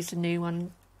want to use a new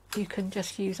one. You can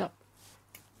just use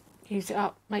it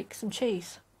up, make some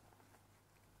cheese.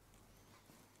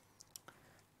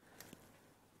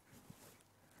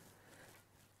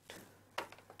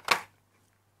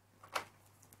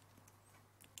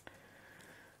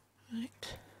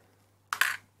 Right.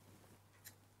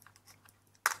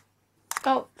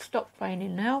 Oh, it stopped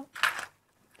raining now.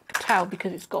 I can tell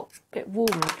because it's got a bit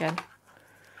warmer again.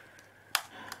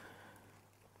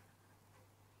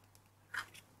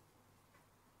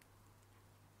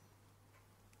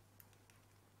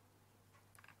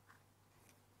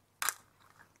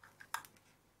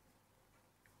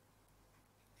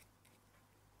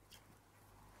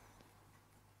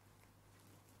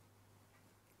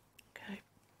 Okay.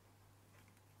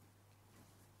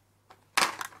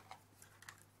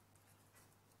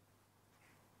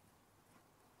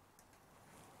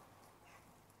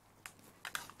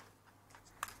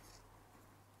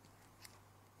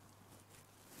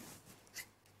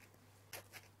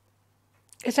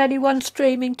 Is anyone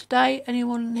streaming today?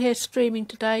 Anyone here streaming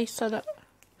today, so that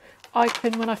I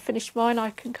can, when I finish mine,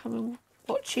 I can come and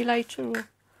watch you later, or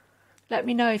let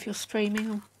me know if you're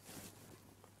streaming or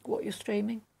what you're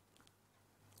streaming,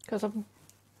 because I'm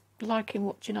liking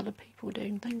watching other people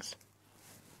doing things.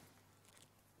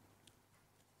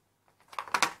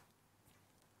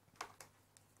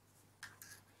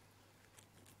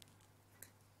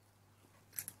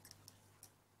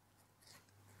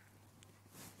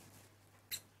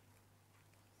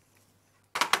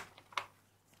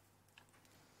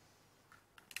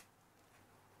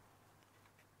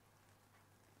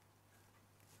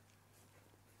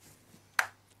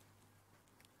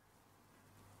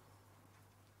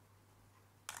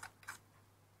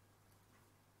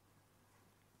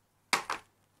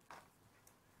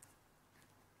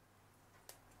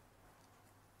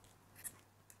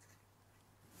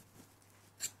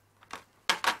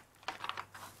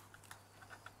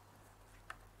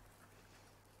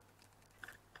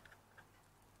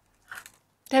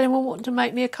 Anyone want to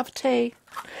make me a cup of tea?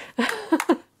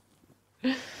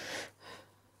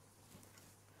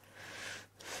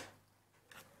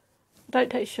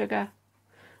 Don't take sugar.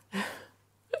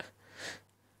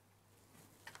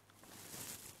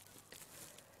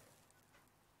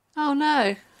 Oh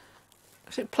no.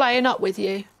 Is it playing up with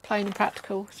you? Plain and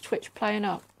practical. Is Twitch playing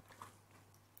up?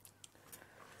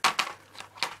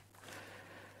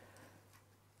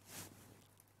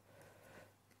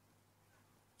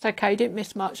 It's okay, you didn't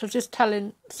miss much. I was just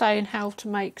saying how to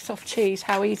make soft cheese,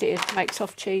 how easy it is to make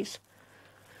soft cheese.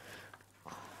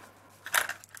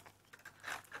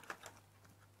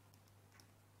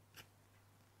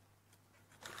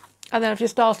 And then I've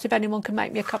just asked if anyone can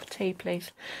make me a cup of tea,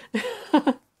 please.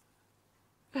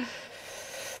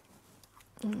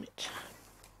 Right.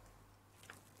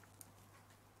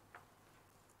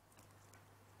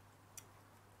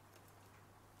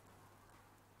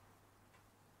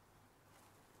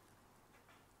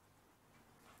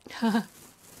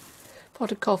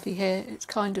 Pot of coffee here. It's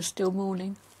kind of still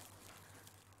morning.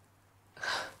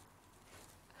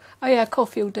 Oh yeah,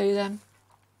 coffee will do then.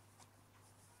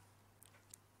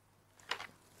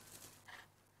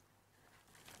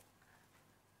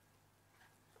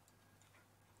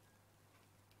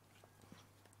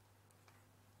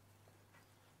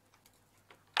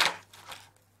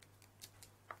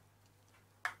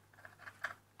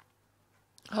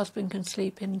 Husband can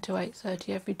sleep in until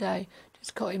 8:30 every day.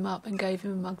 Just got him up and gave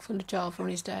him a mug full of Java on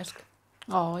his desk.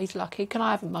 Oh, he's lucky. Can I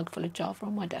have a mug full of Java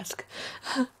on my desk?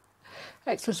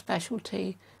 Extra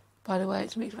specialty. By the way,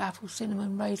 it's mixed with apple,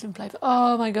 cinnamon, raisin flavour.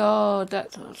 Oh my god,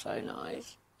 that sounds so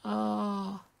nice.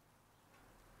 Oh.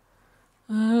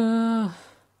 I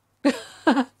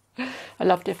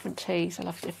love different teas. I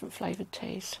love different flavoured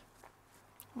teas.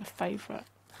 My favourite.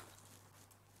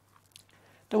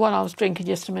 The one I was drinking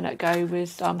just a minute ago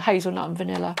was hazelnut and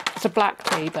vanilla. It's a black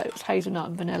tea, but it was hazelnut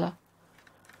and vanilla,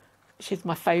 which is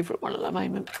my favourite one at the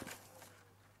moment.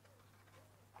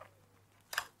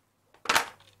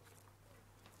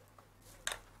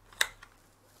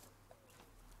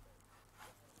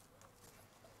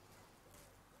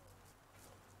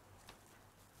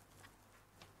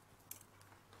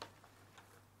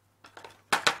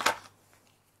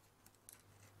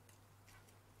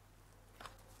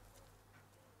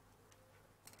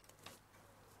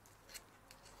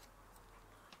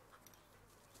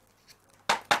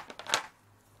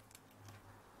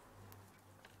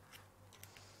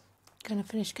 Going to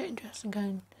finish getting dressed and go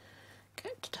and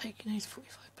get to taking these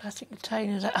 45 plastic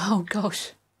containers out. Oh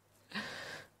gosh,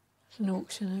 it's an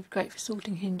auction. They're great for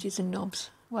sorting hinges and knobs.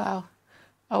 Wow,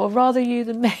 I would rather you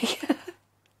than me.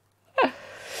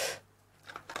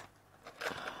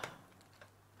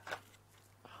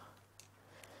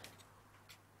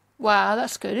 Wow,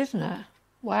 that's good, isn't it?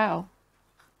 Wow,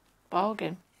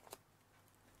 bargain.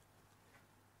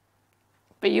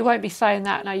 But you won't be saying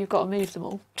that now. You've got to move them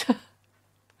all.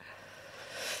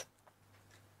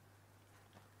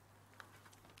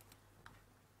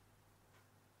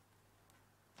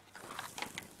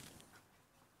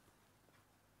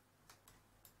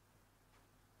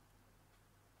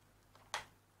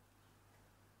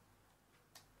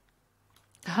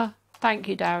 Thank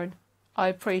you, Darren. I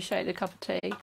appreciate the cup of tea.